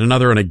and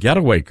another in a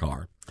getaway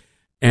car.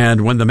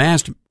 And when the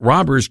masked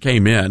robbers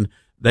came in,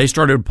 they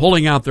started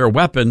pulling out their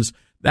weapons.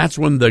 That's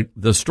when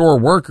the store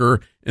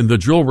worker in the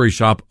jewelry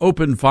shop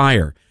opened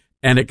fire,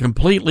 and it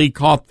completely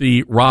caught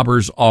the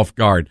robbers off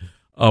guard.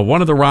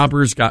 One of the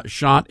robbers got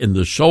shot in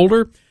the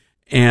shoulder,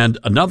 and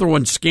another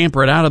one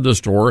scampered out of the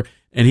store,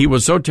 and he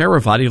was so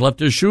terrified he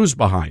left his shoes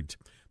behind.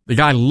 The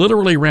guy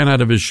literally ran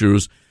out of his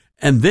shoes,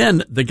 and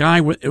then the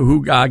guy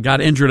who got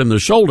injured in the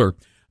shoulder,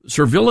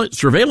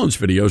 surveillance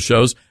video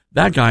shows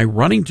that guy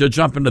running to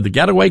jump into the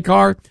getaway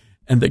car,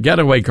 and the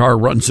getaway car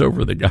runs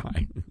over the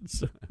guy.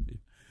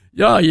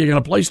 Yeah, you're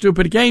going to play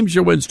stupid games,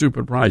 you win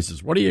stupid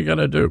prizes. What are you going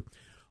to do?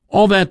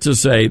 All that to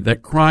say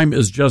that crime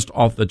is just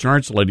off the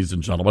charts, ladies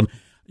and gentlemen.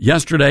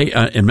 Yesterday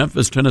in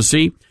Memphis,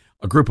 Tennessee,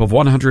 a group of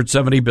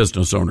 170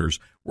 business owners,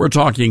 we're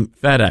talking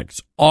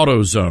FedEx,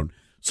 AutoZone,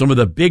 some of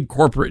the big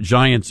corporate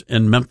giants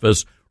in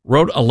Memphis,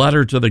 wrote a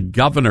letter to the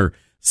governor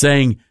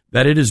saying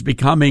that it is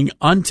becoming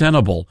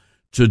untenable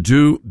to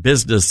do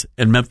business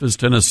in Memphis,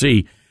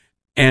 Tennessee.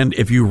 And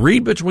if you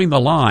read between the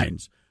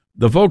lines,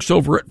 the folks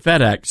over at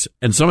FedEx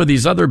and some of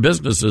these other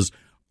businesses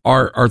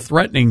are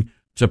threatening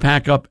to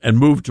pack up and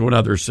move to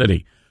another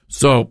city.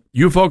 So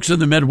you folks in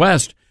the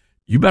Midwest,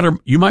 you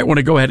might want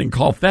to go ahead and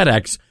call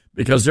FedEx,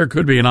 because there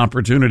could be an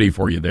opportunity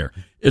for you there.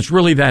 It's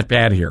really that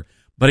bad here.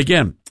 But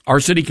again, our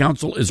city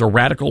council is a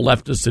radical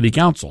leftist city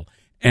council,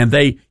 and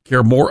they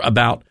care more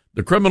about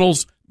the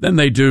criminals than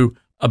they do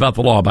about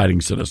the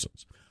law-abiding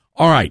citizens.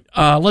 All right,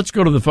 let's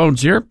go to the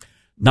phones here.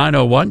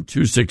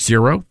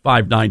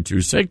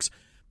 901-260-5926.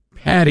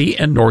 Patty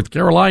in North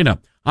Carolina.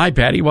 Hi,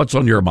 Patty. What's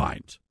on your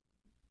mind?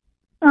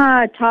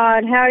 Todd,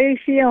 how are you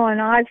feeling?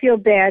 I feel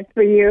bad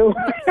for you.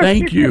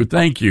 Thank you.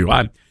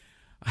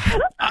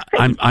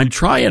 I'm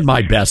trying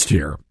my best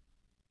here.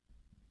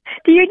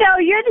 Do you know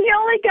you're the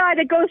only guy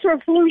that goes for a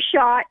flu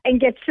shot and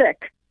gets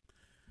sick?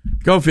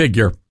 Go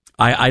figure.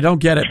 I don't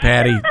get it,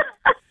 Patty.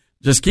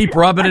 Just keep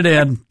rubbing it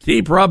in.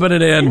 I'm rubbing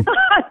it in.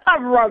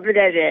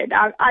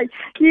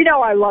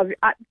 I love you.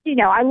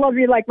 I love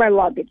you like my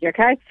luggage.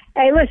 Okay.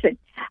 Hey, listen.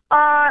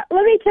 Let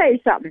me tell you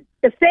something.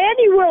 The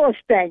Fannie Willis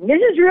thing.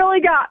 This has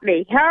really got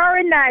me. Her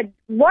and that.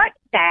 What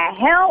the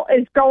hell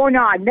is going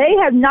on? They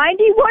have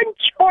 91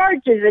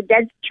 charges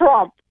against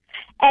Trump,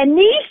 and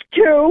these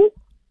 2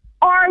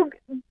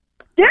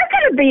 they're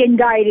going to be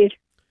indicted.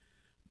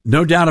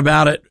 No doubt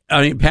about it.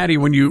 I mean, Patty,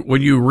 when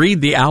you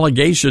read the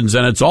allegations,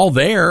 and it's all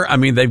there, I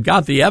mean, they've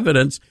got the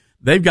evidence.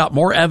 They've got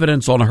more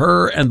evidence on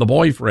her and the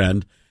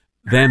boyfriend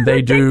than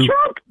they do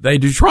Trump. They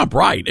do Trump.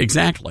 Right,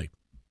 exactly.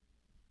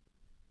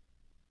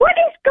 What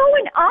is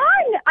going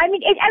on? I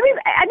mean,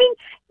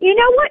 you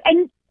know what?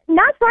 And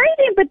not for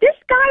anything, but this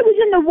guy was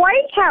in the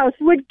White House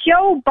with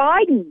Joe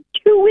Biden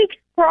 2 weeks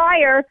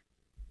prior,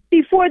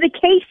 before the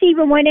case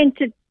even went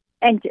into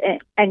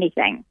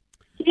anything.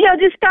 You know,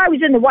 this guy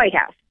was in the White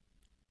House.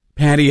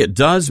 Patty, it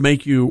does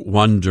make you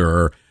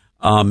wonder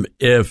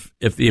if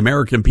the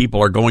American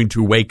people are going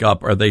to wake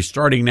up. Are they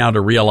starting now to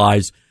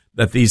realize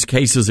that these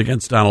cases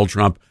against Donald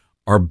Trump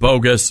are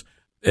bogus?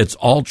 It's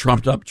all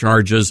trumped up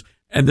charges,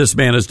 and this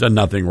man has done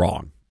nothing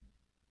wrong.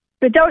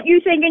 But don't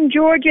you think in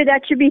Georgia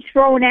that should be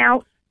thrown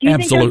out? Do you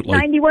Absolutely. think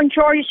those 91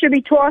 charges should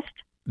be tossed?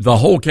 The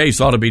whole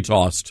case ought to be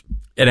tossed.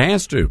 It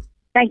has to.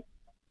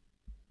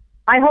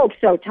 I hope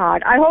so,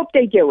 Todd. I hope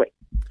they do it.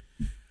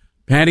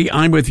 Patty,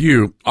 I'm with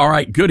you. All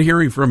right, good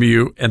hearing from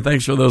you, and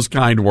thanks for those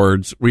kind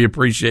words. We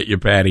appreciate you,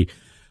 Patty.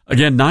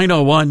 Again,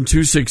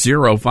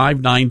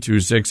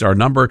 901-260-5926, our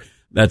number.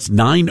 That's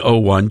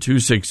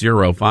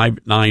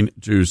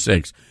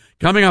 901-260-5926.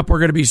 Coming up, we're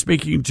going to be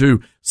speaking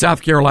to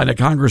South Carolina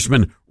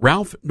Congressman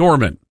Ralph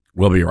Norman.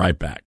 We'll be right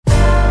back.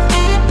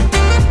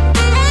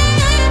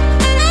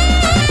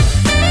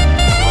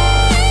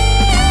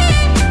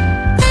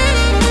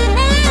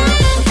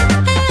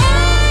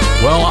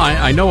 Well,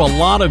 I know a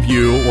lot of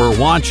you were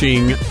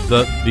watching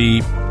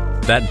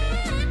that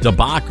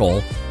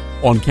debacle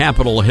on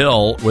Capitol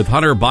Hill with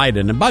Hunter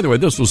Biden. And by the way,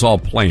 this was all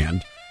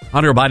planned.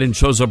 Hunter Biden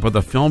shows up with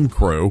a film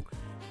crew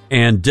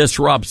and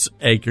disrupts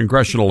a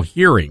congressional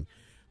hearing.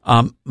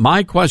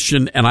 My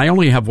question, and I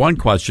only have one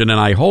question, and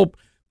I hope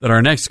that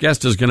our next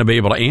guest is going to be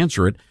able to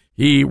answer it.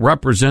 He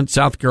represents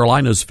South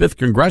Carolina's 5th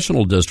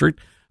Congressional District,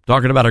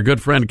 talking about our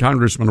good friend,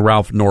 Congressman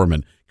Ralph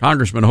Norman.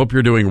 Congressman, hope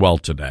you're doing well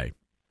today.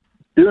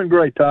 Doing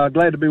great, Todd.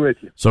 Glad to be with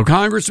you. So,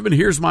 Congressman,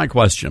 here's my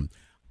question.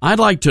 I'd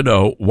like to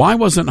know, why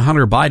wasn't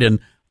Hunter Biden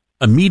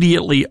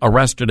immediately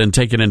arrested and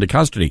taken into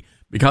custody?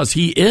 Because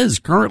he is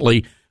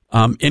currently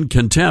in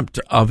contempt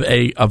of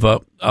a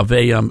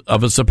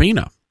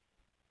subpoena.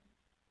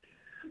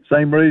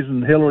 Same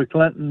reason Hillary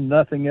Clinton,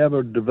 nothing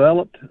ever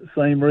developed.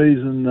 Same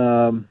reason,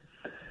 the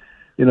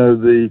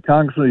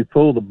congressman who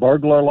pulled the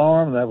burglar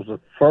alarm, that was a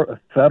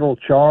federal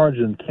charge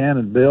in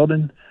Cannon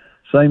Building.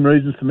 Same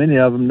reasons so many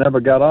of them never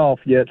got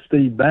off, yet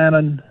Steve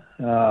Bannon,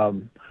 so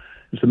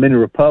many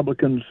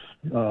Republicans,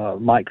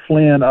 Mike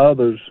Flynn,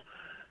 others,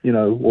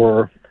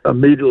 were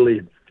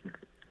immediately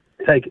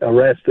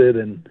arrested.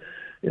 And,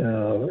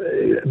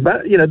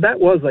 that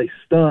was a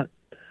stunt.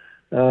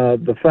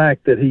 The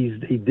fact that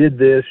he did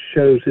this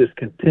shows his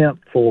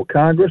contempt for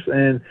Congress.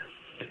 And,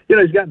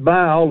 he's gotten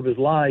by all of his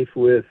life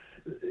with,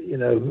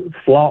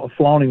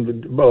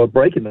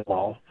 breaking the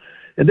law.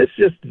 And this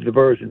is just a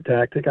diversion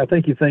tactic. I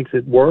think he thinks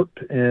it worked,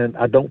 and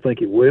I don't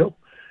think it will.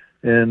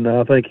 And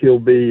I think he'll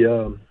be,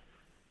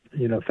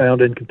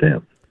 found in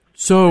contempt.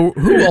 So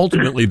who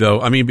ultimately, though,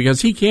 because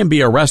he can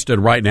be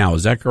arrested right now,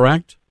 is that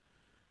correct?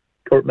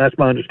 That's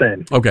my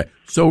understanding. Okay.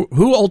 So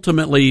who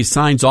ultimately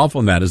signs off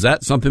on that? Is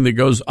that something that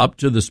goes up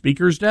to the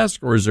Speaker's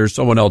desk, or is there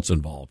someone else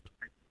involved?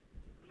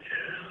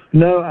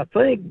 No, I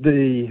think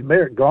the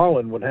Merrick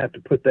Garland would have to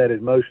put that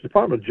in motion. The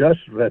Department of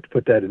Justice would have to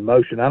put that in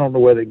motion. I don't know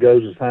whether it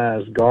goes as high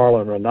as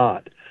Garland or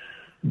not.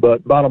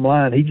 But bottom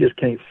line, he just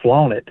can't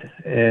flaunt it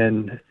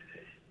and,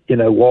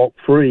 walk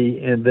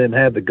free and then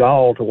have the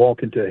gall to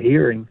walk into a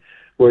hearing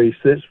where he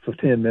sits for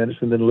 10 minutes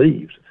and then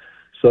leaves.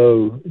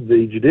 So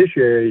the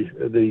judiciary,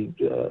 the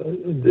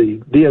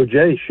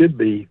DOJ should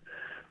be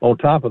on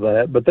top of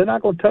that, but they're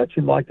not going to touch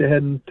him like they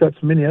hadn't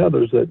touched many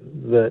others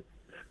that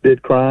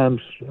did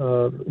crimes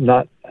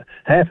not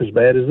half as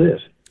bad as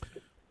this.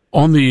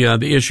 On the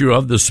issue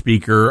of the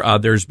Speaker,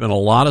 there's been a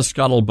lot of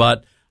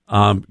scuttlebutt.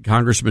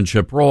 Congressman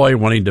Chip Roy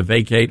wanting to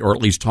vacate, or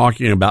at least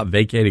talking about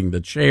vacating the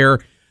chair.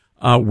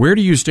 Where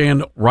do you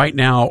stand right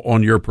now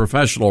on your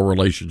professional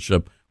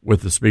relationship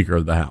with the Speaker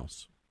of the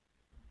House?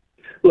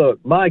 Look,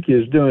 Mike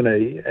is doing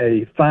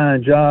a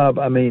fine job.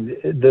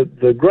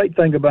 The great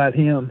thing about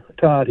him,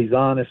 Todd, he's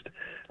honest.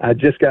 I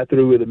just got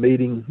through with a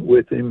meeting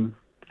with him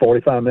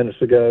 45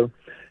 minutes ago.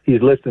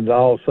 He's listening to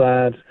all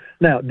sides.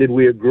 Now, did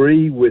we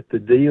agree with the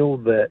deal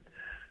that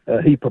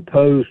he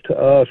proposed to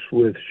us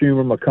with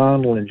Schumer,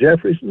 McConnell, and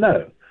Jeffries?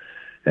 No.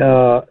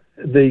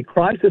 The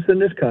crisis in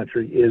this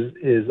country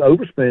is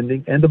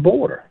overspending and the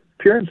border,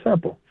 pure and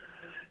simple.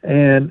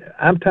 And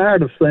I'm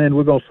tired of saying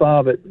we're going to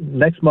solve it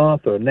next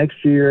month or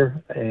next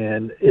year,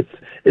 and it's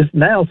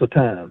now's the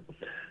time.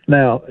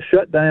 Now,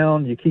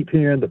 shutdown, you keep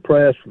hearing the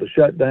press for the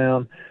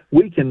shutdown.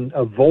 We can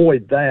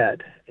avoid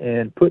that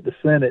and put the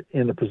Senate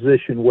in a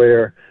position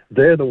where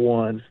they're the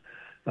ones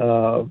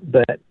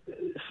that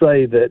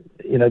say that,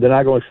 they're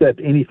not going to accept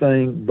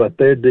anything but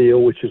their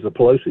deal, which is the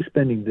Pelosi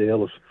spending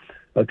deal of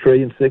 $1.68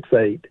 trillion,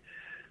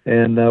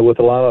 and with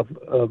a lot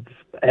of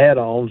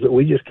add-ons that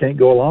we just can't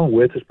go along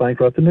with. It's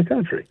bankrupting the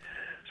country.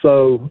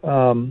 So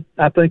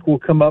I think we'll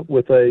come up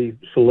with a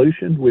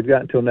solution. We've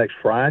got until next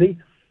Friday,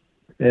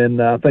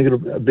 and I think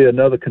it'll be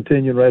another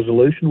continuing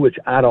resolution, which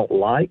I don't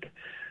like.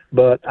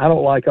 But I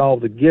don't like all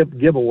the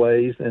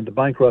giveaways and the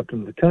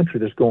bankrupting of the country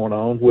that's going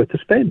on with the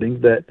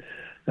spending that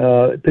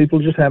people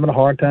are just having a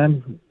hard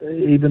time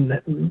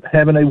even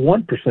having a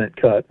 1%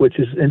 cut, which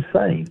is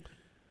insane.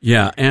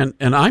 Yeah, and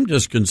I'm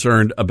just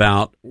concerned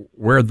about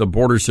where the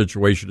border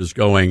situation is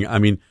going. I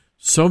mean,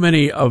 so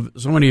many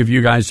of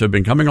you guys have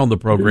been coming on the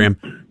program.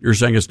 You're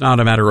saying it's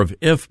not a matter of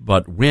if,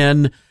 but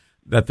when,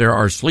 that there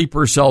are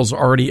sleeper cells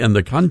already in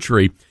the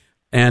country.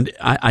 And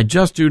I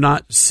just do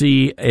not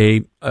see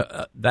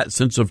that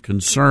sense of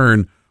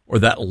concern or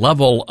that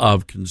level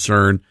of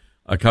concern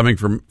coming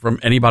from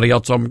anybody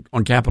else on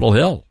Capitol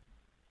Hill.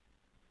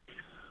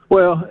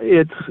 Well,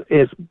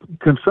 it's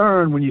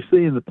concern when you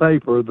see in the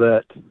paper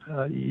that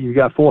you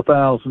got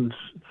 4,000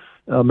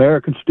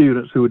 American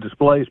students who were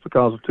displaced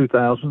because of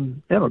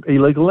 2,000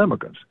 illegal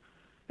immigrants.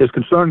 It's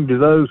concerning to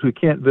those who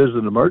can't visit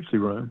an emergency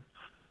room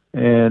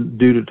and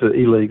due to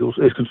illegals.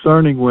 It's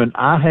concerning when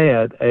I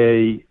had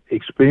a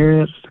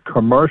experienced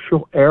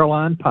commercial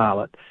airline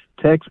pilot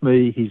text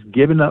me he's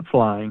giving up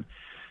flying,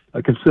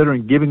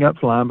 considering giving up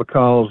flying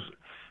because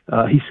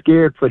he's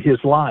scared for his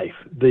life.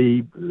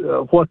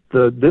 What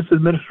this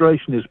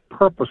administration is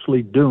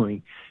purposely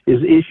doing is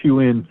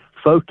issuing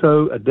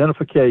photo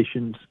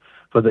identifications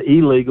for the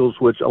illegals,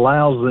 which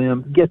allows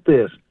them, get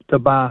this, to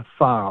buy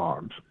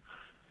firearms.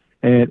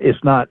 And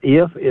it's not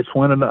if, it's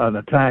when an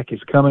attack is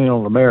coming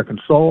on American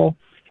soil.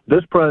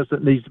 This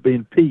president needs to be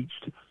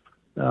impeached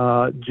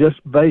just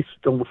based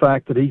on the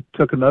fact that he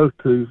took an oath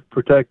to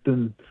protect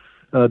and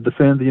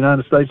defend the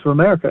United States of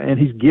America, and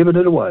he's given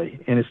it away.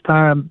 And it's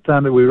time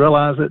that we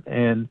realize it.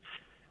 And,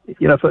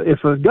 you know,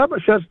 if a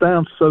government shuts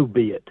down, so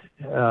be it.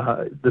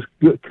 This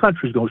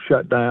country's going to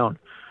shut down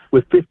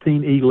with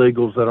 15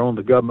 illegals that are on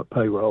the government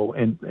payroll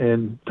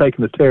and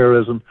taking the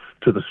terrorism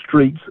to the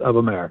streets of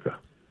America.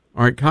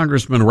 All right,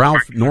 Congressman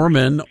Ralph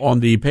Norman on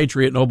the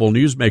Patriot Noble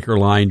Newsmaker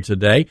line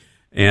today,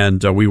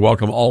 and we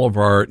welcome all of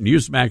our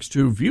Newsmax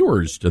 2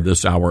 viewers to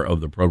this hour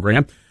of the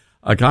program.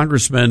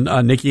 Congressman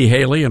Nikki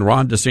Haley and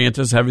Ron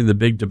DeSantis having the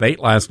big debate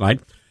last night.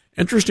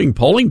 Interesting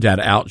polling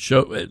data out.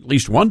 At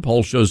least one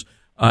poll shows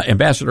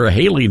Ambassador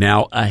Haley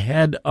now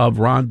ahead of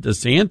Ron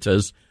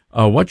DeSantis.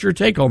 What's your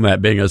take on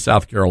that, being a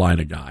South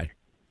Carolina guy?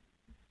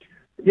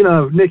 You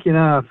know, Nikki and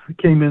I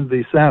came into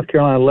the South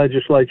Carolina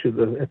legislature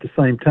at the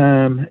same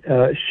time.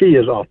 She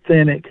is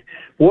authentic.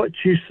 What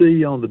you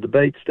see on the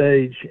debate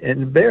stage,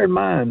 and bear in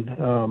mind,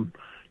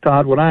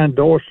 Todd, when I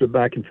endorsed her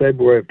back in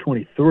February of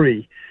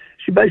 23,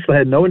 she basically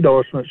had no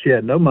endorsement. She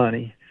had no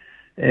money.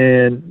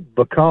 And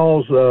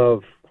because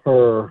of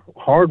her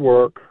hard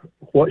work,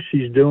 what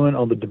she's doing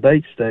on the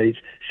debate stage,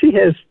 she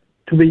has,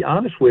 to be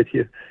honest with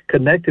you,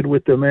 connected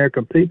with the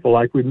American people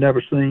like we've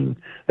never seen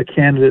a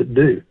candidate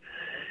do.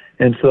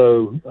 And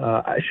so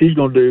she's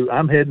going to do,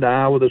 I'm heading to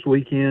Iowa this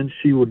weekend.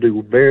 She will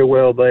do very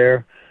well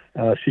there.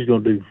 She's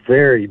going to do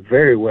very,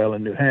 very well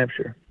in New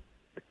Hampshire.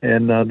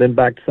 And then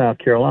back to South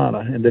Carolina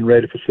and then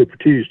ready for Super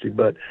Tuesday.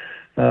 But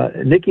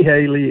Nikki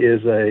Haley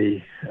is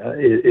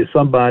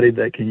somebody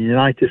that can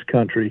unite this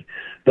country.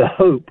 The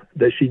hope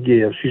that she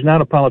gives, she's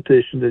not a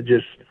politician that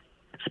just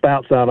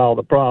spouts out all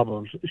the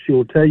problems. She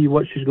will tell you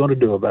what she's going to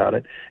do about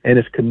it, and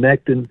it's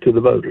connecting to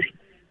the voters.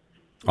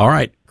 All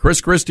right.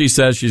 Chris Christie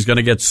says she's going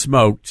to get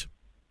smoked.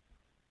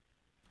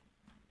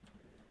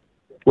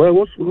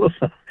 Well,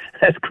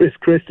 that's Chris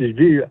Christie's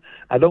view.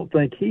 I don't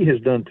think he has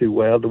done too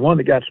well. The one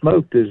that got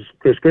smoked is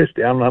Chris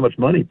Christie. I don't know how much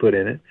money he put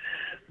in it.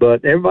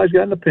 But everybody's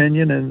got an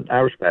opinion, and I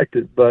respect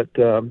it. But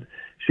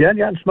she hasn't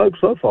gotten smoked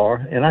so far,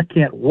 and I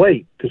can't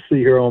wait to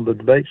see her on the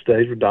debate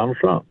stage with Donald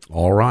Trump.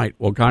 All right.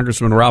 Well,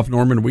 Congressman Ralph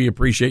Norman, we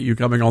appreciate you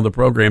coming on the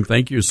program.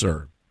 Thank you,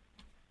 sir.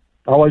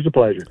 Always a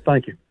pleasure.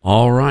 Thank you.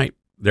 All right.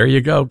 There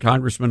you go,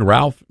 Congressman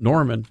Ralph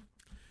Norman.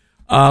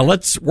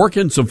 Let's work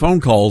in some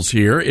phone calls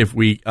here if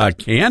we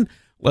can.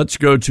 Let's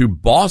go to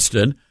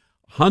Boston.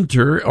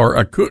 Hunter,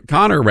 or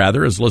Connor,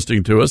 rather, is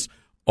listening to us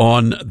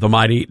on the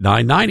Mighty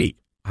 990.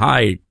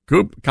 Hi,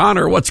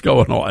 Connor, what's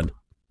going on?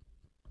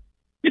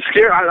 You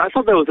scared? I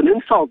thought that was an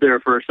insult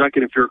there for a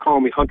second. If you were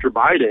calling me Hunter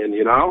Biden,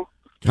 you know.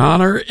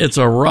 Connor, it's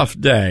a rough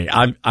day.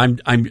 I'm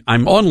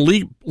on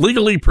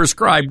legally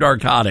prescribed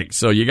narcotics,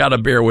 so you got to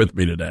bear with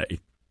me today.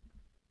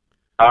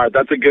 All right,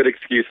 that's a good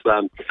excuse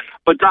then.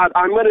 But Todd,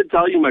 I'm going to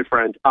tell you, my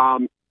friend.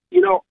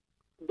 You know,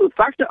 the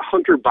fact that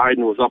Hunter Biden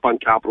was up on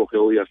Capitol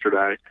Hill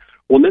yesterday,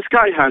 when this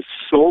guy has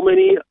so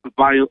many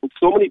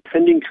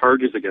pending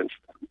charges against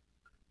him,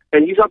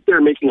 and he's up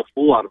there making a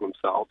fool out of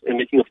himself and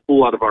making a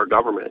fool out of our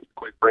government,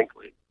 quite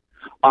frankly.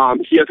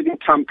 He has a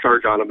contempt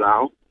charge on him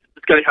now.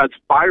 This guy has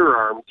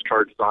firearms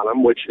charges on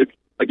him, which, if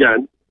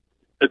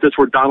this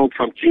were Donald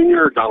Trump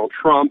Jr. or Donald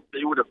Trump,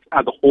 they would have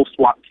had the whole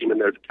SWAT team in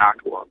there to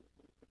tackle him.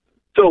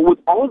 So with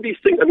all of these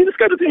things, I mean, this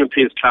guy doesn't even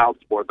pay his child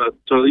support.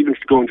 So even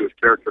just going to his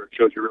character, it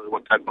shows you really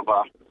what type of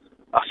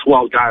a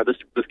swell guy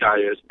this guy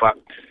is. But,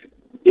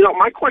 you know,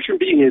 my question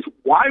being is,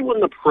 why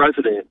wouldn't the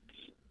president,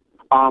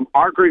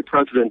 our great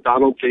president,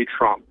 Donald J.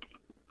 Trump,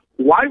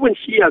 Why, when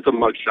he has a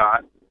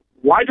mugshot,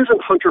 why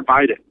doesn't Hunter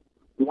Biden?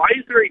 Why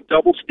is there a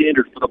double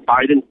standard for the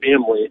Biden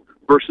family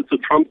versus the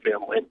Trump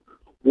family?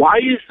 Why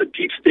is the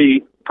deep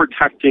state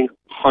protecting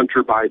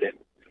Hunter Biden?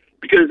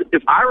 Because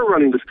if I were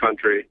running this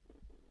country,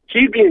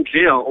 he'd be in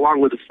jail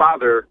along with his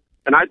father,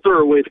 and I'd throw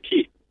away the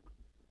key.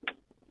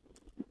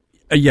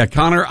 Yeah,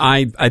 Connor,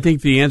 I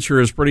think the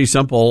answer is pretty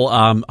simple.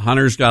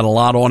 Hunter's got a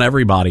lot on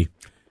everybody.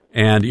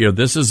 And,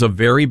 this is a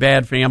very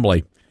bad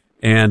family.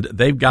 And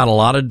they've got a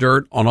lot of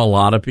dirt on a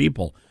lot of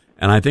people.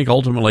 And I think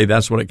ultimately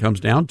that's what it comes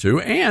down to.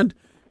 And,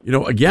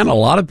 again, a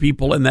lot of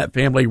people in that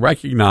family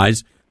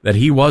recognize that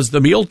he was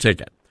the meal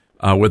ticket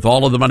with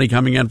all of the money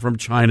coming in from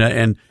China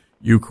and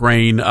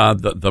Ukraine,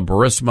 the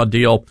Burisma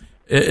deal.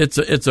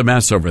 It's a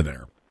mess over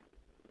there.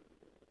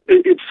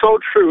 It's so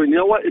true. And you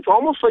know what? It's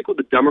almost like with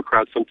the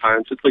Democrats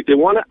sometimes. It's like they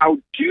want to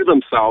outdo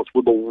themselves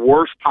with the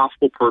worst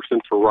possible person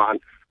to run.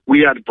 We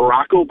had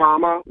Barack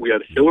Obama. We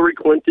had Hillary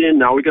Clinton.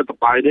 Now we got the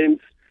Bidens.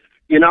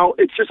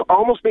 It just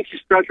almost makes you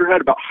scratch your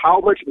head about how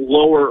much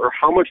lower or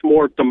how much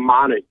more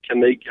demonic can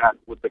they get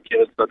with the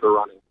candidates that they're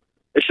running.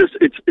 It's just,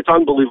 it's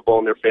unbelievable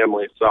in their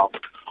family. So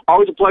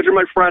always a pleasure,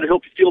 my friend. I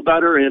hope you feel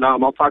better, and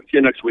I'll talk to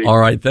you next week. All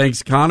right.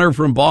 Thanks. Connor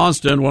from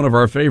Boston, one of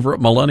our favorite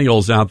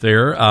millennials out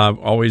there.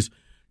 Always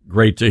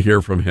great to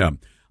hear from him.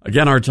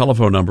 Again, our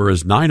telephone number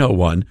is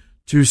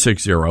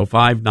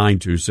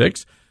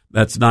 901-260-5926.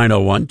 That's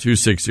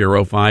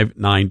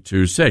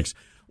 901-260-5926.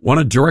 Want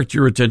to direct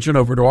your attention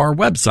over to our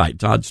website,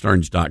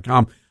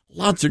 toddsterns.com.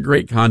 Lots of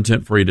great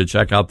content for you to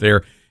check out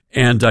there.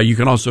 And you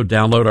can also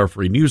download our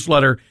free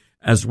newsletter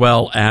as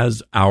well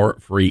as our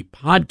free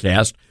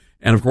podcast.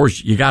 And, of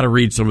course, you got to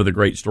read some of the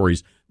great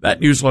stories. That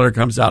newsletter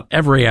comes out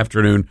every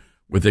afternoon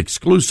with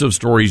exclusive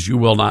stories you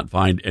will not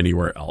find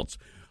anywhere else.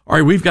 All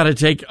right, we've got to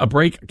take a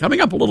break.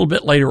 Coming up a little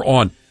bit later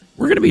on,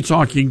 we're going to be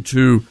talking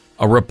to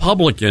a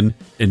Republican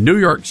in New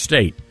York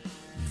State,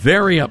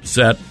 very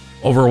upset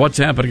over what's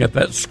happening at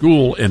that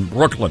school in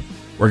Brooklyn.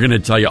 We're going to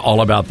tell you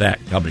all about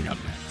that coming up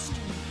next.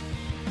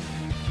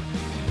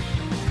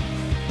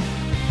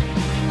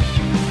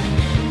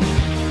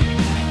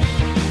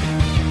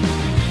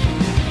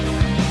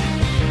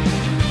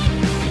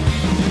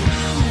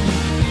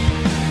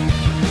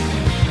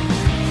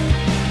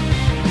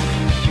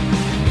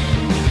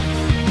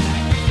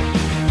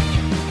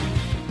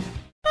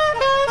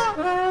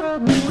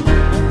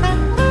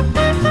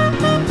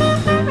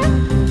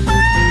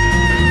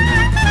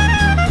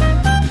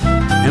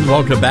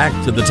 Welcome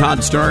back to the Todd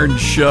Starnes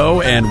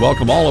Show, and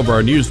welcome all of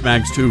our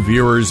Newsmax 2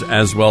 viewers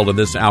as well to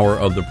this hour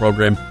of the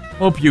program.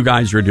 Hope you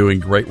guys are doing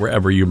great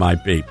wherever you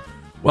might be.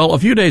 Well, a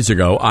few days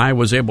ago, I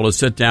was able to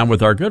sit down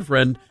with our good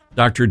friend,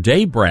 Dr.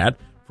 Dave Brat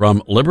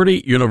from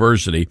Liberty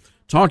University,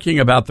 talking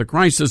about the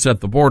crisis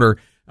at the border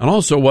and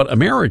also what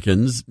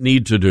Americans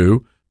need to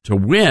do to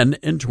win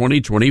in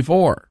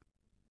 2024.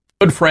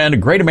 Good friend, a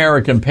great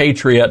American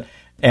patriot,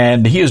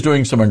 and he is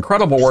doing some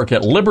incredible work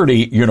at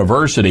Liberty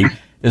University.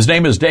 His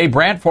name is Dave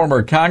Brat,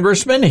 former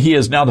congressman. He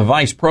is now the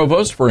vice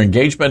provost for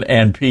engagement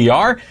and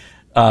PR.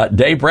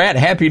 Dave Brat,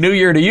 Happy New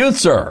Year to you,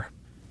 sir.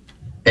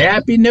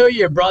 Happy New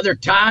Year, brother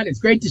Todd. It's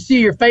great to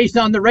see your face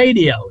on the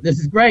radio. This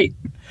is great.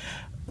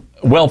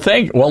 Well,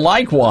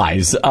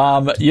 likewise.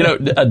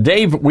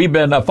 Dave, we've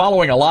been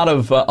following a lot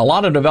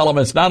of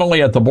developments, not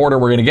only at the border,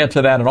 we're going to get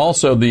to that, and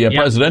also the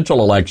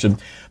presidential election.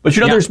 But,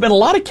 there's been a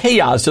lot of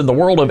chaos in the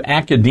world of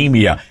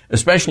academia,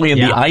 especially in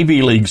the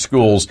Ivy League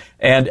schools.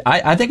 And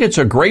I think it's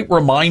a great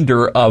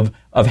reminder of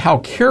how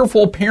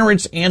careful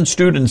parents and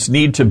students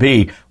need to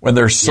be when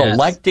they're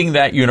selecting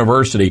that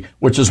university,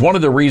 which is one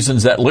of the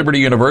reasons that Liberty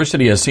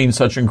University has seen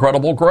such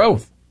incredible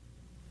growth.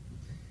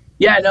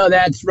 Yeah, no,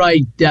 that's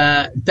right.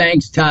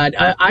 Thanks, Todd.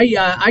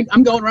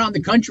 I'm going around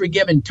the country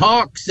giving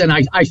talks, and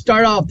I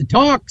start off the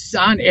talks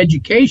on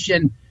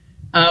education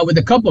with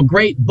a couple of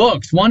great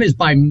books. One is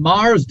by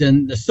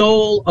Marsden, The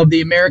Soul of the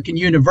American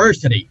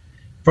University,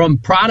 From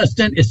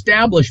Protestant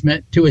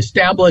Establishment to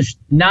Established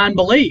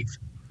Non-Belief.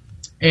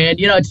 And,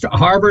 it's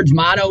Harvard's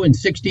motto in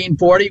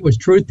 1640 was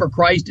Truth for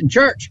Christ and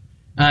Church.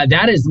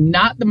 That is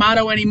not the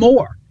motto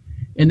anymore.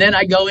 And then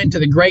I go into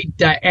the great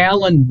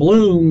Alan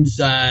Bloom's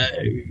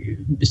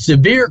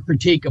severe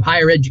critique of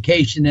higher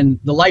education and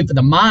the life of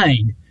the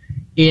mind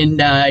in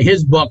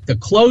his book, The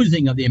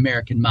Closing of the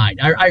American Mind.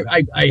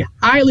 I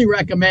highly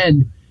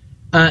recommend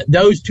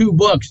those two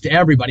books to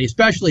everybody,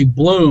 especially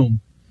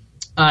Bloom,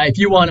 if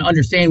you want to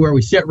understand where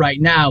we sit right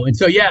now. And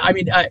so,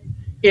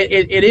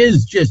 it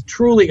is just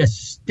truly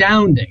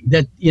astounding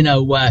that,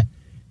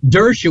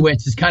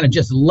 Dershowitz is kind of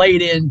just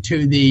laid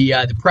into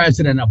the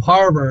president of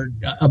Harvard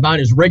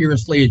about as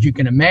rigorously as you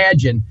can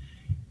imagine,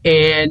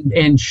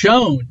 and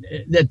shown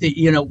that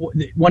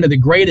one of the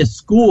greatest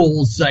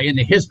schools in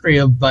the history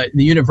of the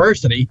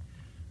university,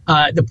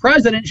 the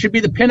president should be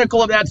the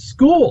pinnacle of that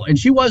school, and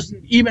she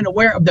wasn't even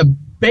aware of the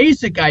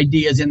basic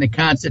ideas in the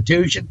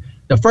Constitution,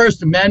 the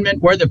First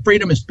Amendment, where the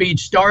freedom of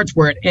speech starts,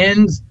 where it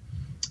ends,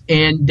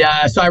 and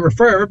so I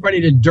refer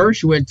everybody to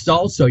Dershowitz,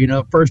 also,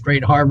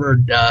 first-rate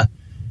Harvard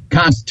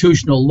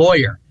constitutional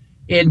lawyer.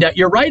 And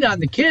you're right on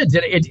the kids.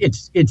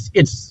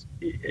 It's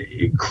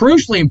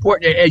crucially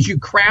important as you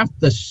craft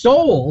the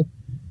soul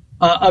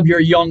of your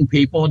young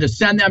people to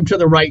send them to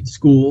the right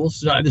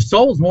schools. The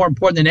soul is more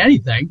important than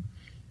anything.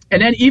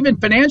 And then even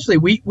financially,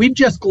 we've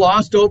just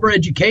glossed over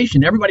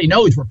education. Everybody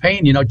knows we're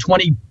paying,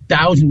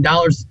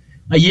 $20,000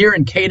 a year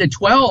in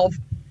K-12,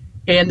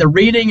 and the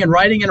reading and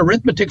writing and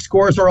arithmetic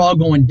scores are all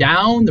going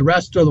down. The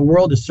rest of the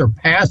world is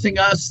surpassing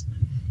us.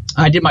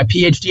 I did my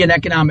PhD in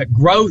economic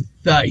growth.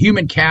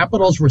 Human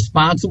capital is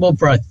responsible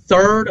for a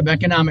third of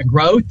economic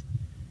growth.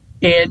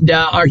 And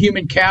our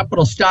human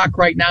capital stock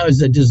right now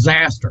is a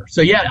disaster.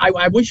 So, yeah,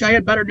 I wish I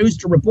had better news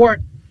to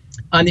report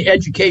on the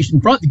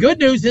education front. The good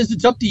news is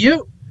it's up to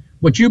you.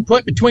 What you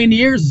put between the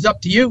ears is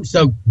up to you.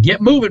 So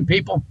get moving,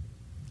 people.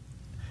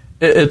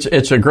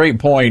 It's a great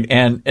point.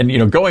 And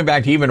going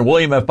back to even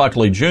William F.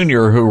 Buckley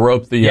Jr., who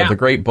wrote the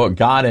great book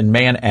God and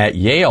Man at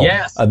Yale.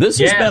 Yes. This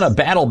has been a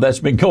battle that's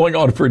been going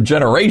on for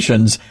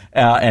generations.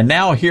 And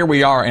now here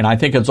we are. And I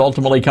think it's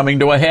ultimately coming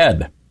to a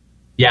head.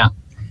 Yeah.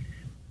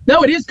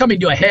 No, it is coming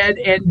to a head.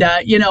 And,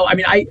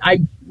 I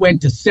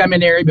went to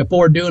seminary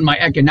before doing my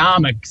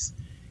economics,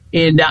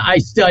 and I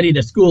studied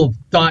a school of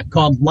thought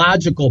called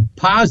logical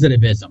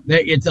positivism.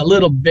 It's a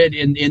little bit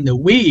in the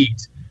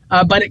weeds,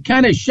 but it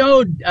kind of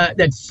showed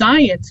that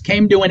science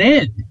came to an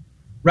end,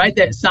 right?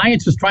 That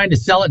science was trying to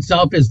sell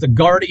itself as the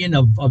guardian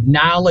of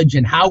knowledge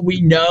and how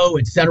we know,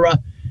 et cetera.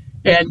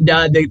 And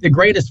the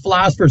greatest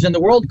philosophers in the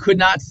world could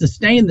not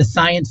sustain the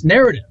science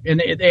narrative.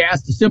 And they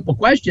asked a simple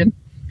question: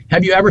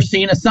 have you ever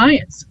seen a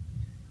science?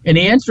 And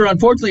the answer,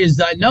 unfortunately,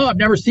 is no, I've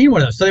never seen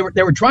one of those. So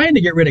they were trying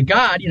to get rid of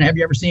God. Have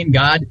you ever seen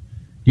God?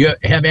 Do you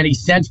have any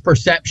sense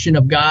perception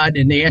of God?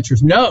 And the answer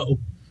is no.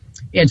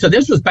 And so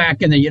this was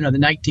back in the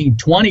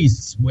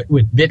 1920s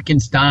with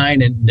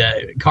Wittgenstein and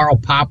Karl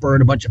Popper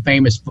and a bunch of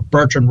famous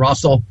Bertrand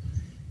Russell.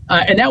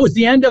 And that was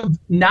the end of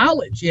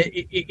knowledge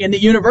in the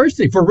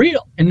university for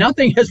real. And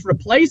nothing has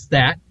replaced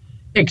that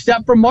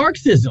except for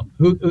Marxism,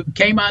 who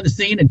came on the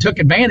scene and took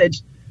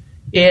advantage.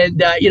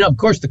 And, of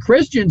course, the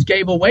Christians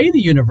gave away the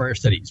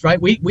universities, right?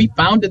 We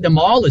founded them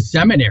all as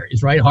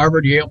seminaries, right?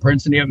 Harvard, Yale,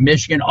 Princeton,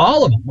 Michigan,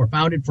 all of them were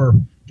founded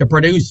to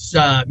produce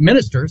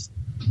ministers.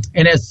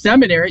 And as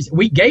seminaries,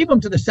 we gave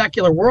them to the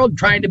secular world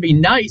trying to be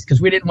nice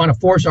because we didn't want to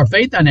force our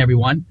faith on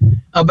everyone.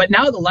 But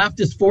now the left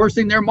is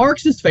forcing their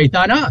Marxist faith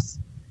on us.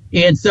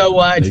 And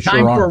so it's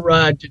time for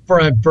a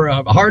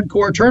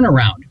hardcore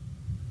turnaround.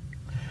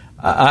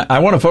 I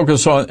want to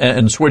focus on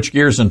and switch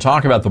gears and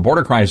talk about the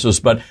border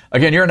crisis. But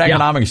again, you're an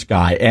economics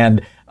guy,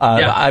 and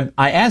I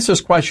asked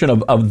this question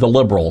of the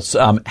liberals.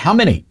 How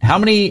many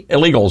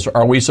illegals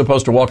are we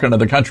supposed to walk into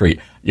the country?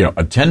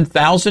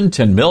 10,000,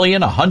 10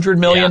 million, 100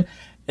 million?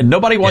 And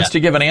nobody wants to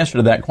give an answer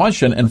to that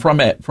question. And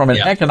from an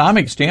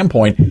economic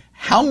standpoint,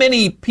 how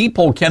many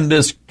people can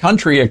this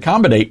country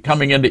accommodate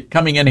coming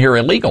in here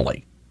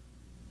illegally?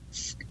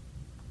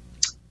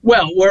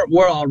 Well,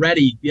 we're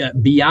already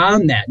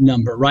beyond that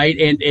number, right?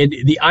 And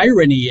the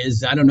irony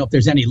is, I don't know if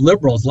there's any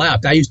liberals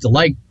left. I used to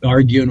like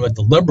arguing with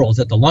the liberals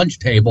at the lunch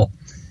table,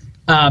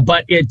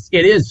 but it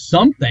is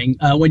something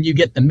when you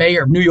get the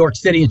mayor of New York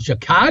City and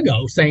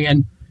Chicago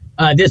saying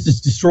this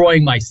is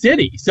destroying my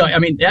city. So I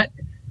mean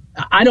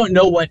I don't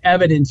know what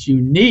evidence you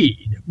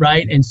need,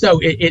 right? And so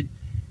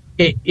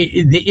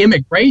the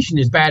immigration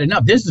is bad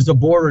enough. This is a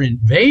border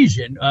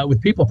invasion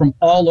with people from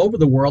all over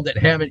the world that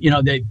haven't,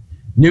 the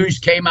news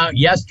came out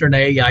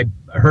yesterday. I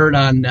heard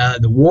on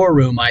the War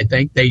Room, I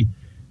think, the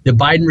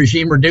Biden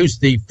regime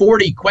reduced the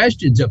 40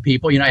 questions of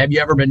people. Have you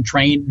ever been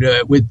trained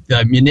with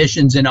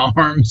munitions and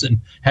arms? And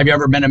have you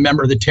ever been a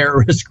member of the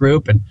terrorist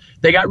group? And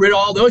they got rid of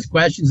all those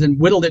questions and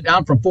whittled it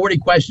down from 40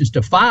 questions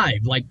to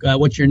 5, like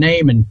what's your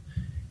name and,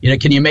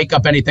 can you make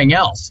up anything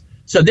else?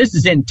 So this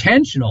is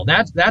intentional.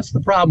 That's the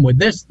problem with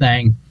this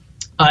thing.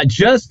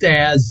 Just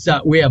as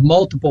we have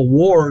multiple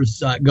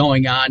wars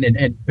going on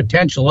and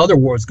potential other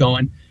wars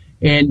going,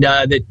 and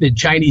the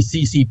Chinese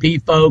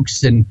CCP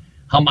folks and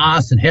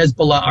Hamas and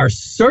Hezbollah are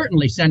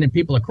certainly sending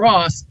people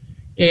across.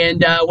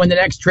 And when the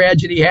next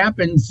tragedy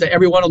happens,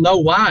 everyone will know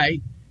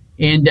why.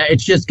 And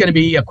it's just going to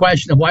be a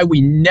question of why we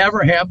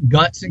never have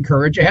guts and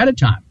courage ahead of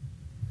time.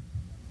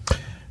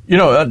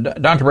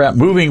 Dr. Bratt,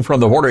 moving from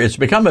the border, it's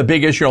become a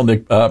big issue on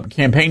the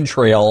campaign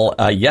trail.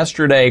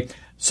 Yesterday,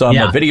 some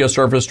video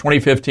surfaced,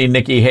 2015,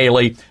 Nikki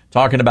Haley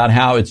talking about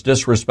how it's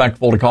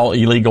disrespectful to call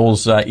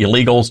illegals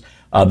illegals.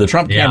 The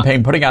Trump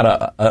campaign putting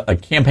out a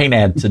campaign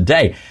ad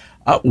today.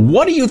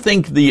 What do you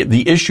think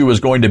the issue is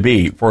going to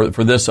be for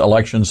this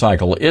election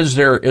cycle? Is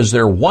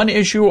there one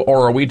issue,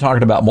 or are we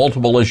talking about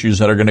multiple issues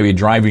that are going to be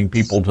driving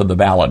people to the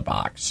ballot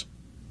box?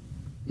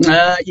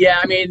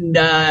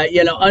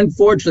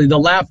 Unfortunately, the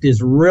left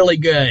is really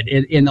good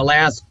in the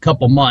last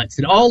couple months,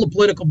 and all the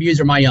political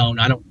views are my own.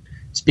 I don't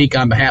speak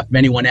on behalf of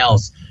anyone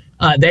else.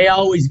 They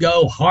always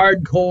go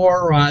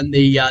hardcore on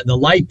the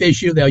life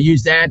issue. They'll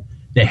use that,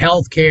 the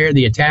health care,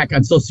 the attack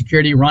on Social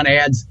Security, run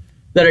ads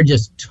that are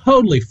just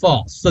totally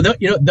false. So,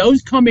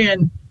 those come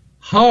in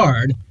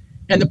hard.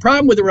 And the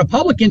problem with the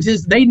Republicans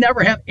is they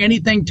never have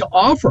anything to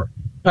offer.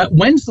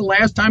 When's the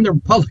last time the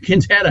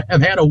Republicans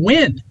have had a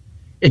win?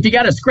 if you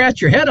got to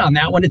scratch your head on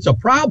that one, it's a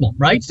problem,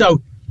 right?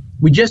 So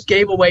we just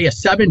gave away a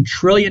 $7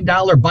 trillion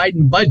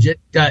Biden budget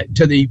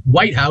to the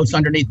White House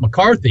underneath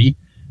McCarthy.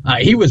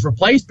 He was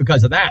replaced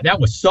because of that.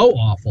 That was so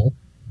awful.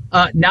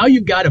 Now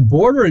you've got a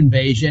border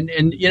invasion,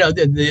 and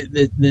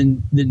the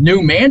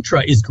new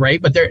mantra is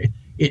great, but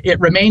it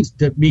remains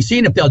to be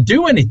seen if they'll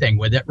do anything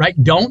with it, right?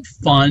 Don't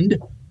fund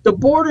the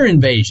border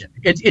invasion.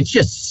 It's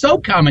just so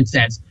common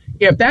sense.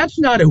 If that's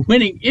not a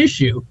winning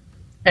issue,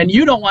 and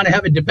you don't want to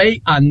have a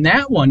debate on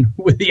that one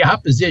with the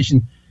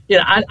opposition,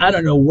 I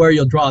don't know where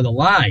you'll draw the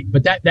line,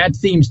 but that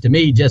seems to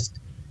me just,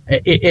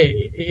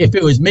 if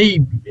it was me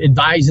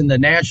advising the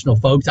national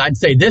folks, I'd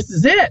say this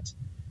is it,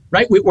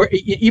 right?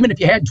 Even if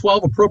you had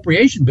 12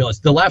 appropriation bills,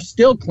 the left's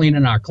still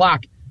cleaning our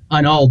clock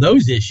on all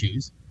those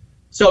issues.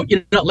 So,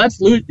 let's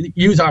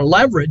use our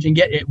leverage and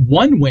get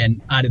one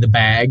win out of the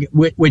bag,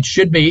 which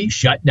should be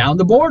shut down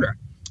the border.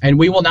 And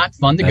we will not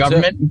fund the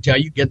government until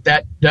you get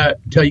that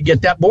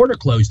border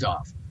closed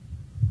off.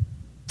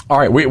 All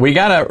right, we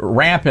got to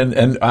wrap,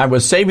 and I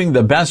was saving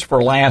the best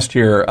for last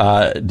here,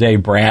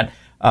 Dave Brat.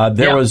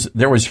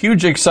 There was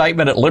huge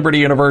excitement at Liberty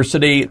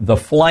University. The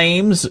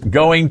Flames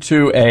going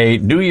to a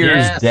New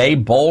Year's Day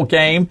bowl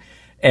game,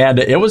 and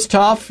it was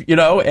tough,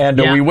 and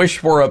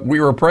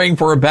we were praying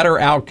for a better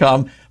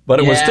outcome, but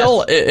it was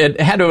still, it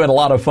had to have been a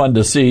lot of fun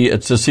to see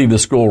the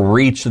school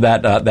reach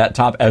that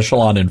top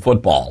echelon in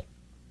football.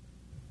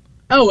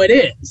 Oh, it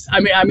is.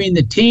 I mean,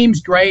 the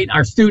team's great.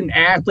 Our student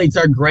athletes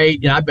are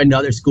great. I've been to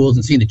other schools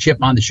and seen the chip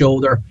on the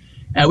shoulder.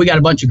 We got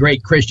a bunch of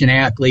great Christian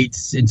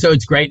athletes, and so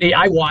it's great.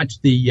 I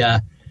watched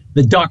the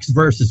Ducks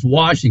versus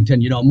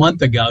Washington, a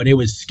month ago, and it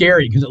was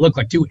scary because it looked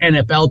like two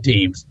NFL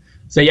teams.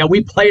 So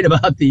we played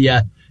about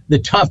the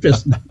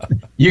toughest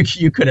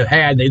you could have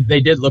had. They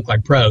did look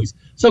like pros.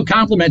 So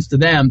compliments to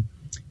them.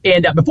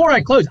 And before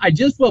I close, I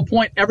just will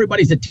point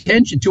everybody's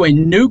attention to a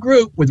new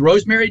group with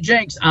Rosemary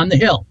Jenks on the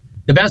Hill.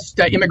 The best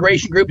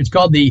immigration group. It's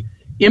called the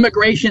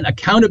Immigration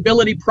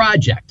Accountability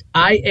Project,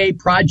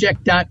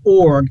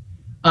 iaproject.org.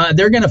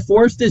 They're going to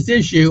force this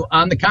issue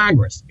on the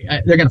Congress.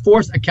 They're going to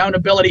force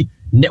accountability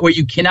where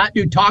you cannot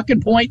do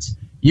talking points.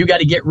 You got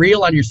to get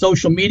real on your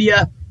social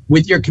media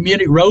with your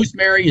community.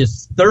 Rosemary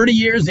is 30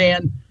 years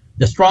in,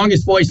 the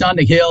strongest voice on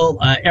the Hill.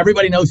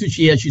 Everybody knows who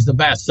she is. She's the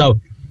best.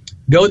 So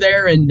go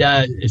there and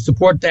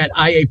support that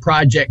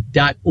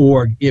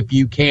iaproject.org if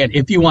you can,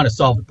 if you want to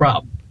solve the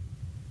problem.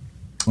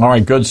 All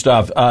right, good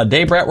stuff.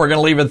 Dave Brat, we're going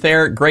to leave it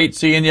there. Great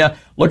seeing you.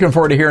 Looking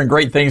forward to hearing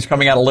great things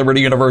coming out of Liberty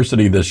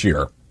University this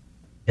year.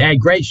 Hey,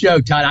 great show,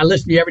 Todd. I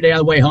listen to you every day on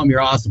the way home. You're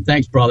awesome.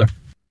 Thanks, brother.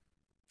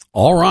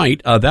 All right.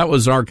 That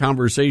was our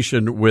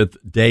conversation with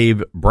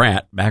Dave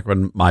Brat back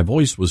when my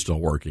voice was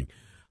still working.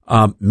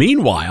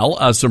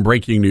 Meanwhile, some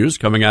breaking news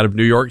coming out of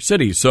New York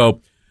City.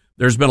 So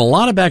there's been a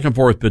lot of back and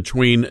forth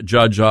between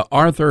Judge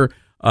Arthur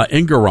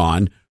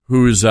Engoron,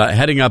 who's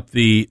heading up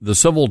the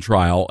civil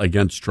trial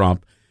against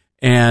Trump.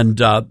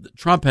 And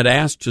Trump had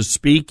asked to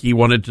speak. He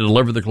wanted to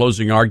deliver the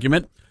closing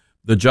argument.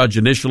 The judge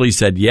initially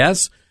said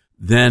yes,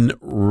 then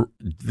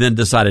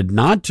decided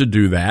not to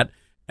do that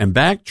and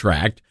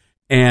backtracked.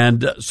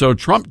 And so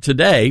Trump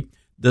today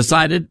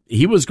decided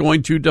he was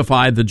going to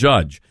defy the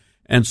judge.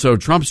 And so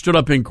Trump stood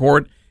up in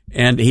court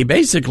and he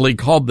basically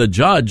called the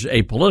judge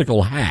a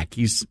political hack.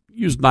 He's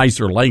used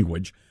nicer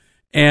language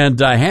and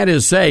had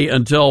his say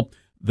until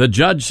the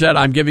judge said,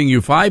 I'm giving you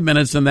 5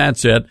 minutes and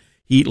that's it.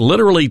 He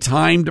literally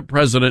timed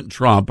President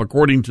Trump,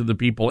 according to the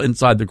people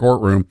inside the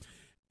courtroom.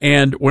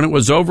 And when it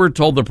was over,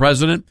 told the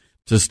president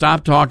to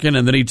stop talking.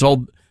 And then he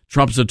told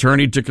Trump's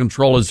attorney to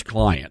control his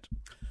client.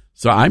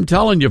 So I'm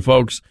telling you,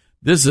 folks,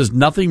 this is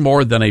nothing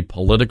more than a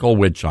political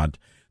witch hunt.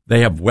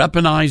 They have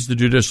weaponized the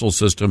judicial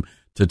system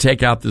to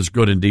take out this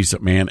good and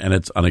decent man, and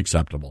it's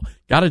unacceptable.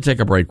 Got to take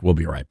a break. We'll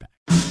be right back.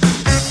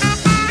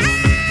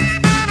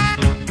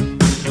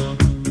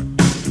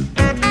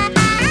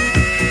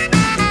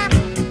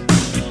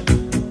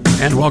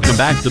 And welcome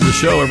back to the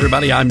show,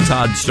 everybody. I'm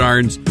Todd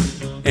Starnes.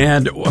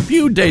 And a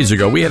few days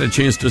ago, we had a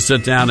chance to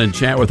sit down and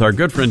chat with our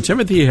good friend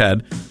Timothy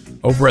Head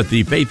over at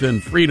the Faith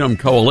and Freedom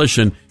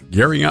Coalition,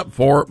 gearing up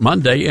for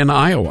Monday in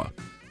Iowa.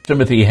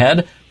 Timothy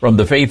Head from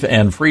the Faith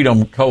and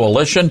Freedom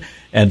Coalition.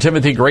 And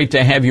Timothy, great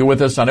to have you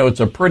with us. I know it's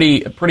a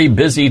pretty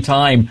busy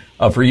time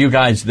for you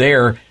guys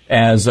there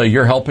as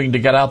you're helping to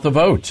get out the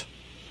vote.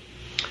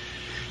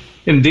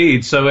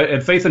 Indeed. So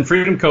at Faith and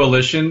Freedom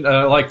Coalition,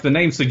 like the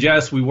name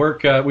suggests, we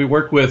work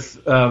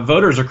with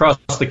voters across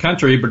the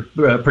country,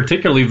 but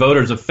particularly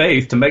voters of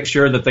faith, to make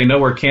sure that they know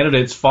where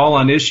candidates fall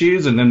on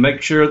issues, and then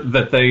make sure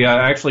that they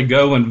actually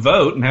go and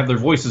vote and have their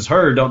voices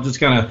heard. Don't just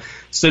kind of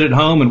sit at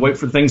home and wait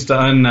for things to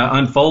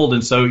unfold.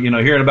 And so,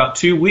 here in about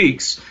 2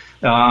 weeks,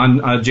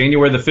 on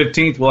January the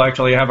 15th, we'll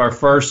actually have our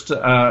first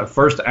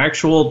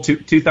actual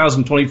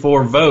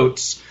 2024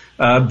 votes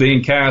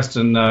being cast,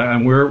 and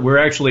we're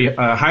actually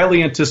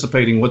highly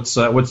anticipating what's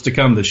to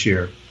come this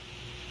year.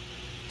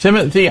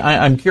 Timothy,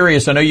 I'm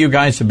curious. I know you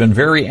guys have been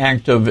very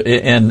active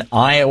in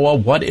Iowa.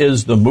 What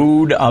is the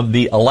mood of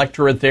the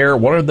electorate there?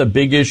 What are the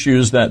big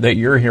issues that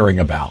you're hearing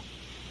about?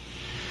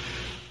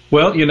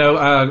 Well,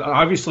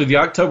 obviously the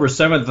October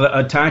 7th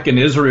attack in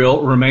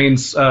Israel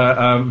remains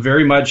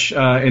very much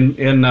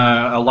in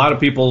a lot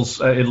of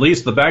people's, at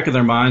least the back of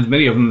their minds,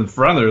 many of them in the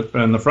front of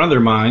their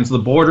minds. The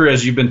border,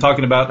 as you've been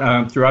talking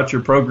about throughout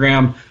your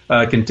program,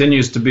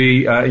 continues to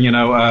be,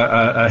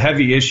 a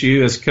heavy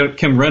issue. As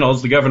Kim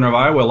Reynolds, the governor of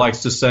Iowa,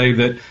 likes to say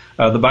that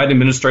the Biden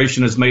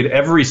administration has made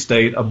every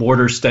state a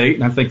border state,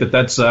 and I think that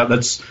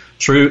that's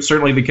true.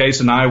 Certainly the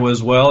case in Iowa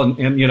as well,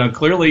 and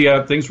clearly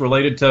things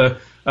related to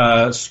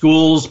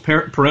schools,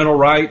 parental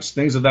rights,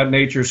 things of that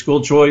nature, school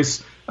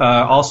choice,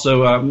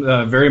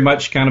 also very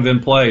much kind of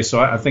in play. So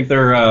I think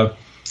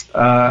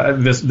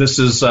this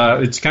is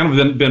it's kind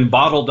of been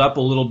bottled up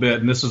a little bit,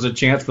 and this is a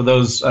chance for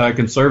those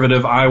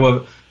conservative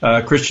Iowa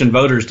Christian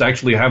voters to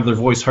actually have their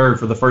voice heard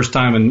for the first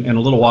time in a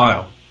little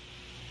while.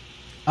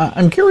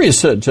 I'm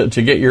curious to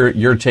get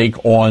your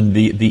take on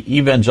the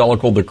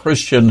evangelical, the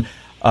Christian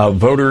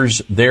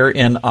voters there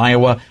in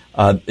Iowa.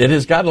 It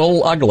has gotten a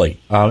little ugly,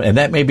 and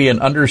that may be an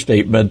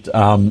understatement.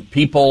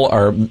 People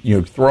are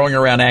throwing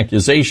around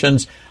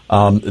accusations.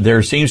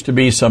 There seems to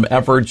be some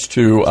efforts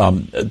to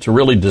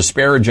really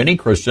disparage any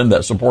Christian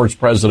that supports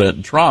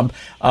President Trump.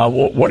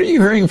 What are you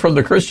hearing from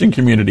the Christian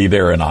community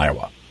there in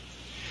Iowa?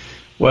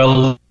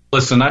 Well,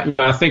 listen,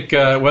 I think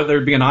whether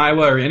it be in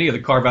Iowa or any of the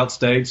carve-out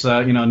states,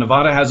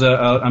 Nevada has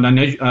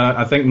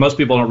I think most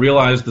people don't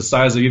realize the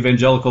size of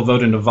evangelical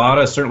vote in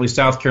Nevada. Certainly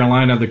South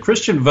Carolina, the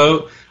Christian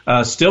vote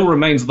still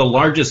remains the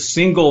largest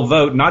single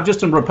vote, not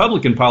just in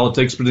Republican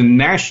politics, but in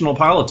national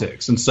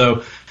politics. And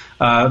so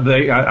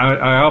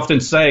I often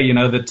say,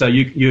 that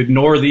you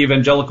ignore the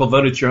evangelical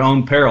vote at your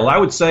own peril. I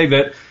would say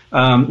that,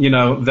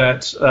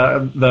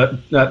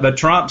 that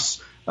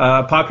Trump's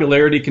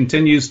popularity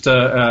continues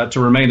to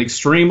remain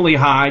extremely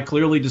high.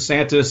 Clearly,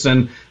 DeSantis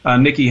and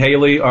Nikki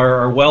Haley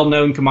are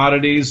well-known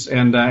commodities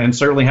and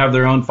certainly have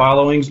their own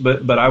followings.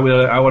 But I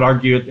would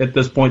argue at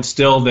this point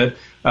still that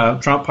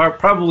Trump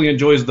probably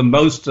enjoys the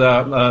most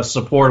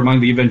support among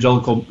the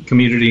evangelical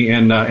community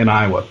in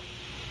Iowa.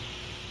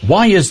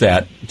 Why is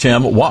that,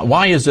 Tim?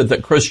 Why is it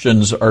that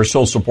Christians are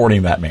still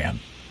supporting that man?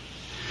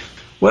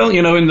 Well,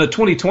 in the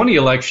 2020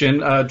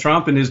 election,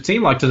 Trump and his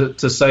team like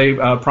to say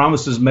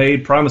promises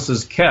made,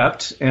 promises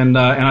kept, and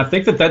I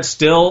think that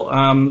still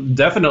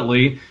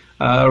definitely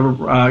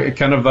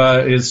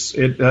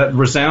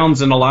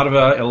resounds in a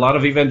lot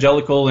of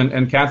evangelical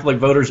and Catholic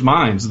voters'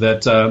 minds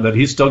that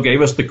he still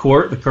gave us the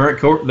current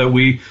court that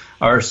we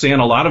are seeing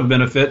a lot of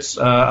benefits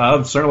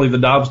of, certainly the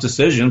Dobbs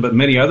decision, but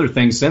many other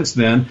things since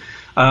then.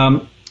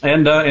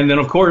 And then,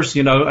 of course,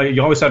 you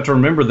always have to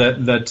remember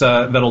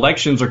that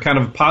elections are kind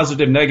of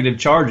positive, negative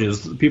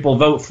charges. People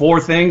vote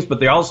for things, but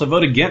they also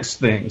vote against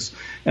things.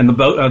 And the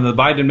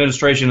Biden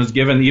administration has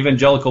given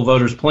evangelical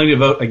voters plenty to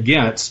vote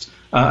against,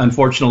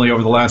 unfortunately,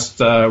 over the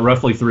last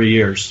roughly 3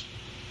 years.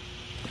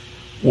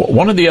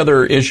 One of the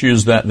other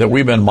issues that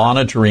we've been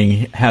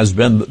monitoring has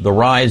been the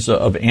rise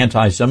of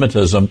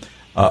anti-Semitism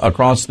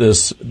across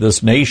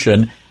this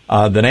nation.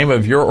 The name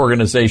of your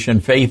organization,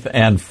 Faith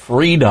and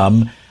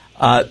Freedom.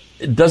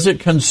 Does it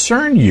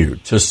concern you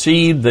to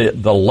see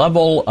the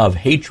level of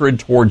hatred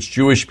towards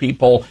Jewish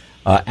people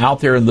out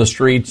there in the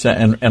streets,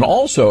 and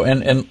also,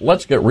 and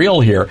let's get real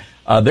here,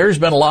 there's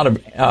been a lot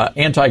of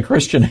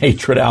anti-Christian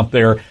hatred out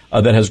there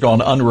that has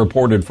gone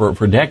unreported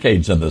for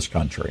decades in this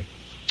country?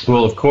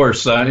 Well, of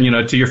course,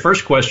 to your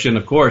first question,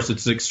 of course,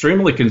 it's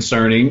extremely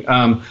concerning.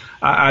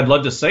 I'd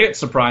love to say it's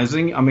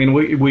surprising. I mean,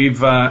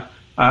 we've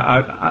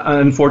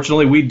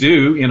unfortunately, we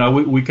do.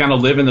 We kind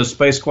of live in this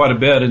space quite a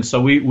bit, and so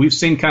we've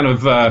seen kind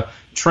of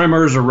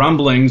tremors or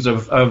rumblings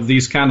of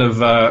these kind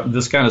of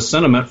this kind of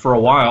sentiment for a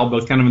while,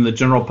 both kind of in the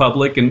general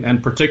public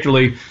and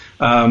particularly,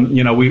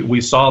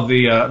 we saw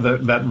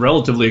that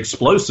relatively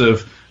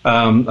explosive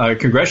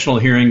congressional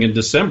hearing in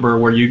December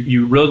where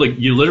you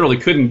literally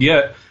couldn't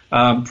get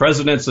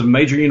presidents of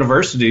major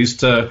universities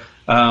to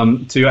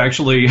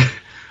actually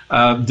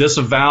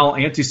disavow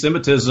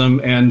anti-Semitism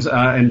and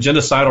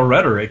genocidal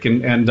rhetoric,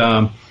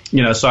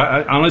 so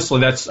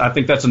honestly, I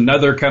think that's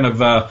another kind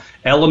of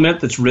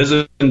element that's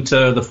risen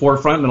to the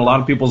forefront in a lot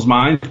of people's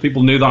minds.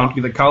 People knew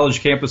that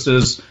college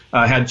campuses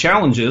had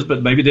challenges,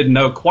 but maybe didn't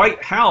know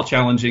quite how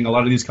challenging a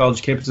lot of these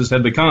college campuses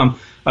had become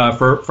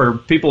for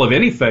people of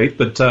any faith.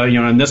 But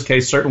in this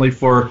case, certainly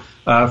for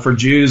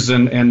Jews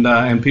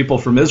and people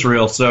from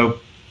Israel. So.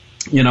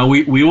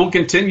 We will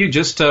continue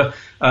just to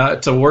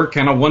work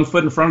kind of one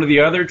foot in front of the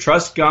other,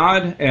 trust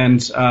God,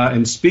 and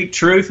speak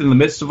truth in the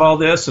midst of all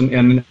this,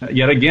 and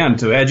yet again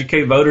to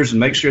educate voters and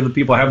make sure that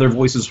people have their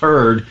voices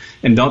heard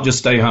and don't just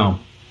stay home.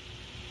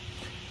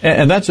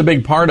 And that's a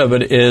big part of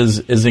it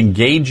is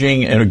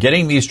engaging and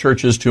getting these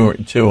churches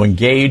to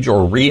engage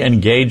or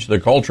re-engage the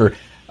culture.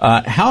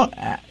 How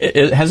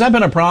has that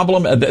been a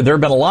problem? There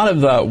have been a lot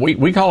of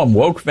we call them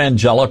woke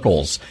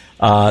evangelicals.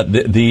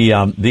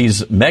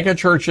 These mega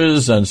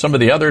churches and some of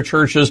the other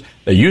churches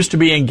that used to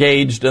be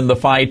engaged in the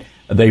fight,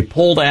 they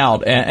pulled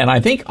out. And I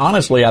think,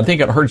 honestly,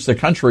 it hurts the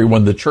country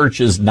when the church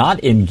is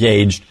not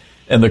engaged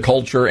in the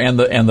culture and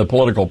the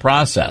political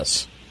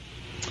process.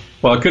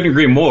 Well, I couldn't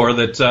agree more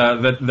that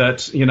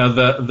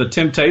the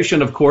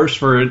temptation, of course,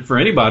 for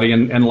anybody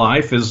in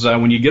life is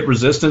when you get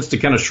resistance to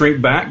kind of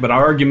shrink back. But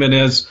our argument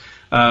is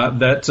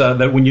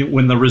that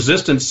when the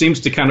resistance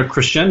seems to kind of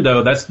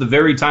crescendo, that's the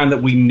very time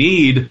that we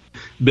need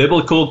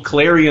biblical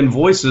clarion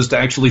voices to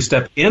actually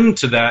step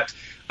into that.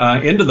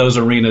 Into those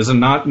arenas and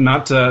not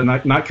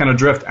kind of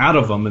drift out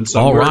of them. And so,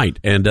 all right,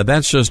 and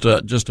that's just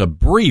a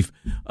brief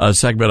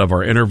segment of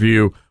our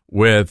interview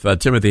with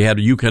Timothy Head.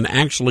 You can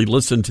actually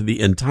listen to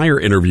the entire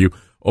interview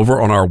over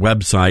on our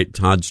website,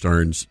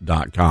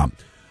 toddsterns.com.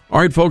 All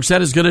right, folks,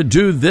 that is going to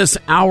do this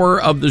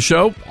hour of the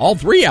show, all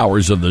 3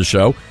 hours of the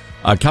show.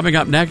 Coming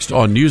up next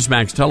on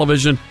Newsmax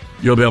Television,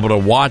 you'll be able to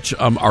watch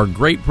our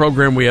great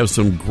program. We have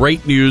some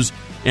great news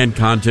and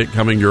content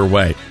coming your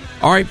way.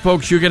 All right,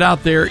 folks, you get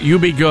out there, you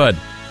be good,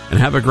 and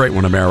have a great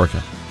one,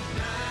 America.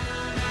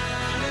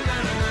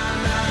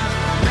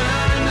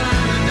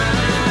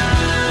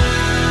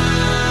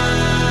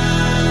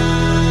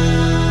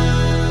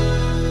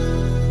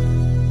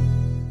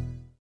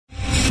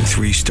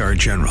 Three-star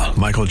General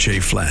Michael J.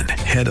 Flynn,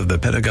 head of the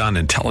Pentagon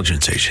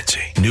Intelligence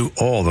Agency, knew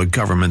all the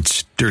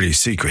government's dirty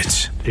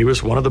secrets. He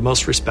was one of the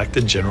most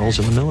respected generals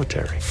in the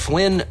military.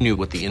 Flynn knew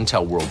what the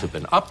intel world had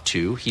been up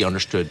to. He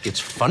understood its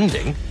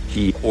funding.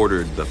 He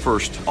ordered the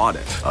first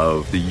audit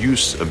of the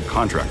use of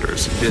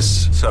contractors.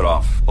 This set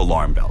off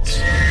alarm bells.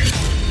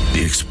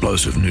 The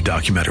explosive new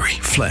documentary,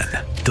 Flynn,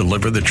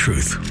 Deliver the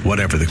Truth,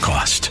 Whatever the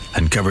Cost,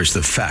 uncovers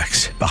the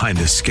facts behind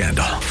this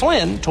scandal.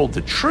 Flynn told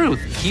the truth.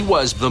 He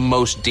was the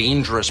most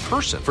dangerous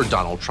person for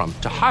Donald Trump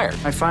to hire.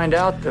 I find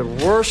out the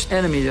worst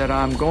enemy that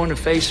I'm going to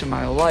face in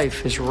my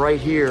life is right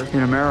here in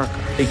America.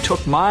 They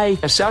took my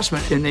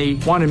assessment and they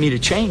wanted me to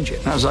change it.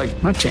 And I was like,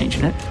 I'm not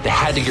changing it. They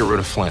had to get rid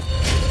of Flynn.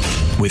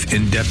 With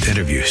in-depth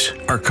interviews,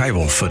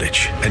 archival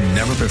footage, and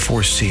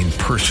never-before-seen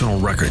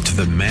personal records of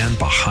the man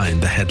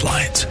behind the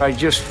headlines. I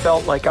just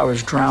felt like I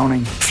was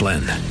drowning.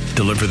 Flynn,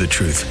 Deliver the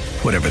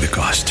Truth, Whatever the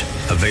Cost.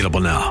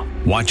 Available now.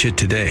 Watch it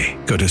today.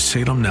 Go to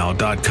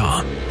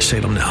salemnow.com.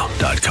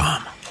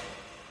 salemnow.com.